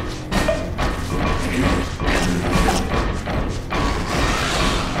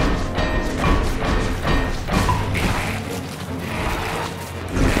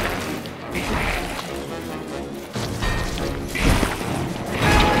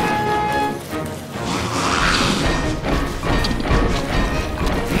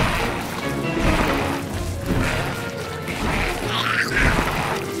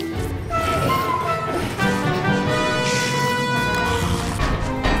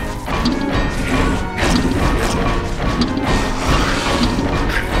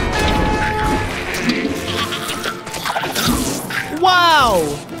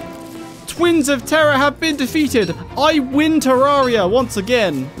 Twins of Terror have been defeated. I win Terraria once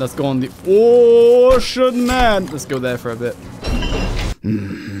again. Let's go on the Ocean Man. Let's go there for a bit.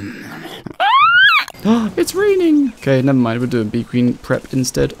 It's raining. Okay, never mind. We're doing Bee Queen prep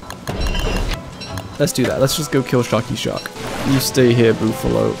instead. Let's do that. Let's just go kill Sharky Shark. You stay here,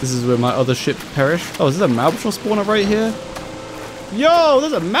 Buffalo. This is where my other ship perished. Oh, is there a Malbatross spawner right here? Yo,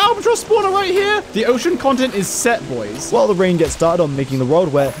 there's a Malbatross spawner right here. The ocean content is set, boys. While the rain gets started on making the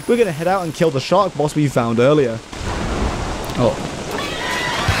world wet, we're going to head out and kill the shark boss we found earlier. Oh.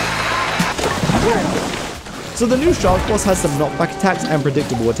 So the new shark boss has some knockback attacks and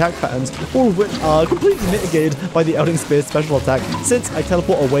predictable attack patterns, all of which are completely mitigated by the Elding Spear's special attack, since I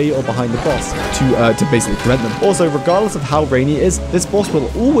teleport away or behind the boss to basically prevent them. Also, regardless of how rainy it is, this boss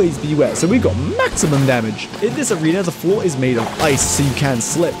will always be wet, so we've got maximum damage. In this arena, the floor is made of ice, so you can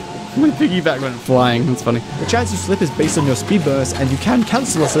slip. My piggyback went flying. That's funny. The chance you slip is based on your speed bonus, and you can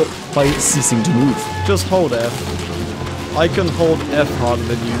cancel a slip by ceasing to move. Just hold F. I can hold F harder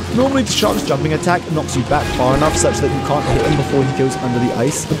than you. Normally the shark's jumping attack knocks you back far enough such that you can't hit him before he goes under the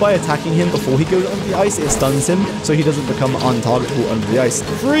ice. But by attacking him before he goes under the ice, it stuns him, so he doesn't become untargetable under the ice.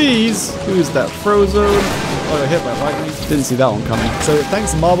 Freeze! Who's that? Frozone? Oh, I got hit by lightning. Didn't see that one coming. So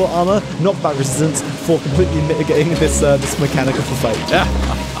thanks Marble Armor, knockback resistance, for completely mitigating this mechanic of the fight. Yeah.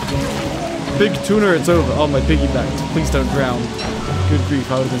 Big tuner, it's over. Oh, my piggyback. Please don't drown. Good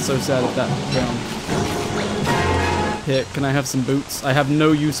grief, I would have been so sad if that drowned. Here, can I have some boots? I have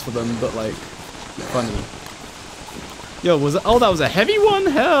no use for them, but like, funny. Yo, was it? Oh, that was a heavy one?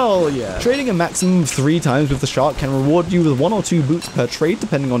 Hell yeah. Trading a maximum of 3 times with the shark can reward you with 1 or 2 boots per trade,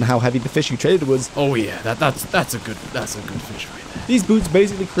 depending on how heavy the fish you traded was. Oh yeah, that's a good fish right there. These boots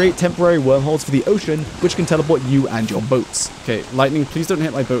basically create temporary wormholes for the ocean, which can teleport you and your boats. Okay, lightning, please don't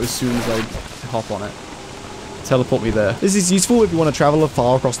hit my boat as soon as I hop on it. Teleport me there. This is useful if you want to travel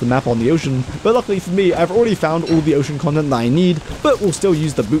far across the map on the ocean, but luckily for me, I've already found all the ocean content that I need, but we'll still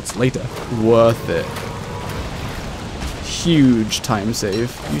use the boots later. Worth it. Huge time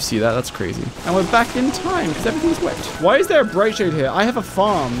save. You see that? That's crazy. And we're back in time because everything's wet. Why is there a bright shade here? I have a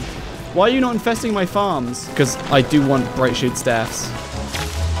farm. Why are you not infesting my farms? Because I do want bright shade staffs.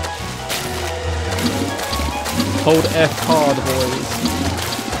 Hold F hard, boys.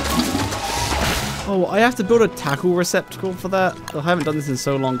 Oh, I have to build a tackle receptacle for that? I haven't done this in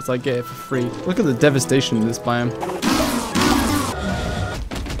so long because I get it for free. Look at the devastation in this biome.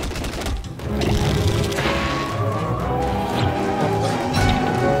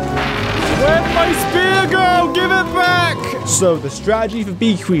 Where'd my spear go? Give it back! So the strategy for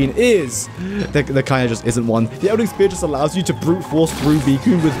Bee Queen is... There kind of just isn't one. The Elding Spear just allows you to brute force through Bee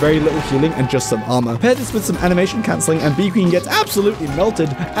Queen with very little healing and just some armor. Pair this with some animation cancelling and Bee Queen gets absolutely melted,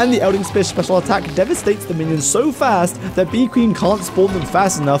 and the Elding Spear special attack devastates the minions so fast that Bee Queen can't spawn them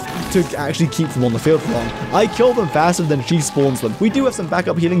fast enough to actually keep them on the field for long. I kill them faster than she spawns them. We do have some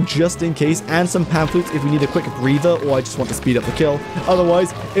backup healing just in case, and some pamphlets if we need a quick breather or I just want to speed up the kill.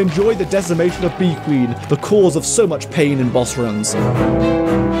 Otherwise, enjoy the decimation of Bee Queen, the cause of so much pain in boss runs.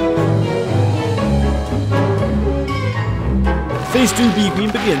 Phase 2 Bee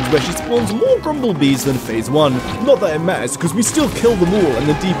Queen begins where she spawns more Grumblebees than Phase 1. Not that it matters, because we still kill them all and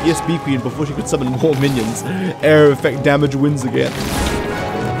the DPS Bee Queen before she could summon more minions. Air effect damage wins again.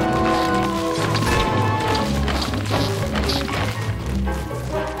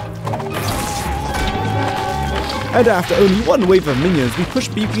 And after only one wave of minions, we push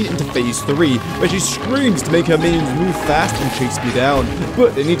Beaky into phase 3, where she screams to make her minions move fast and chase me down.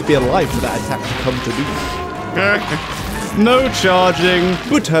 But they need to be alive for that attack to come to be. No charging.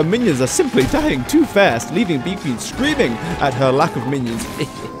 But her minions are simply dying too fast, leaving Beaky screaming at her lack of minions.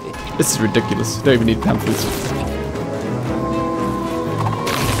 This is ridiculous. Don't even need pamphlets.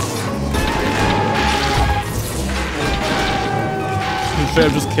 Should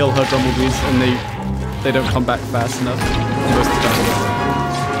have just killed her bumblebees and they don't come back fast enough most of the time.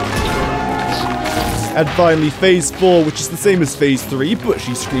 And finally phase 4, which is the same as phase 3, but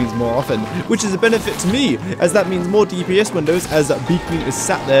she screams more often, which is a benefit to me, as that means more DPS windows as Beaky is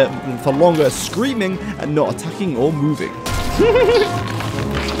sat there for longer screaming and not attacking or moving.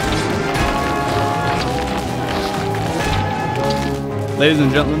 Ladies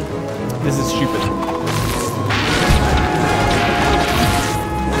and gentlemen, this is stupid.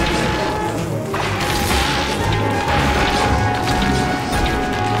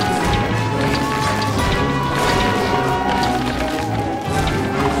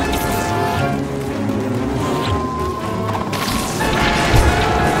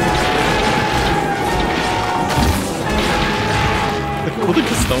 All the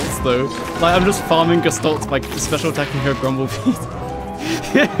Gestolts though. Like I'm just farming Gestolts by special attacking her Grumblebees.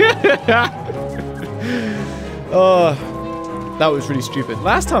 Oh, that was really stupid.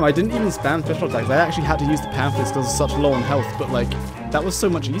 Last time I didn't even spam special attacks. I actually had to use the pamphlets because it's such low on health, but like that was so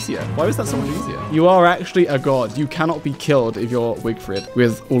much easier. Why was that so much easier? You are actually a god. You cannot be killed if you're Wigfrid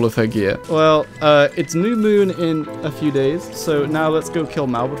with all of her gear. Well, it's new moon in a few days, so now let's go kill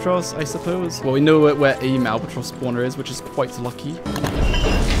Malbatross, I suppose. Well, we know where a Malbatross spawner is, which is quite lucky.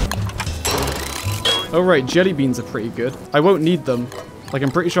 Oh right, jelly beans are pretty good. I won't need them. Like,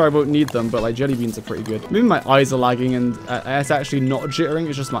 I'm pretty sure I won't need them, but like jelly beans are pretty good. Maybe my eyes are lagging and it's actually not jittering.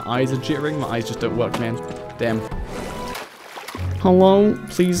 It's just my eyes are jittering. My eyes just don't work, man. Damn. Hello,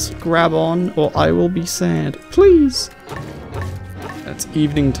 please grab on or I will be sad. Please. It's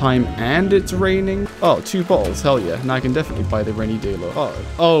evening time and it's raining. Oh, 2 bottles. Hell yeah. Now I can definitely buy the rainy day low.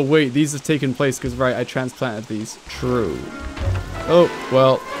 Oh wait, these have taken place because, right, I transplanted these. True. Oh,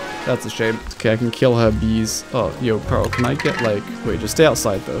 well, that's a shame. Okay, I can kill her bees. Oh, yo, Pearl, can I get, like... Wait, just stay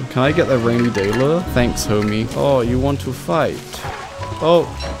outside, though. Can I get the rainy day lure? Thanks, homie. Oh, you want to fight? Oh,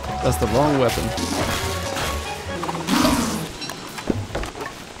 that's the wrong weapon.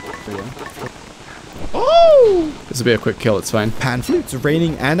 Oh! This will be a quick kill, it's fine. Pan flutes,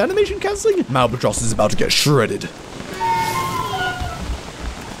 raining, and animation cancelling. Malbatross is about to get shredded.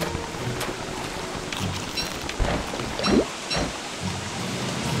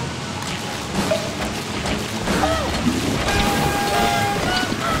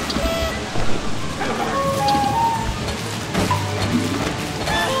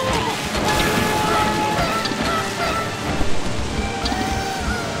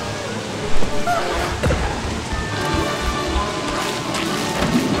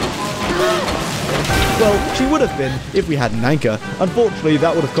 Well, she would have been if we had an anchor. Unfortunately,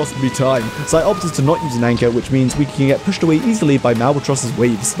 that would have cost me time, so I opted to not use an anchor, which means we can get pushed away easily by Malbatross's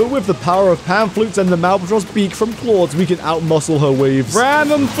waves. But with the power of pan flutes and the Malbatross beak from claws, we can outmuscle her waves. Ram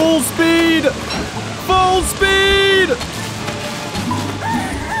them full speed! Full speed!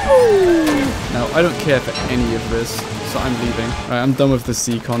 Now, I don't care for any of this, so I'm leaving. Alright, I'm done with the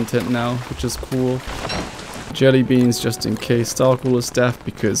sea content now, which is cool. Jelly beans just in case. Starcrawler staff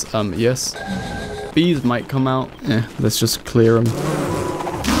because, yes. Bees might come out. Let's just clear them.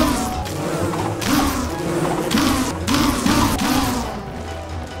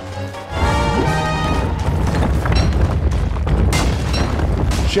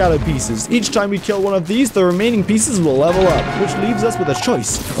 Shadow pieces. Each time we kill one of these, the remaining pieces will level up, which leaves us with a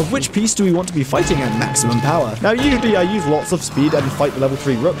choice of which piece do we want to be fighting at maximum power. Now usually I use lots of speed and fight the level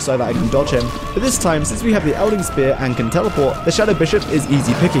 3 rook so that I can dodge him, but this time since we have the Elding Spear and can teleport, the Shadow Bishop is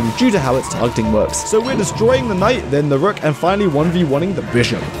easy picking due to how its targeting works. So we're destroying the knight, then the rook, and finally 1v1ing the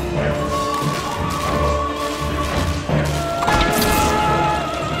bishop.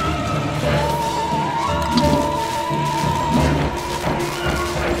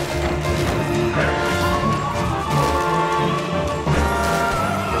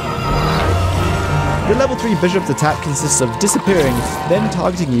 The level 3 bishop's attack consists of disappearing, then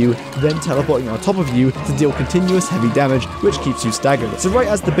targeting you, then teleporting on top of you to deal continuous heavy damage, which keeps you staggered. So right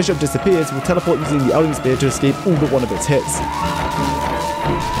as the bishop disappears, we'll teleport using the Elding Spear to escape all but one of its hits.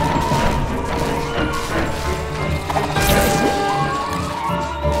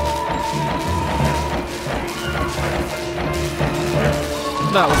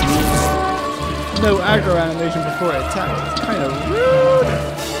 That was neat. No aggro animation before it attacked. It's kind of rude.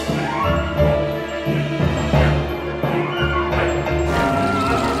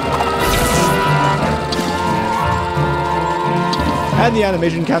 And the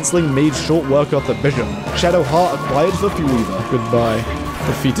animation cancelling made short work of the bishop. Shadow Heart acquired for Fueweaver. Goodbye.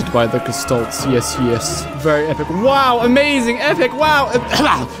 Defeated by the Gestalts. Yes, yes. Very epic. Wow, amazing, epic, wow.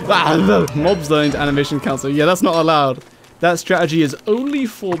 Mobs learning to animation cancel. Yeah, that's not allowed. That strategy is only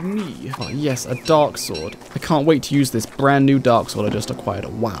for me. Oh, yes, a dark sword. I can't wait to use this brand new dark sword I just acquired.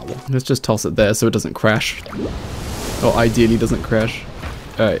 Wow. Let's just toss it there so it doesn't crash. Or ideally doesn't crash.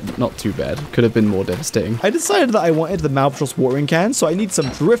 Alright, not too bad. Could have been more devastating. I decided that I wanted the Malbatross watering can, so I need some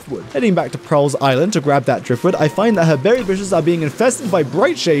driftwood. Heading back to Pearl's Island to grab that driftwood, I find that her berry bushes are being infested by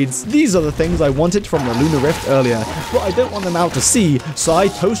bright shades. These are the things I wanted from the Lunar Rift earlier, but I don't want them out to sea, so I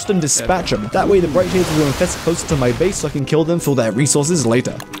toast and dispatch them. That way the bright shades will infest closer to my base so I can kill them for their resources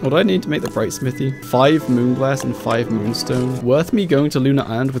later. What do I need to make the bright smithy? 5 moonglass and 5 moonstone. Worth me going to Lunar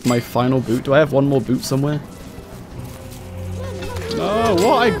Island with my final boot? Do I have one more boot somewhere? Oh,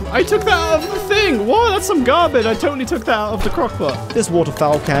 what? I took that out of the thing. What? That's some garbage. I totally took that out of the crockpot. This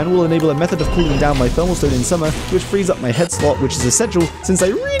waterfowl can will enable a method of cooling down my thermal stone in summer, which frees up my head slot, which is essential since I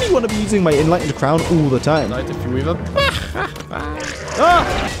really want to be using my enlightened crown all the time. Light if you weaver.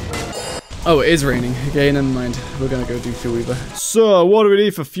 Ah! Oh, it is raining. Okay, never mind. We're gonna go do Fueweaver. So, what do we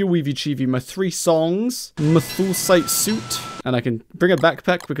need for Fueweavy Chievy? My 3 songs, Methursite suit, and I can bring a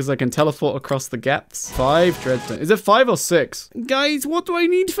backpack because I can teleport across the gaps. 5 dreadstone. Is it 5 or 6? Guys, what do I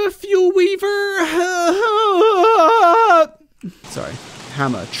need for Fueweaver? Sorry.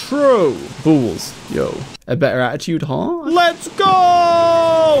 Hammer. True. Bulls. Yo. A better attitude, huh? Let's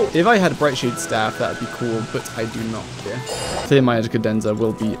go! If I had a Bright Shade staff, that would be cool, but I do not. Yeah. Clear my cadenza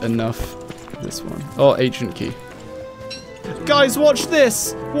will be enough. This one. Oh, ancient key. Guys, watch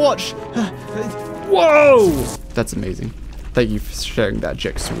this! Watch! Whoa! That's amazing. Thank you for sharing that,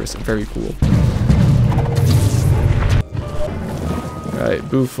 Jakeyosaurus. Very cool. Right,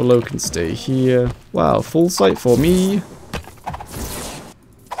 Buffalo can stay here. Wow, full sight for me.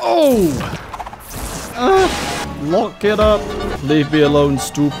 Oh! Lock it up. Leave me alone,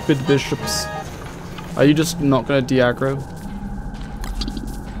 stupid bishops. Are you just not gonna de-aggro?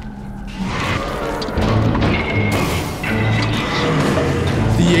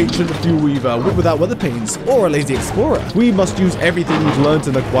 The ancient Fueweaver, without weather panes, or a lazy explorer. We must use everything we've learned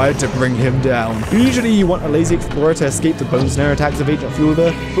and acquired to bring him down. Usually you want a lazy explorer to escape the bone snare attacks of ancient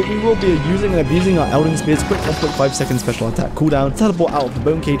Fueweaver, but we will be using and abusing our Elding Spear's quick 1.5-second special attack cooldown to teleport out of the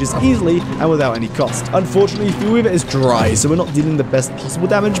bone cages easily and without any cost. Unfortunately, Fueweaver is dry, so we're not dealing the best possible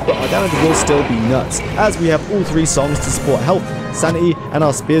damage, but our damage will still be nuts, as we have all 3 songs to support health, sanity, and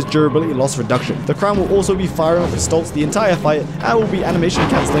our spear's durability loss reduction. The crown will also be firing off Gestalts the entire fight, and will be animation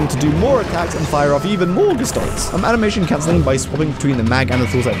cancelling to do more attacks and fire off even more Gestalts. I'm animation cancelling by swapping between the mag and the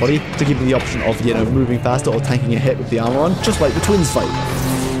Thorsight body to give me the option of, you know, moving faster or tanking a hit with the armor on, just like the twins fight.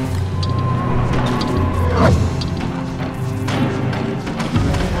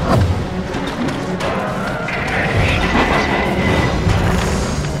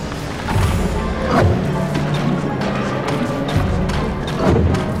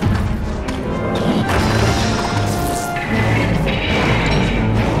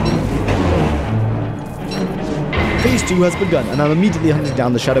 Phase 2 has begun, and I'm immediately hunting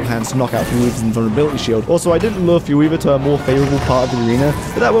down the Shadow Hands to knock out Fueweaver's invulnerability shield. Also, I didn't lure Fueweaver to a more favourable part of the arena,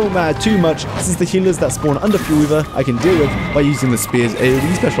 but that won't matter too much, since the healers that spawn under Fueweaver I can deal with by using the spear's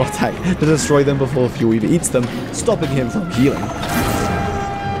AoE special attack to destroy them before Fueweaver eats them, stopping him from healing.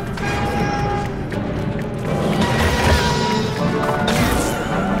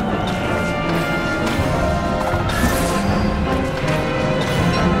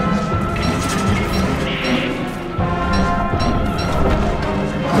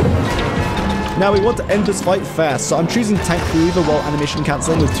 Now we want to end this fight fast, so I'm choosing Tank Fueweaver while animation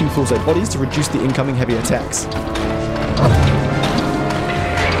cancelling with 2 Thorsight bodies to reduce the incoming heavy attacks.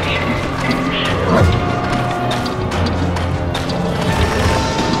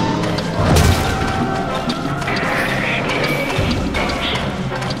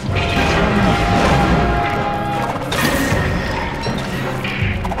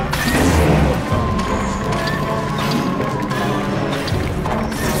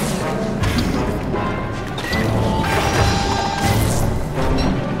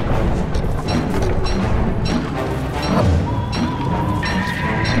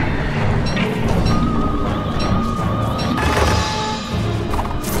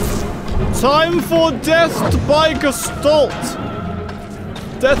 Time for death by Gestalt.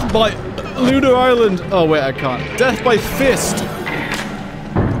 Death by Lunar Island. Oh wait, I can't. Death by fist.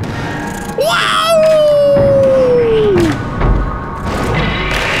 Wow!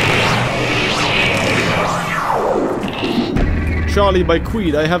 Charlie, my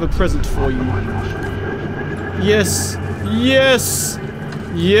queen, I have a present for you. Yes, Yes!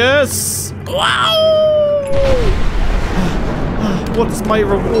 Yes! Wow! What is my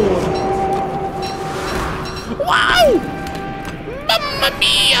reward? Wow! Mamma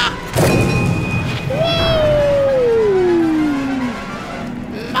mia!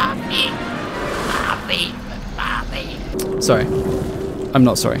 Mommy. Sorry. I'm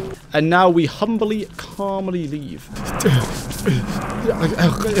not sorry. And now we humbly, calmly leave.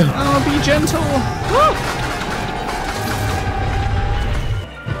 Oh, be gentle.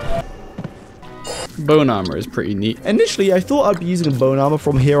 Bone armor is pretty neat. Initially, I thought I'd be using bone armor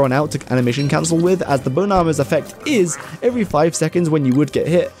from here on out to animation cancel with, as the bone armor's effect is every 5 seconds when you would get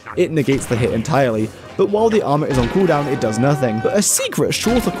hit, it negates the hit entirely. But while the armor is on cooldown, it does nothing. But a secret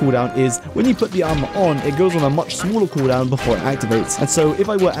shorter cooldown is, when you put the armor on, it goes on a much smaller cooldown before it activates. And so if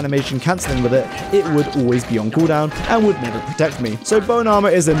I were animation cancelling with it, it would always be on cooldown and would never protect me. So bone armor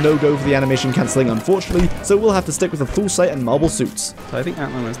is a no-go for the animation cancelling, unfortunately, so we'll have to stick with the full sight and marble suits. So I think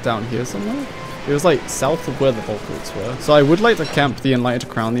Antlion was down here somewhere. It was like south of where the Volcruits were. So I would like to camp the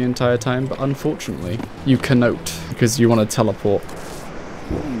Enlightened Crown the entire time, but unfortunately, you cannot because you want to teleport.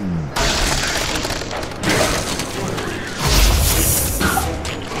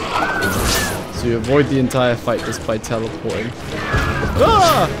 So you avoid the entire fight just by teleporting.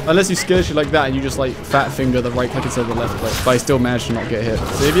 Ah! Unless you skirtish you like that and you just like fat finger the right click instead of the left click, but I still managed to not get hit.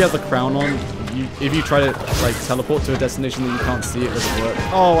 So if you have the crown on, if you try to like teleport to a destination that you can't see, it doesn't work.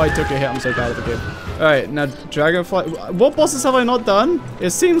 Oh, I took a hit. I'm so bad at the game. Alright, now Dragonfly. What bosses have I not done?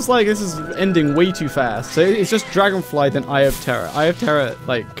 It seems like this is ending way too fast. So it's just Dragonfly, then Eye of Terror. Eye of Terror,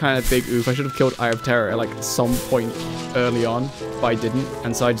 like, kind of big oof. I should have killed Eye of Terror at like some point early on, but I didn't.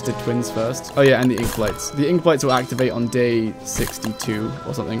 And so I just did twins first. Oh yeah, and the Ink Blights. The Ink Blights will activate on day 62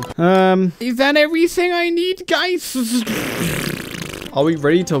 or something. Is that everything I need, guys? Are we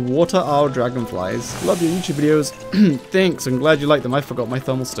ready to water our dragonflies? Love your YouTube videos. Thanks, I'm glad you like them. I forgot my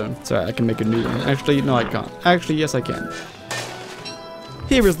thermal stone. Sorry, I can make a new one. Actually, no, I can't. Actually, yes, I can.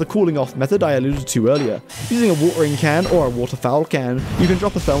 Here is the cooling off method I alluded to earlier. Using a watering can or a waterfowl can, you can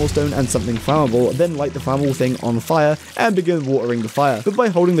drop a thermal stone and something flammable, then light the flammable thing on fire and begin watering the fire. But by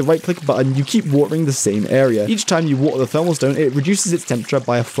holding the right click button, you keep watering the same area. Each time you water the thermal stone, it reduces its temperature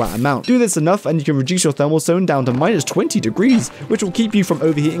by a flat amount. Do this enough and you can reduce your thermal stone down to minus 20 degrees, which will keep you from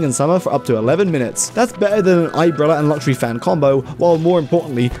overheating in summer for up to 11 minutes. That's better than an umbrella and luxury fan combo, while more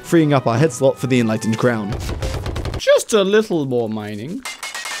importantly, freeing up our head slot for the Enlightened Crown. Just a little more mining.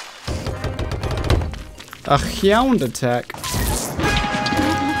 A hound attack.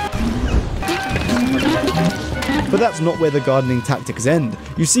 But that's not where the gardening tactics end.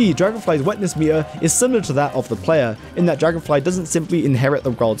 You see, Dragonfly's wetness meter is similar to that of the player, in that Dragonfly doesn't simply inherit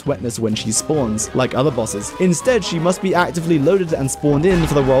the world's wetness when she spawns, like other bosses. Instead, she must be actively loaded and spawned in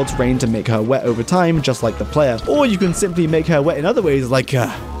for the world's rain to make her wet over time, just like the player. Or you can simply make her wet in other ways, like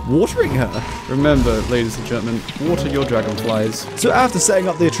watering her. Remember, ladies and gentlemen, water your dragonflies. So after setting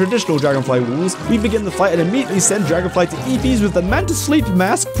up the traditional Dragonfly walls, we begin the fight and immediately send Dragonfly to EPs with the Mantis Sleep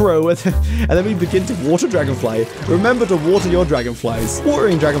Mask Pro, and then we begin to water Dragonfly. Remember to water your Dragonflies.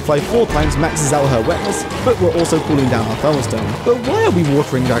 Watering Dragonfly 4 times maxes out her wetness, but we're also cooling down our thermal stone. But why are we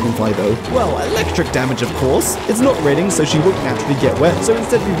watering Dragonfly though? Well, electric damage of course. It's not raining, so she won't naturally get wet, so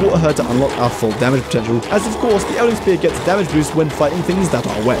instead we water her to unlock our full damage potential, as of course the Elding Spear gets a damage boost when fighting things that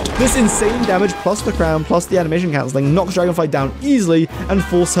are wet. This insane damage plus the crown plus the animation cancelling knocks Dragonfly down easily and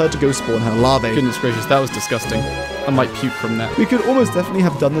force her to go spawn her larvae. Goodness gracious, that was disgusting. I might puke from that. We could almost definitely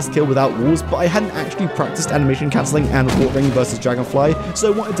have done this kill without walls, but I hadn't actually practiced animation cancelling and watering versus Dragonfly,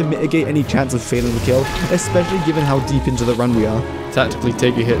 so I wanted to mitigate any chance of failing the kill, especially given how deep into the run we are. Tactically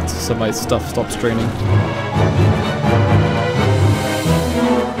take a hit so my stuff stops draining.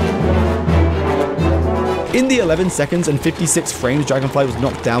 In the 11 seconds and 56 frames Dragonfly was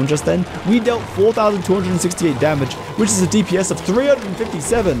knocked down just then, we dealt 4,268 damage, which is a DPS of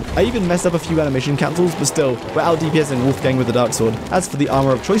 357. I even messed up a few animation cancels, but still, we're out DPSing Wolfgang with the Dark Sword. As for the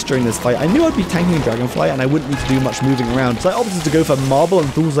armor of choice during this fight, I knew I'd be tanking Dragonfly and I wouldn't need to do much moving around, so I opted to go for marble and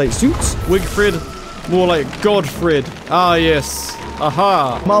Thulzite suits. Wigfrid, more like Godfrid. Ah yes.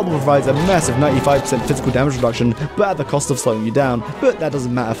 Aha! Marble provides a massive 95% physical damage reduction, but at the cost of slowing you down, but that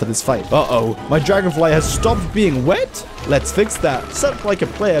doesn't matter for this fight. Uh-oh, my Dragonfly has stopped being wet? Let's fix that. Such like a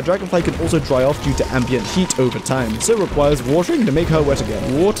player, Dragonfly can also dry off due to ambient heat over time, so it requires watering to make her wet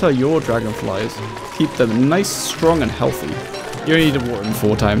again. Water your Dragonflies. Keep them nice, strong, and healthy. You only need to water them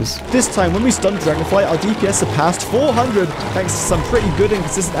 4 times. This time, when we stunned Dragonfly, our DPS surpassed 400, thanks to some pretty good and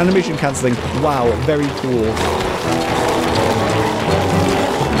consistent animation cancelling. Wow, very cool.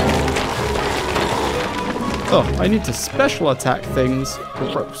 Oh, I need to special attack things.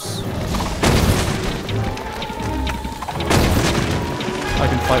 Gross. I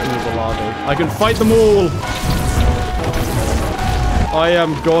can fight all the larvae. I can fight them all! I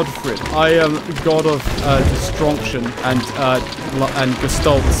am Godfrid. I am god of destruction and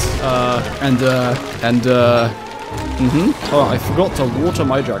gestalts Oh, I forgot to water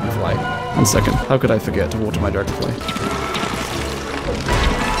my dragonfly. 1 second. How could I forget to water my dragonfly?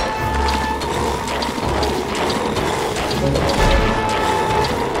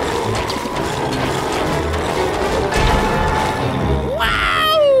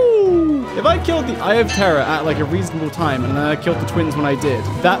 If I killed the Eye of Terror at like a reasonable time and then I killed the twins when I did,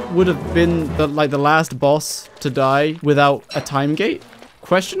 that would have been the last boss to die without a time gate?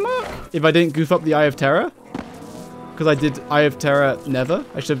 Question mark? If I didn't goof up the Eye of Terror? Because I did Eye of Terror never.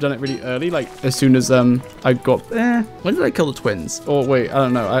 I should have done it really early, like as soon as I got... When did I kill the twins? Oh wait, I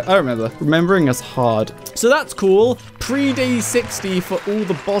don't know. I don't remember. Remembering is hard. So that's cool. Pre-day 60 for all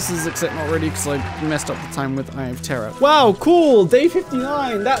the bosses, except not really because I messed up the time with Eye of Terror. Wow, cool. Day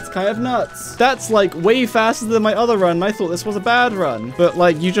 59. That's kind of nuts. That's like way faster than my other run. I thought this was a bad run. But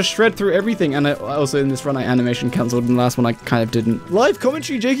like you just shred through everything. And also in this run I animation cancelled, and the last one I kind of didn't. Live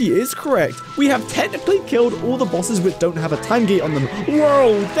commentary, Jakey, is correct. We have technically killed all the bosses which don't have a time gate on them.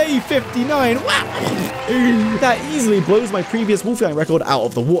 Whoa, day 59. Wow. That easily blows my previous Wolfgang record out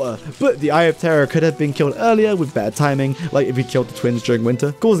of the water. But the Eye of Terror could have been killed earlier with bad timing, like if we killed the twins during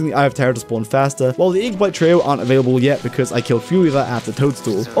winter, causing the Eye of Terror to spawn faster, while the Inkblight trio aren't available yet because I killed Furyweaver after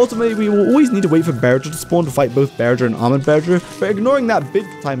Toadstool. Ultimately, we will always need to wait for Bearager to spawn to fight both Bearager and Armored Bearager, but ignoring that big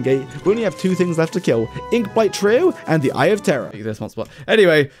time gate, we only have 2 things left to kill, Inkblight trio and the Eye of Terror. This one spot.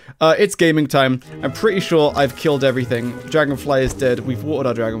 Anyway, it's gaming time. I'm pretty sure I've killed everything. Dragonfly is dead. We've watered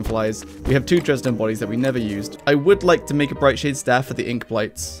our dragonflies. We have 2 Dresden bodies that we never used. I would like to make a Brightshade staff for the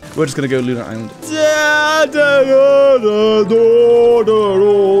Inkblights. We're just gonna go Lunar Island.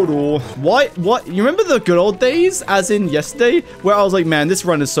 What? You remember the good old days, as in yesterday, where I was like, man, this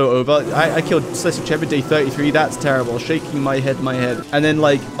run is so over. I killed Celestal Champion day 33. That's terrible. Shaking my head. And then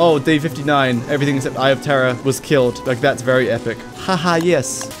like, oh, day 59, everything except Eye of Terror was killed. Like, that's very epic. Haha,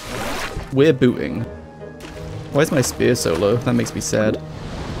 yes. We're booting. Why is my spear so low? That makes me sad.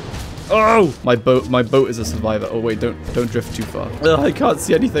 Oh! My boat is a survivor. Oh wait, don't drift too far. Ugh, I can't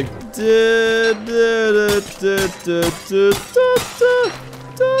see anything.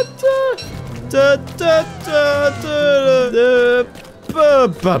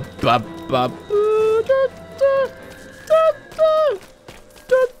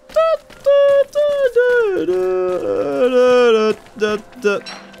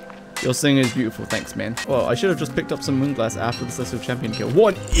 Your singing is beautiful, thanks, man. Well, I should have just picked up some moonglass after the Celestal Champion kill.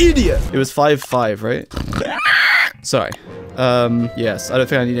 What an idiot! It was 5-5, right? Sorry. Yes, I don't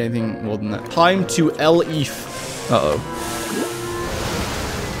think I need anything more than that. Time to L-Eef. Uh-oh.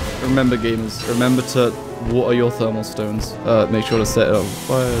 Remember, gamers, remember to water your thermal stones. Make sure to set it on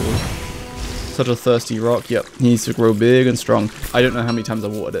fire. Such a thirsty rock. Yep, he needs to grow big and strong. I don't know how many times I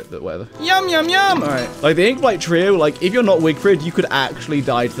watered it, but whatever. Yum, yum, yum! Alright. Like, the Inkblight trio, like, if you're not Wigfrid, you could actually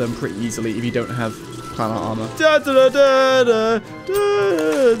die to them pretty easily if you don't have planet armor.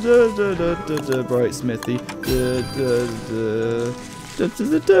 Bright Smithy.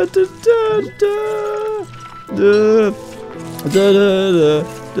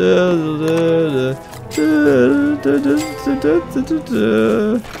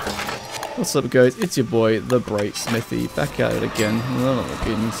 What's up, guys? It's your boy, the Bright Smithy, back at it again. Another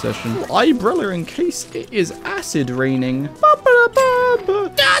gaming session. Umbrella in case it is acid raining.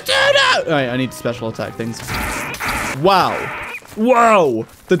 Alright, I need special attack things. Wow. Whoa!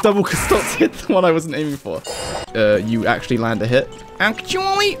 The double Gestalts hit the one I wasn't aiming for. You actually land a hit.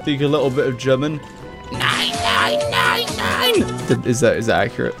 Actually? Speak a little bit of German. 9. Is that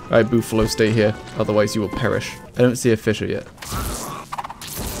accurate? Alright, Buffalo, stay here. Otherwise you will perish. I don't see a fisher yet.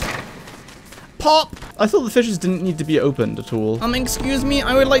 Pop! I thought the fishes didn't need to be opened at all. Excuse me,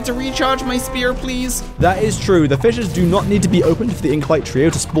 I would like to recharge my spear, please. That is true. The fishes do not need to be opened for the Inkblight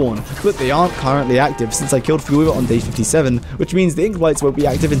trio to spawn, but they aren't currently active since I killed Furyweaver on day 57, which means the Inkblights won't be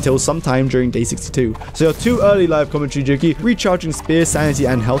active until sometime during day 62. So you're too early, live commentary, Jokey. Recharging spear, sanity,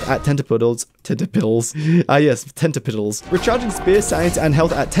 and health at Tentapills. Yes, Tentapills. Recharging spear, sanity, and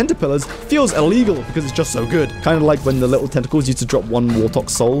health at Tentapillars feels illegal because it's just so good. Kind of like when the little tentacles used to drop 1 Warthog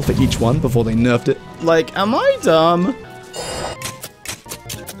soul for each one before they nerfed it. Like, am I dumb?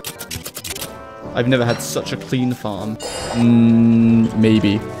 I've never had such a clean farm.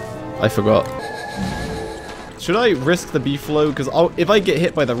 Maybe. I forgot. Should I risk the Beefalo? Because if I get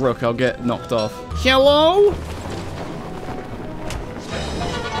hit by the rook, I'll get knocked off. Hello?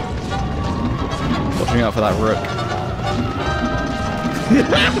 Watching out for that rook.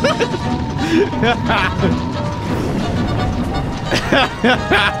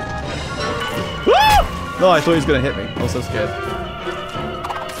 No, I thought he was gonna hit me. I was so scared.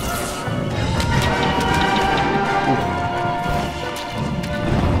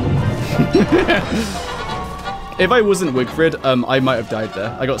 If I wasn't Wigfrid, I might have died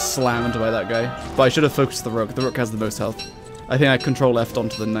there. I got slammed by that guy. But I should have focused the Rook. The Rook has the most health. I think I control F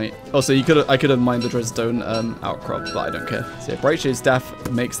onto the Knight. Also, I could have mined the Dreadstone outcrop, but I don't care. So yeah, Brightshade Staff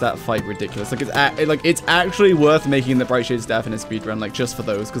makes that fight ridiculous. Like it's actually worth making the Brightshade Staff in a speedrun, like just for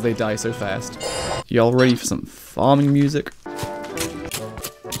those, because they die so fast. Y'all ready for some farming music?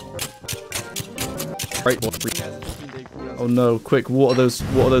 Right. Oh no! Quick, what are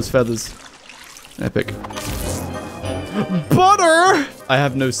those feathers? Epic. Butter! I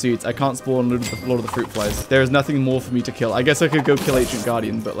have no seeds. I can't spawn Lord of the Fruit Flies. There is nothing more for me to kill. I guess I could go kill Ancient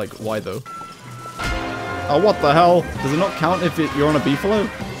Guardian, but like, why though? Oh, what the hell? Does it not count if you're on a beefalo?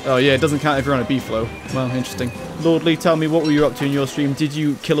 Oh yeah, it doesn't count if you're on a beefalo. Well, interesting. Lordly, tell me, what were you up to in your stream? Did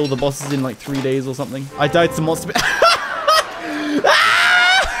you kill all the bosses in like 3 days or something? I died to monster.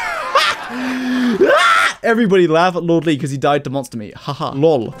 Everybody laugh at Lordly because he died to monster meat. Haha.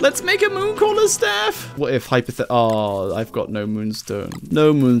 Lol. Let's make a Mooncrawler's staff. What if Oh, I've got no moonstone.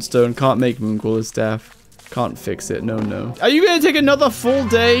 No moonstone. Can't make Mooncrawler's staff. Can't fix it. No, no. Are you gonna take another full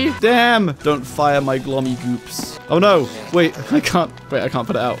day? Damn. Don't fire my glommy goops. Oh no. Wait, I can't put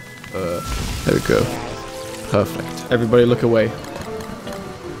it out. There we go. Perfect. Everybody look away.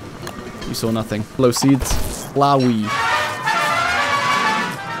 You saw nothing. Low seeds. Flowey.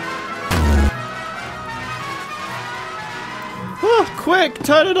 Quick,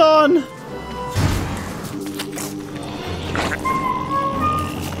 turn it on!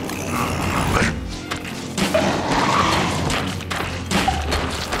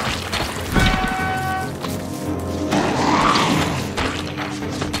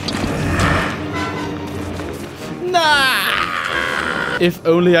 Nah! If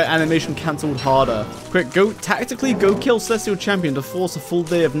only our animation cancelled harder. Quick, tactically go kill Celestal Champion to force a full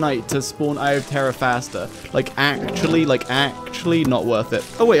day of night to spawn Eye of Terror faster. Like actually not worth it.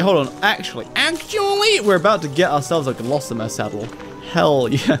 Oh wait, hold on. Actually, we're about to get ourselves a Gossamer saddle. Hell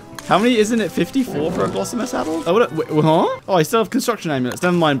yeah. How many, isn't it 54 for a Gossamer saddle? Oh, wait, huh? Oh, I still have construction amulets.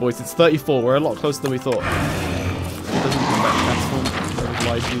 Never mind, boys. It's 34. We're a lot closer than we thought. It doesn't come back transform. I would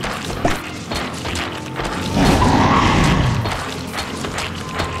lie to you.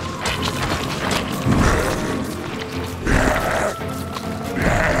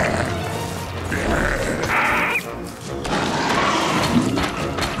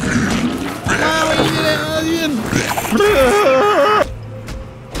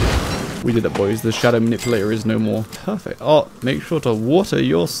 We did it, boys. The shadow manipulator is no more. Perfect. Oh, make sure to water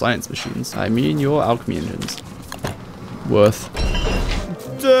your science machines. I mean your alchemy engines. Worth.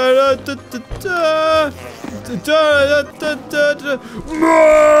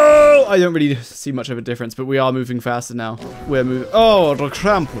 I don't really see much of a difference, but we are moving faster now. We're moving. Oh, the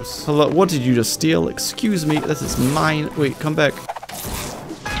Krampus. Hello, what did you just steal? Excuse me. This is mine. Wait, come back.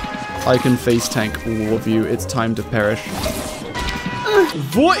 I can face tank all of you. It's time to perish.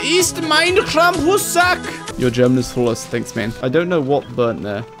 Wo ist mein Krampussack? Your German is flawless. Thanks, man. I don't know what burnt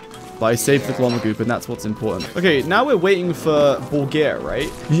there, but I saved the Glommergoop, and that's what's important. Okay, now we're waiting for Bulgaria, right?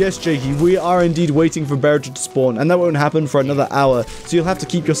 Yes, Jakey, we are indeed waiting for Berger to spawn, and that won't happen for another hour, so you'll have to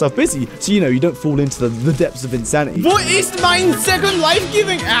keep yourself busy, so you know you don't fall into the depths of insanity. Wo ist mein second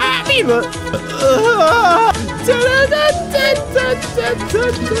life-giving fever?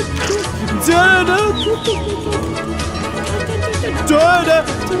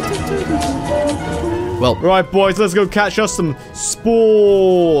 Well, right, boys, let's go catch us some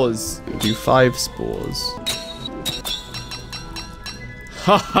spores. Do 5 spores.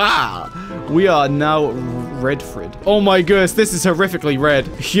 Haha! We are now Redfrid. Oh my goodness, this is horrifically red.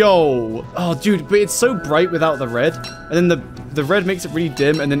 Yo! Oh, dude, but it's so bright without the red. And then the red makes it really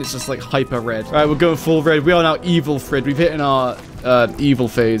dim, and then it's just like hyper red. All right, we're going full red. We are now evil Frid. We've hit in our evil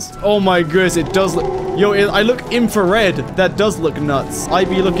phase. Oh my goodness, it does look... Yo, I look infrared. That does look nuts. I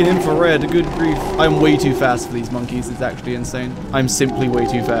be looking infrared. Good grief. I'm way too fast for these monkeys. It's actually insane. I'm simply way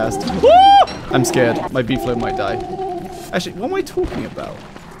too fast. I'm scared. My beefalo might die. Actually, what am I talking about?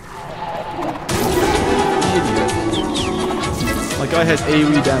 Idiot. My guy has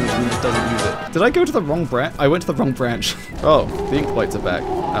AoE damage and just doesn't use it. Did I go to the wrong branch? I went to the wrong branch. Oh, the ink blights are back.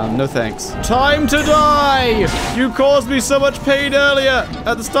 No thanks. Time to die! You caused me so much pain earlier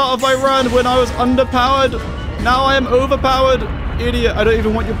at the start of my run when I was underpowered. Now I am overpowered. Idiot, I don't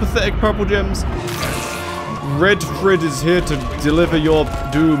even want your pathetic purple gems. Redfrid is here to deliver your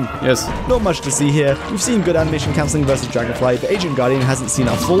doom. Yes. Not much to see here. We've seen good animation cancelling versus Dragonfly, but Ancient Guardian hasn't seen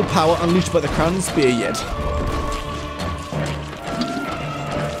our full power unleashed by the Crown and Spear yet.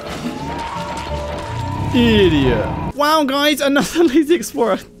 Idiot. Wow, guys, another lazy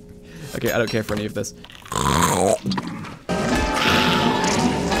explorer. Okay, I don't care for any of this.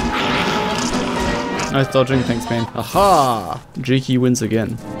 Nice dodging, thanks, man. Aha! Jakey wins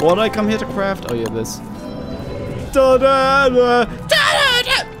again. What did I come here to craft? Oh yeah, this.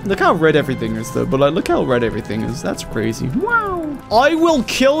 Look how red everything is, though. But like, look how red everything is. That's crazy. Wow. I will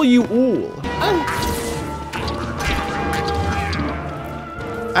kill you all.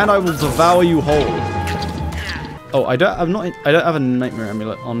 And I will devour you whole. Oh, I don't have a nightmare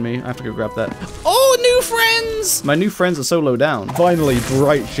amulet on me. I have to go grab that. Oh, new friends! My new friends are so low down. Finally,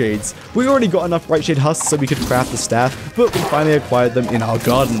 bright shades. We already got enough bright shade husks so we could craft the staff, but we finally acquired them in our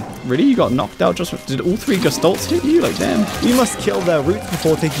garden. Really? You got knocked out just... Did all 3 Gestolts hit you? Like, damn. We must kill their roots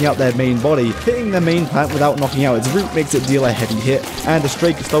before taking out their main body. Hitting their main plant without knocking out its root makes it deal a heavy hit, and a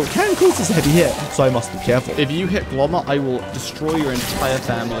stray Gestolt can cause this a heavy hit, so I must be careful. If you hit Glommer, I will destroy your entire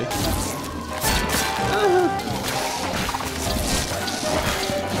family.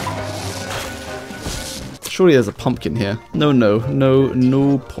 Surely there's a pumpkin here.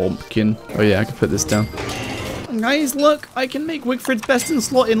 No pumpkin. Oh yeah, I can put this down. Guys, look, I can make Wigfrid's best in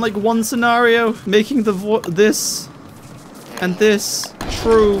slot in like one scenario, making the this and this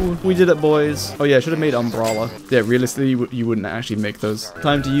true. We did it, boys. Oh yeah, I should have made Umbrella. Yeah, realistically, you wouldn't actually make those.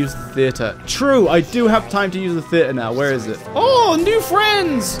 Time to use the theater. True, I do have time to use the theater now. Where is it? Oh, new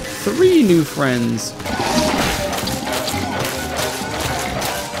friends! 3 new friends.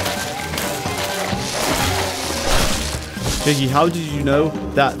 Jakey, how did you know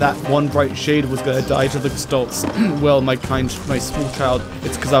that that one bright shade was going to die to the Gestolts? Well, my small child,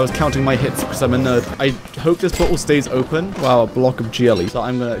 it's because I was counting my hits because I'm a nerd. I hope this portal stays open. Wow, a block of jelly. So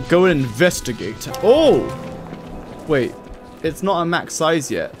I'm going to go and investigate. Oh! Wait, it's not a max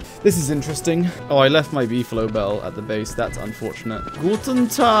size yet. This is interesting. Oh, I left my Beefalo bell at the base. That's unfortunate. Guten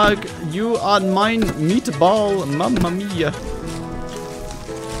Tag, you are mein Meatball, mamma mia.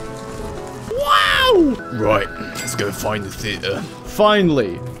 Right, let's go find the theater.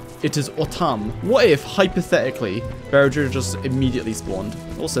 Finally, it is autumn. What if, hypothetically, Barrier just immediately spawned?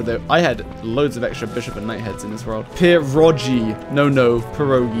 Also, though, I had loads of extra bishop and knight heads in this world. Pierogi. No,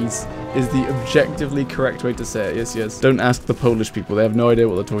 pierogis is the objectively correct way to say it. Yes. Don't ask the Polish people. They have no idea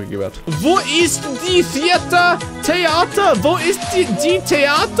what they're talking about. Wo ist die Theater? Wo ist die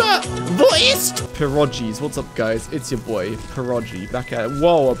Theater? Wo ist? Pierogis. What's up, guys? It's your boy, Pierogi. Back at it.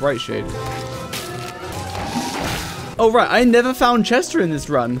 Whoa, a bright shade. Oh, right, I never found Chester in this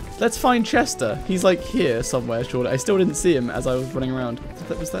run. Let's find Chester. He's like here somewhere, surely. I still didn't see him as I was running around.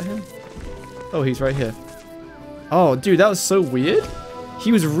 Was that him? Oh, he's right here. Oh, dude, that was so weird.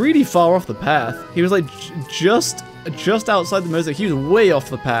 He was really far off the path. He was like just outside the mosaic. He was way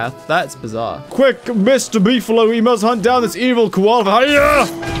off the path. That's bizarre. Quick, Mr. Beefalo, we must hunt down this evil koala. Hiya!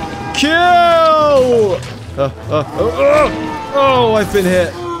 Kill! Oh, I've been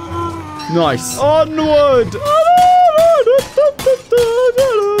hit. Nice. Onward!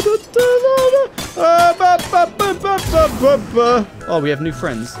 Oh, we have new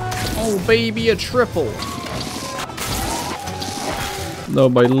friends. Oh, baby, a triple. No,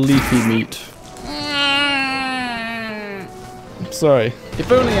 my leafy meat. I'm sorry.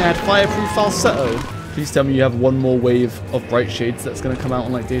 If only I had fireproof falsetto. Please tell me you have one more wave of bright shades that's gonna come out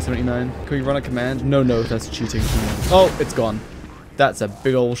on like day 79. Can we run a command? No, that's cheating. Oh, it's gone. That's a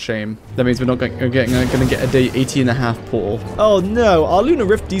big old shame. That means we're not gonna get a day 80.5 portal. Oh no, our Lunar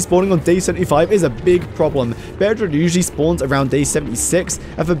Rift despawning on day 75 is a big problem. Beardra usually spawns around day 76,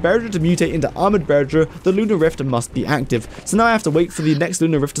 and for Beardra to mutate into Armored Beardra, the Lunar Rift must be active. So now I have to wait for the next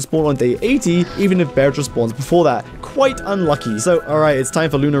Lunar Rift to spawn on day 80, even if Beardra spawns before that. Quite unlucky. So, alright, it's time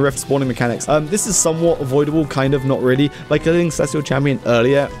for Lunar Rift spawning mechanics. This is somewhat avoidable, kind of, not really, by killing Celestal Champion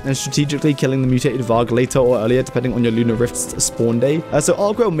earlier, and strategically killing the mutated Varg later or earlier, depending on your Lunar Rift's spawn day. So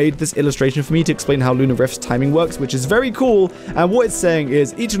Argro made this illustration for me to explain how Lunar Rift's timing works, which is very cool, and what it's saying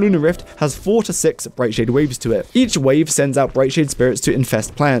is each Lunar Rift has 4 to 6 bright shade waves to it. Each wave sends out bright shade spirits to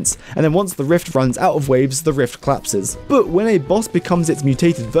infest plants, and then once the rift runs out of waves, the rift collapses. But when a boss becomes its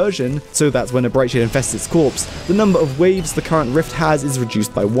mutated version, so that's when a bright shade infests its corpse, the number of waves the current rift has is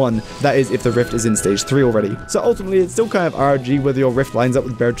reduced by 1, that is if the rift is in stage 3 already. So ultimately it's still kind of RNG whether your rift lines up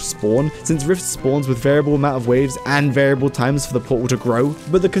with Beardra spawn, since rift spawns with variable amount of waves and variable times for the portal to grow,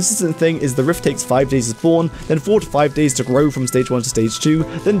 but the consistent thing is the rift takes 5 days to spawn, then 4 to 5 days to grow from stage 1 to stage 2,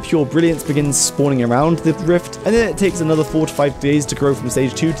 then pure brilliance begins spawning around the rift, and then it takes another 4 to 5 days to grow from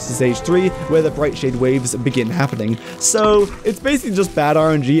stage 2 to stage 3, where the bright shade waves begin happening. So it's basically just bad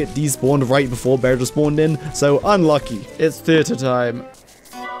RNG. It despawned right before Beardra spawned in, so unlucky. It's theater time.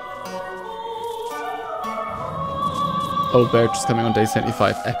 Oh, Beardra's coming on day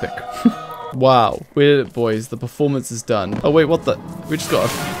 75. Epic. Wow. We did it, boys. The performance is done. Oh, wait, what the? We just got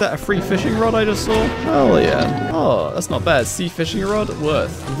a free fishing rod I just saw? Hell yeah. Oh, that's not bad. Sea fishing rod?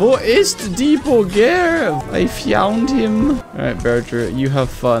 Worth. Wo ist die Burger? I found him. All right, Berger, you have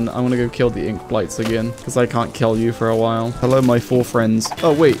fun. I'm gonna go kill the ink blights again because I can't kill you for a while. Hello, my 4 friends.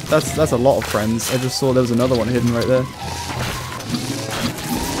 Oh, wait, that's a lot of friends. I just saw there was another one hidden right there.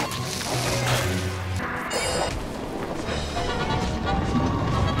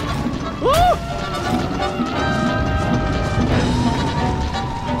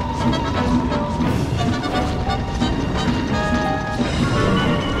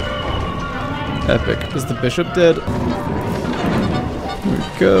 Epic. Is the bishop dead? Here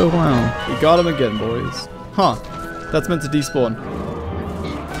we go. Wow. We got him again, boys. Huh. That's meant to despawn.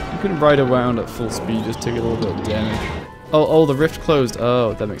 You couldn't ride around at full speed, just take a little bit of damage. Oh, the rift closed.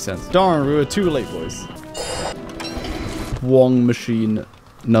 Oh, that makes sense. Darn, we were too late, boys. Wong machine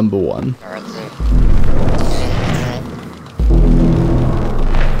number 1.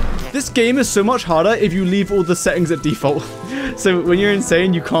 This game is so much harder if you leave all the settings at default. So when you're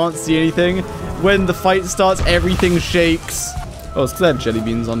insane, you can't see anything. When the fight starts, everything shakes. Oh, it's because I have jelly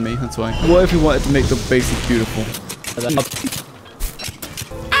beans on me, that's why. What if you wanted to make the basic beautiful?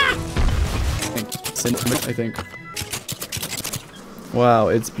 I think. Wow,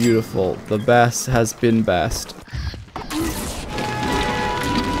 it's beautiful. The best has been best.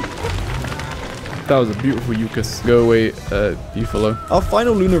 That was a beautiful Yucas. Go away, Buffalo. Our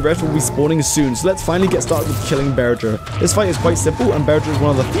final lunar rift will be spawning soon, so let's finally get started with killing Berger. This fight is quite simple, and Berger is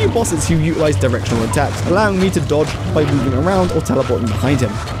one of the few bosses who utilize directional attacks, allowing me to dodge by moving around or teleporting behind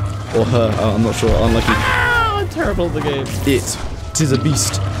him. Or her, I'm not sure, unlucky. I'm terrible at the game. Tis a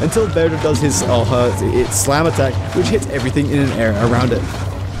beast, until Berger does his, or her, its slam attack, which hits everything in an air around it.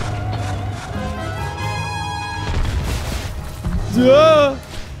 Yeah.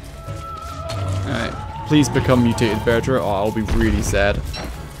 Alright, please become mutated Berger, or I'll be really sad.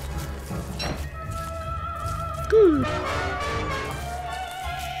 Good.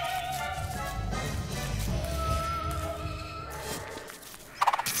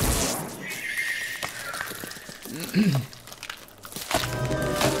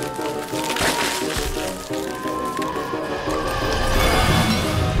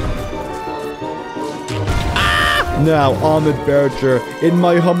 Now, Armored Berger. In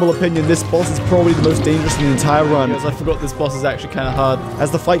my humble opinion, this boss is probably the most dangerous in the entire run. Because I forgot this boss is actually kind of hard. As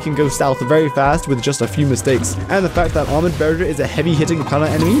the fight can go south very fast with just a few mistakes. And the fact that Armored Berger is a heavy-hitting counter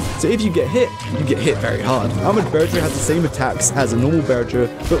enemy, so if you get hit very hard. Armored Berger has the same attacks as a normal Berger,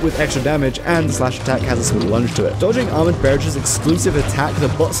 but with extra damage, and the slash attack has a small lunge to it. Dodging Armored Berger's exclusive attack, the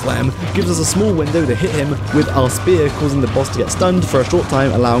butt slam, gives us a small window to hit him with our spear, causing the boss to get stunned for a short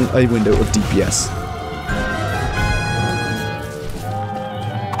time, allowing a window of DPS.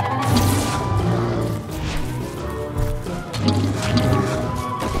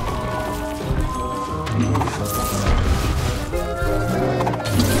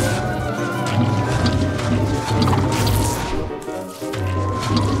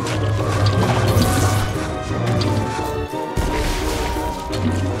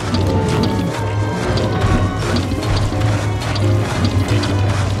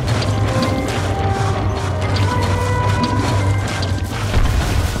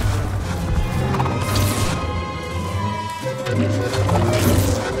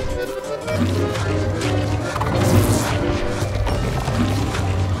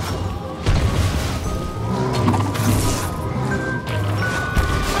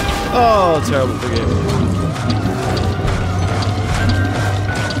 Oh, terrible for game.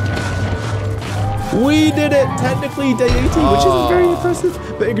 We did it! Technically day 80, which isn't very impressive.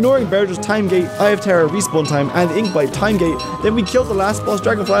 But ignoring Berger's time gate, Eye of Terror respawn time, and the Inkbite time gate, then we killed the last boss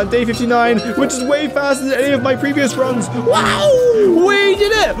Dragonfly on day 59, which is way faster than any of my previous runs. Wow! We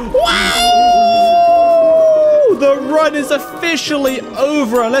did it! Wow! The run is officially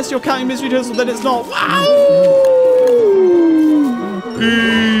over, unless you're counting Mystery Tunnel, then it's not. Wow!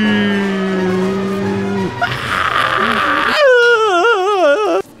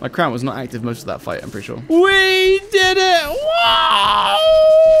 My crown was not active most of that fight, I'm pretty sure. We did it! Wow!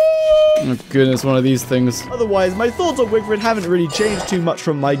 Oh goodness, one of these things. Otherwise, my thoughts on Wigfrid haven't really changed too much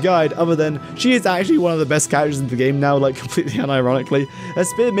from my guide, other than she is actually one of the best characters in the game now, like completely unironically. Her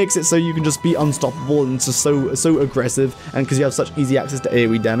spear makes it so you can just be unstoppable and just so aggressive, and because you have such easy access to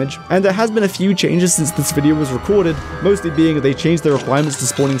AoE damage. And there has been a few changes since this video was recorded, mostly being they changed the requirements to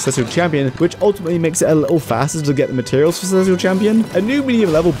spawning Celestal Champion, which ultimately makes it a little faster to get the materials for Celestal Champion. A new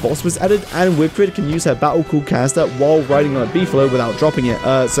medium level boss was added, and Wigfrid can use her battle call caster while riding on a beefalo without dropping it.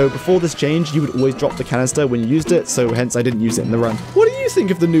 So before this change, changed, you would always drop the canister when you used it, so hence I didn't use it in the run. What do you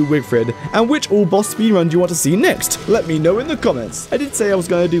think of the new Wigfrid? And which all boss speedrun do you want to see next? Let me know in the comments. I did say I was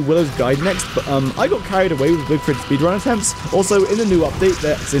going to do Willow's guide next, but I got carried away with Wigfrid speedrun attempts. Also, in the new update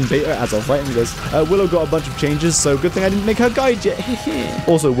that's in beta as of writing this, Willow got a bunch of changes, so good thing I didn't make her guide yet.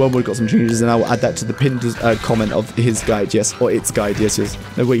 Also, Wormwood got some changes, and I will add that to the pinned comment of his guide, yes, or its guide, yes.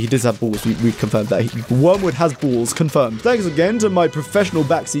 No, wait, he does have balls. We confirmed that. Wormwood has balls, confirmed. Thanks again to my professional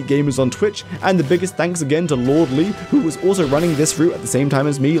backseat gamers on Twitch, and the biggest thanks again to Lord Lee, who was also running this route at the same time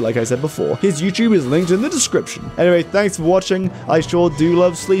as me, like I said before. His YouTube is linked in the description. Anyway, thanks for watching. I sure do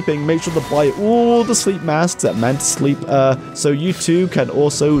love sleeping. Make sure to buy all the sleep masks that meant to sleep, so you too can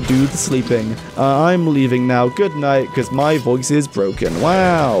also do the sleeping. I'm leaving now. Good night, because my voice is broken.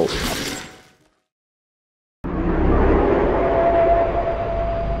 Wow.